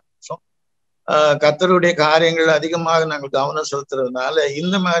செலவிட ஆரம்பிச்சோம். கர்த்தருடைய காரியங்கள் அதிகமாக நாங்கள் கவனம் செலுத்துறதுனால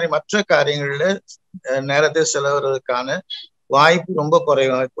இந்த மாதிரி மற்ற காரியங்கள்ல நேரத்தை செலவுறதுக்கான வாய்ப்பு ரொம்ப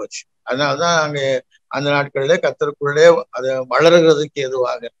குறைவாக போச்சு. அதனாலதான் நாங்க அந்த நாட்களிலே கர்த்தருக்குள்ளே அதை வளர்கிறதுக்கு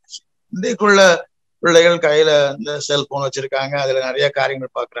எதுவாக இருந்துச்சு. இன்றைக்குள்ள பிள்ளைகள் கையில இந்த செல்போன் வச்சிருக்காங்க, அதுல நிறைய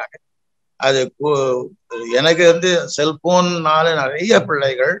காரியங்கள் பாக்குறாங்க. அது எனக்கு வந்து செல்போன்னால நிறைய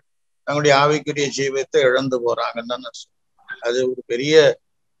பிள்ளைகள் தங்களுடைய ஆவிக்குரிய ஜீவியத்தை இழந்து போறாங்கன்னு தான் நான் சொல்றேன். அது ஒரு பெரிய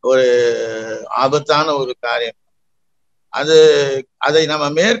ஒரு ஆபத்தான ஒரு காரியம். அதை நம்ம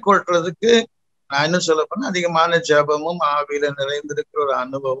மேற்கொள்றதுக்கு நான் என்ன சொல்ல போனா, அதிகமான ஜெபமும் ஆவியில நிறைந்திருக்கிற ஒரு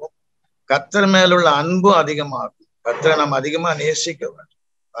அனுபவம், கர்த்தர் மேலுள்ள அன்பும் அதிகமாகும். கர்த்தரை நம்ம அதிகமா நேசிக்க வேண்டும்.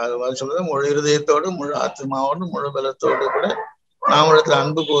 அது சொல்றது முழு இருதயத்தோடு, முழு ஆத்மாவோடு, முழு பலத்தோடு கூட நாம் இடத்துல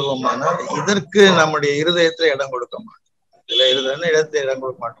அன்பு கூறுவோமானால் இதற்கு நம்முடைய இருதயத்துல இடம் கொடுக்க மாட்டோம். இதுல இடத்தை இடம்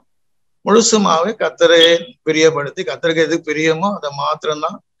கொடுக்க மாட்டோம். முழுசுமாவே கர்த்தரை பிரியப்படுத்தி கர்த்தருக்கு எது பிரியமோ அதை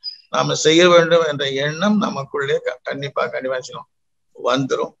மாத்திரம்தான் நாம செய்ய வேண்டும் என்ற எண்ணம் நமக்குள்ளே கண்டிப்பா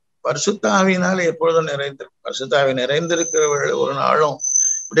வந்துடும். பரிசுத்த ஆவியினால எப்பொழுதும் நிறைந்திருக்கும். பரிசுத்த ஆவி நிறைந்திருக்கிறவர்கள் ஒரு நாளும்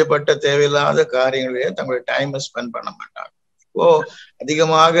இப்படிப்பட்ட தேவையில்லாத காரியங்களையே தங்களுடைய டைமை ஸ்பெண்ட் பண்ண மாட்டாங்க. இப்போ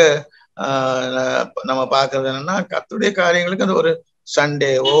அதிகமாக நம்ம பார்க்கறது என்னன்னா, கர்த்தருடைய காரியங்களுக்கு அது ஒரு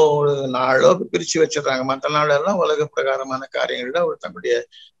சண்டேவோ ஒரு நாளோ பிரிச்சு வச்சிடறாங்க. மற்ற நாள் எல்லாம் உலக பிரகாரமான காரியங்கள்ல ஒரு தங்களுடைய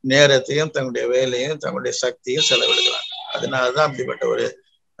நேரத்தையும் தங்களுடைய வேலையும் தங்களுடைய சக்தியும் செலவிடுகிறாங்க. அதனாலதான் அப்படிப்பட்ட ஒரு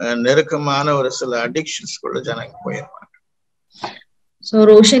நெருக்கமான ஒரு சில அடிக்ஷன்ஸ்குள்ள ஜனங்க போயிருப்பாங்க. சோ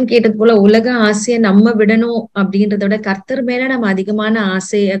ரோஷன் கேட்டது போல உலக ஆசையை நம்ம விடணும் அப்படின்றத விட கர்த்தர் மேல நம்ம அதிகமான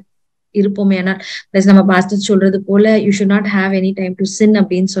ஆசைய இருப்போமே. ஆனால் பிளஸ் நம்ம பாஸ்டர் சொல்றது போல you should not have any time to சின்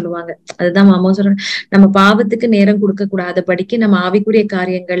அப்படின்னு சொல்லுவாங்க. அதுதான் மாமா சொல்றாங்க, நம்ம பாவத்துக்கு நேரம் கொடுக்க கூடாதபடிக்கு நம்ம ஆவிக்குரிய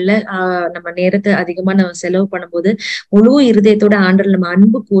காரியங்கள்ல நம்ம நேரத்தை அதிகமா நம்ம செலவு பண்ணும்போது முழு இருதயத்தோட ஆண்டவர் நம்ம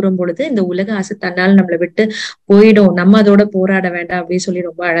அன்பு கூறும் பொழுது இந்த உலக ஆசை தன்னால் நம்மளை விட்டு போயிடும். நம்ம அதோட போராட வேண்டாம் அப்படின்னு சொல்லி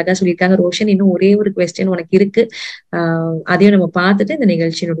ரொம்ப அழகா சொல்லியிருக்காங்க. ரோஷன், இன்னும் ஒரே ஒரு கொஸ்டின் உனக்கு இருக்கு, அதையும் நம்ம பார்த்துட்டு இந்த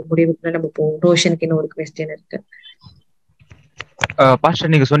நிகழ்ச்சியினுடைய முடிவுக்குள்ள நம்ம போவோம். ரோஷனுக்கு இன்னும் ஒரு கொஸ்டின் இருக்கு.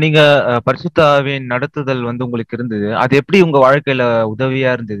 பாஸ்டர், நீங்க சொன்னீங்க பரிசுத்த ஆவியின் நடத்துதல் வந்து உங்களுக்கு இருந்தது. அது எப்படி உங்க வாழ்க்கையில உதவியா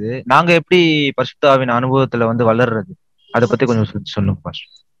இருந்தது? நாங்க எப்படி பரிசுத்த ஆவியின் அனுபவத்துல வந்து வளர்றது, அதை பத்தி கொஞ்சம் சொல்லுங்க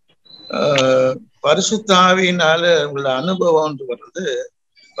பாஸ்டர். பரிசுத்த ஆவியினால உள்ள அனுபவம் வர்றது,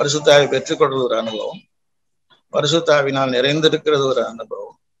 பரிசுத்த ஆவி பெற்றுக்கொள்றது ஒரு அனுபவம், பரிசுத்த ஆவினால் நிறைந்திருக்கிறது ஒரு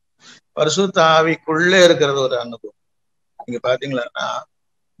அனுபவம், பரிசுத்த ஆவிக்குள்ளே இருக்கிறது ஒரு அனுபவம். நீங்க பாத்தீங்கன்னா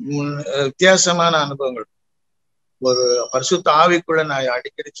வித்தியாசமான அனுபவங்கள். ஒரு பரிசுத்த ஆவிக்குள்ள நான்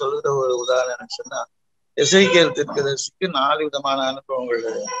அடிக்கடி சொல்லுற ஒரு உதாரணம் சொன்னா, எசேக்கியேல் தீர்க்கதரிசிக்கு 4 விதமான அனுபவங்கள்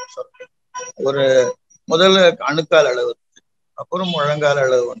சொல்றேன். ஒரு முதல்ல அணுக்கால் அளவு, அப்புறம் முழங்கால்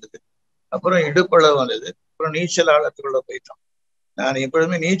அளவு வந்தது, அப்புறம் இடுப்பளவு வந்தது, அப்புறம் நீச்சல் ஆழத்துக்குள்ள போயிட்டோம். நான்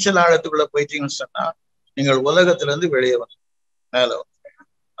எப்பொழுதுமே நீச்சல் ஆழத்துக்குள்ள போயிட்டீங்கன்னு சொன்னா நீங்கள் உலகத்துல இருந்து வெளியே வந்து மேல வந்து,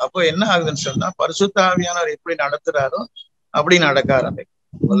 அப்போ என்ன ஆகுதுன்னு சொன்னா பரிசுத்த ஆவியானவர் எப்படி நடத்துறாரோ அப்படி நடக்க ஆரம்பிக்கும்.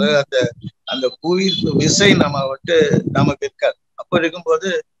 உலகத்தை அந்த புவிக்கு விசை நம்ம விட்டு நமக்கு இருக்காது. அப்போ இருக்கும்போது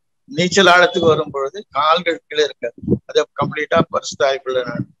நீச்சல் ஆழத்துக்கு வரும் பொழுது கால்கள் கீழே இருக்காது, அது கம்ப்ளீட்டா பரிசுத்த ஆவிக்குள்ள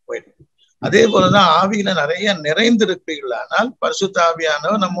போயிடும். அதே போலதான் ஆவியில நிறைய நிறைந்திருப்பீர்கள். ஆனால் பரிசுத்த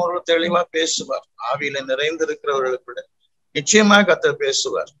ஆவியானவர் நம்மளோட தெளிவா பேசுவார். ஆவியில நிறைந்திருக்கிறவர்களுக்கு நிச்சயமாக கர்த்தர்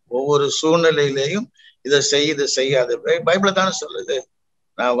பேசுவார். ஒவ்வொரு சூழ்நிலையிலையும் இதை செய்யாது. பைபிள் தானே சொல்லுது,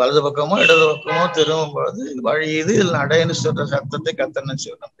 நான் வலது பக்கமோ இடது பக்கமோ திரும்பும் பொழுது வழி இது நடைன்னு சொல்ற சத்தத்தை கர்த்தர்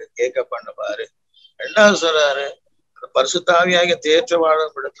நமக்கு கேட்க பண்ணுவாரு. 2வது சொல்றாரு, பரிசுத்தாவியாக தேற்ற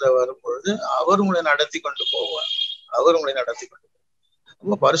வாழும் இடத்துல வரும்பொழுது அவர் உங்களை நடத்தி கொண்டு போவார்.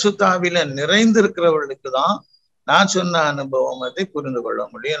 அப்போ பரிசுத்தாவியில நிறைந்திருக்கிறவர்களுக்கு தான் நான் சொன்ன அனுபவத்தை புரிந்து கொள்ள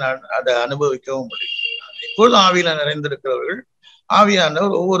முடியும், நான் அதை அனுபவிக்கவும் முடியும். இப்பொழுது ஆவியில நிறைந்திருக்கிறவர்கள்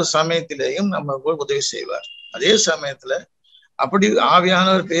ஆவியானவர் ஒவ்வொரு சமயத்திலேயும் நமக்கு உதவி செய்வார். அதே சமயத்துல அப்படி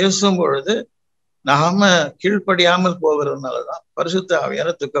ஆவியானவர் பேசும் பொழுது நாம கீழ்ப்படியாமல் போகிறதுனாலதான் பரிசுத்த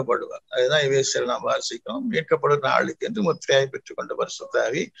ஆவியானவர் துக்கப்படுவார். அதுதான் எபேசியர் நாம் வாசிக்கிறோம், மீட்கப்படும் நாளுக்கு என்று முத்திரையை பெற்றுக் கொண்ட பரிசுத்த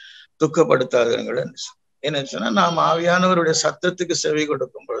ஆவி துக்கப்படுத்தாதவர்கள். என்ன சொன்னா, நாம் ஆவியானவருடைய சத்தத்துக்கு செவி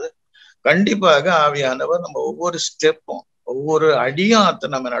கொடுக்கும் பொழுது கண்டிப்பாக ஆவியானவர் நம்ம ஒவ்வொரு ஸ்டெப்பும் ஒவ்வொரு அடியும்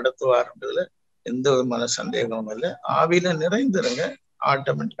நம்ம நடத்துவார்ன்றதுல எந்த விதமான சந்தேகமும் இல்லை. ஆவியில நிறைந்திருங்க,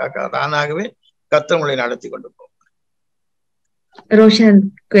 ஆட்டோமேட்டிக்காக தானாகவே கர்த்தர் உங்களை நடத்தி கொண்டு போகும். ரோஷன்,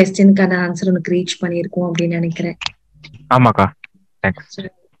 குவெஸ்டினுக்கான ஆன்சர் உனக்கு ரீச் பண்ணியிருக்கோம் அப்படின்னு நினைக்கிறேன். ஆமாக்கா, தேங்க்ஸ்.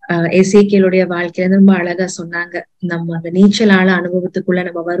 எசேக்கியேலுடைய வாழ்க்கையில ரொம்ப அழகா சொன்னாங்க, நம்ம அந்த நீச்சல் ஆழ அனுபவத்துக்குள்ள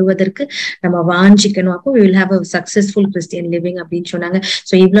நம்ம வருவதற்கு நம்ம வாஞ்சிக்கணும், அப்போ we will have a successful Christian living அப்படின்னு சொன்னாங்க.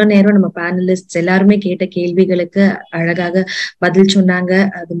 சோ இவ்வளவு நேரம் நம்ம பேனலிஸ்ட் எல்லாருமே கேட்ட கேள்விகளுக்கு அழகாக பதில் சொன்னாங்க.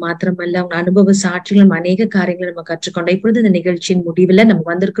 அது மாத்திரமல்ல, அவங்க அனுபவ சாட்சிகள் அநேக காரியங்களை நம்ம கற்றுக்கொண்டோம். இப்பொழுது இந்த நிகழ்ச்சியின் முடிவுல நம்ம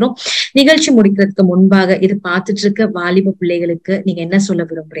வந்திருக்கிறோம். நிகழ்ச்சி முடிக்கிறதுக்கு முன்பாக இது பார்த்துட்டு இருக்க வாலிப பிள்ளைகளுக்கு நீங்க என்ன சொல்ல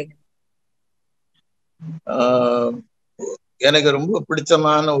விரும்புறீங்க? எனக்கு ரொம்ப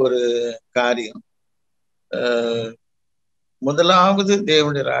பிடித்தமான ஒரு காரியம், முதலாவது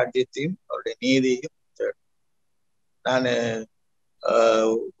தேவனுடைய ராஜ்யத்தையும் அவருடைய நீதியையும். நான்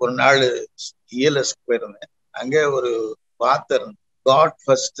ஒரு நாள் ELS போயிருந்தேன். அங்கே ஒரு வார்த்தை காட்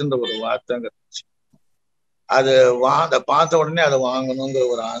ஃபர்ஸ்ட்ன்ற ஒரு வார்த்தைங்க இருந்துச்சு. அதை பார்த்த உடனே அதை வாங்கணுங்கிற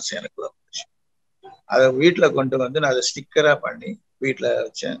ஒரு ஆசை எனக்கு வந்துச்சு. அதை வீட்டுல கொண்டு வந்து நான் அதை ஸ்டிக்கரா பண்ணி வீட்டுல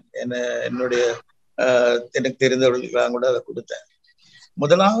வச்சேன். என்னுடைய எனக்கு தெரிந்தவர்களுக்கெல்லாம் கூட அதை கொடுத்தேன்.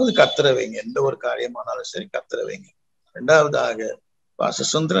 முதலாவது கர்த்தரை வைங்க, எந்த ஒரு காரியமானாலும் சரி கர்த்தரை வைங்க. 2வதாக பாஸ்டர்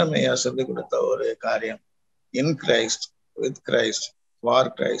சுந்தரமையா சொல்லி கொடுத்த ஒரு காரியம், in Christ, with Christ,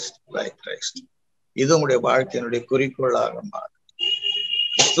 for Christ, like Christ. இது உங்களுடைய வாழ்க்கையினுடைய குறிக்கோளாக மாறும்.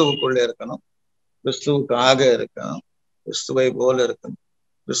 கிறிஸ்துவுக்குள்ள இருக்கணும், கிறிஸ்துவுக்காக இருக்கணும், கிறிஸ்துவை போல இருக்கணும்,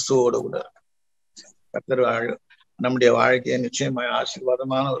 கிறிஸ்துவோடு கூட கர்த்தர் நம்முடைய வாழ்க்கையை நிச்சயமாய்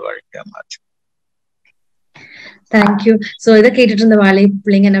ஆசீர்வாதமான ஒரு வாழ்க்கையா மாற்றும். தேங்க்யூ. சோ இதை கேட்டுட்டு இருந்த வாழை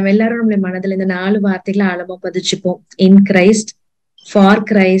பிள்ளைங்க, நம்ம எல்லாரும் நம்மளுடைய மனதுல இந்த 4 வார்த்தைகளை ஆழமா பதிச்சுப்போம். In Christ, for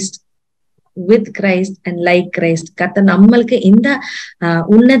Christ, with Christ and like Christ. கர்த்தர் நம்மளுக்கு இந்த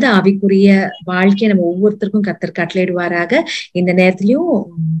உன்னத ஆவிக்குரிய வாழ்க்கையை நம்ம ஒவ்வொருத்தருக்கும் கர்த்தர் கட்டளையிடுவாராக. இந்த நேரத்திலயும்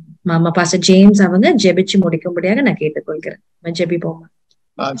மாமா பாஸ்டர் ஜேம்ஸ் அவங்க ஜெபிச்சு முடிக்கும்படியாக நான் கேட்டுக்கொள்கிறேன். ஜெபிப்போமா.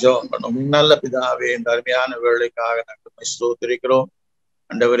 ஜெபம் பண்ணும். நல்ல பிதாவே, இந்த அருமையான வேலைக்காக நாங்கள் ஸ்தோத்திரிக்கிறோம்.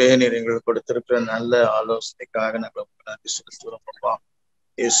 ஆண்டவரே, நீர் எங்களுக்கு கொடுத்திருக்கிற நல்ல ஆலோசனைக்காக நாங்கள் நன்றி செலுத்துகிறோம். அப்பா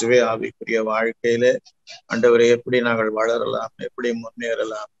இயேசுவே, ஆவிக்குரிய வாழ்க்கையில ஆண்டவரே எப்படி நாங்கள் வளரலாம், எப்படி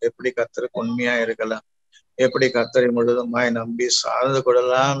முன்னேறலாம், எப்படி கர்த்தருக்கு உண்மையா இருக்கலாம், எப்படி கர்த்தரை முழுதுமாய் நம்பி சார்ந்து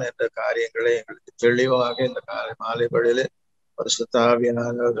கொள்ளலாம் என்ற காரியங்களை எங்களுக்கு தெளிவாக இந்த மாலை வேளையிலே பரிசுத்த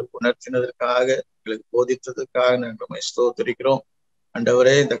ஆவியானவர் உணர்த்தினதற்காக, எங்களுக்கு போதித்ததற்காக நாங்கள் ஸ்தோத்திரிக்கிறோம்.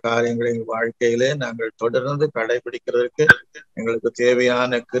 ஆண்டவரே, இந்த காரியங்களை எங்கள் வாழ்க்கையிலே நாங்கள் தொடர்ந்து கடைபிடிக்கிறதற்கு எங்களுக்கு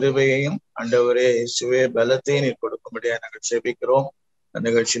தேவையான கிருபையையும் ஆண்டவரே இயேசுவே பலத்தையும் நீர் கொடுக்கும்படியா நாங்கள் ஜெபிக்கிறோம். இந்த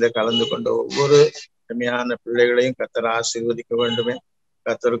நிகழ்ச்சியில கலந்து கொண்ட ஒவ்வொரு அருமையான பிள்ளைகளையும் கர்த்தர் ஆசீர்வதிக்க வேண்டுமே.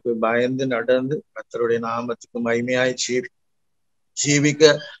 கர்த்தருக்கு பயந்து நடந்து கர்த்தருடைய நாமத்துக்கு மகிமையாய்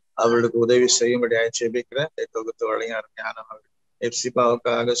ஜீவிக்க அவர்களுக்கு உதவி செய்யும்படியாய் ஜெபிக்கிறேன். தொகுத்து வழியும் அருமையானவர்கள்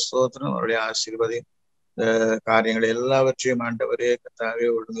எப்சிபாவுக்காக ஸ்தோத்திரம். அவருடைய ஆசீர்வதியும் காரியங்கள் எல்லாவற்றையும் ஆண்டவரே கர்த்தாவே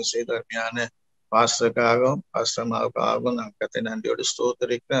ஒழுங்கு செய்த அருமையான பாஸ்டருக்காகவும் பாஸ்டர்மாவுக்காகவும் நான் கர்த்தரை நன்றியோடு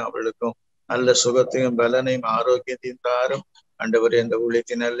ஸ்தோத்திரிக்கிறேன். அவர்களுக்கும் நல்ல சுகத்தையும் பலனையும் ஆரோக்கியத்தையும் தாரும். ஆண்டவரே, இந்த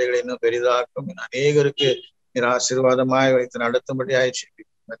ஊழியத்தின் எல்லைகளை இன்னும் பெரிதாக்கும், அநேகருக்கு நீர் ஆசீர்வாதமாய் வைத்து நடத்தும்படியாய்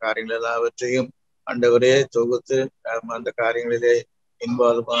இந்த காரியங்கள் எல்லாவற்றையும் ஆண்டவரே தொகுத்து அந்த காரியங்களிலே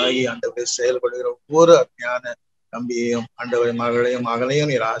இன்வால்வ் ஆகி ஆண்டவரே செயல்படுகிற ஒவ்வொரு அருமையான நம்பியையும் ஆண்டவரை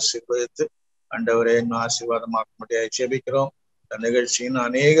மகளையும் நீர் ஆசீர்வதித்து ஆண்டவரே இன்னும் ஆசீர்வாதமாக்க முடியாது ஜெபிக்கிறோம். இந்த நிகழ்ச்சியின்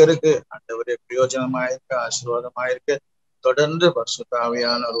அநேகருக்கு ஆண்டவரே பிரயோஜனமாயிருக்க, ஆசீர்வாதமாயிருக்க தொடர்ந்து பரிசுத்த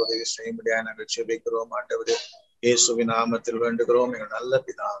ஆவியான ஒரு உதவி செய்யும்படியாக நாங்கள் ஜெபிக்கிறோம். ஆண்டவரே இயேசுவின் நாமத்தில் வேண்டுகிறோம், எங்கள் நல்ல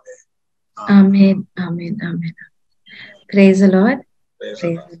பிதாவே. ஆமென், ஆமென், ஆமென். Praise the Lord.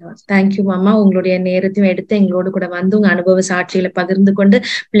 தேங்க்யூ மாமா. உங்களுடைய நேரத்தையும் எடுத்து எங்களோடு கூட வந்து உங்க அனுபவ சாட்சிகளை பகிர்ந்து கொண்டு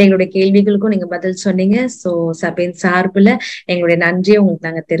பிள்ளைங்களுடைய கேள்விகளுக்கும் நீங்க பதில் சொன்னீங்க. சோ சபையின் சார்புல எங்களுடைய நன்றியை உங்களுக்கு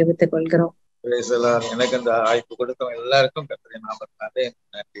நாங்க தெரிவித்துக் கொள்கிறோம். எனக்கு அந்த வாய்ப்பு கொடுத்தவங்க எல்லாருக்கும் கர்த்தருடைய நாமத்தினாலே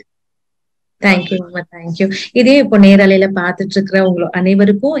நன்றி. தேங்க்யூ மாமா, தேங்க்யூ. இதே இப்போ நேரலையில பாத்துட்டு இருக்கிற உங்க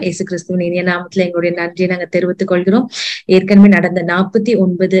அனைவருக்கும் இயேசு கிறிஸ்துவின் இனிய நாமத்துல எங்களுடைய நன்றியை நாங்க தெரிவித்துக் கொள்கிறோம். ஏற்கனவே நடந்த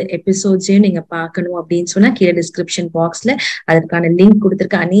 49 எபிசோட்ஸையும் நீங்க பார்க்கணும் அப்படின்னு சொன்னா கீழே டிஸ்கிரிப்ஷன் பாக்ஸ்ல அதற்கான லிங்க்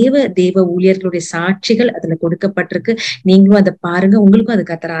கொடுத்திருக்க. அநேக தேவ ஊழியர்களுடைய சாட்சிகள் அதுல கொடுக்கப்பட்டிருக்கு. நீங்களும் அதை பாருங்க, உங்களுக்கும் அது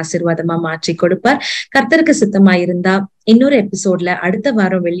கர்த்தர் ஆசீர்வாதமா மாற்றி கொடுப்பார். கர்த்தருக்கு சித்தமா இருந்தா இன்னொரு எபிசோட்ல அடுத்த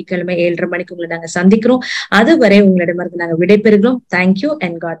வாரம் வெள்ளிக்கிழமை 7:30 மணிக்கு உங்களை நாங்க சந்திக்கிறோம். அதுவரை உங்களிடமிருந்து நாங்க விடைபெறுகிறோம். Thank you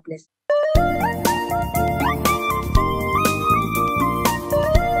and God plus.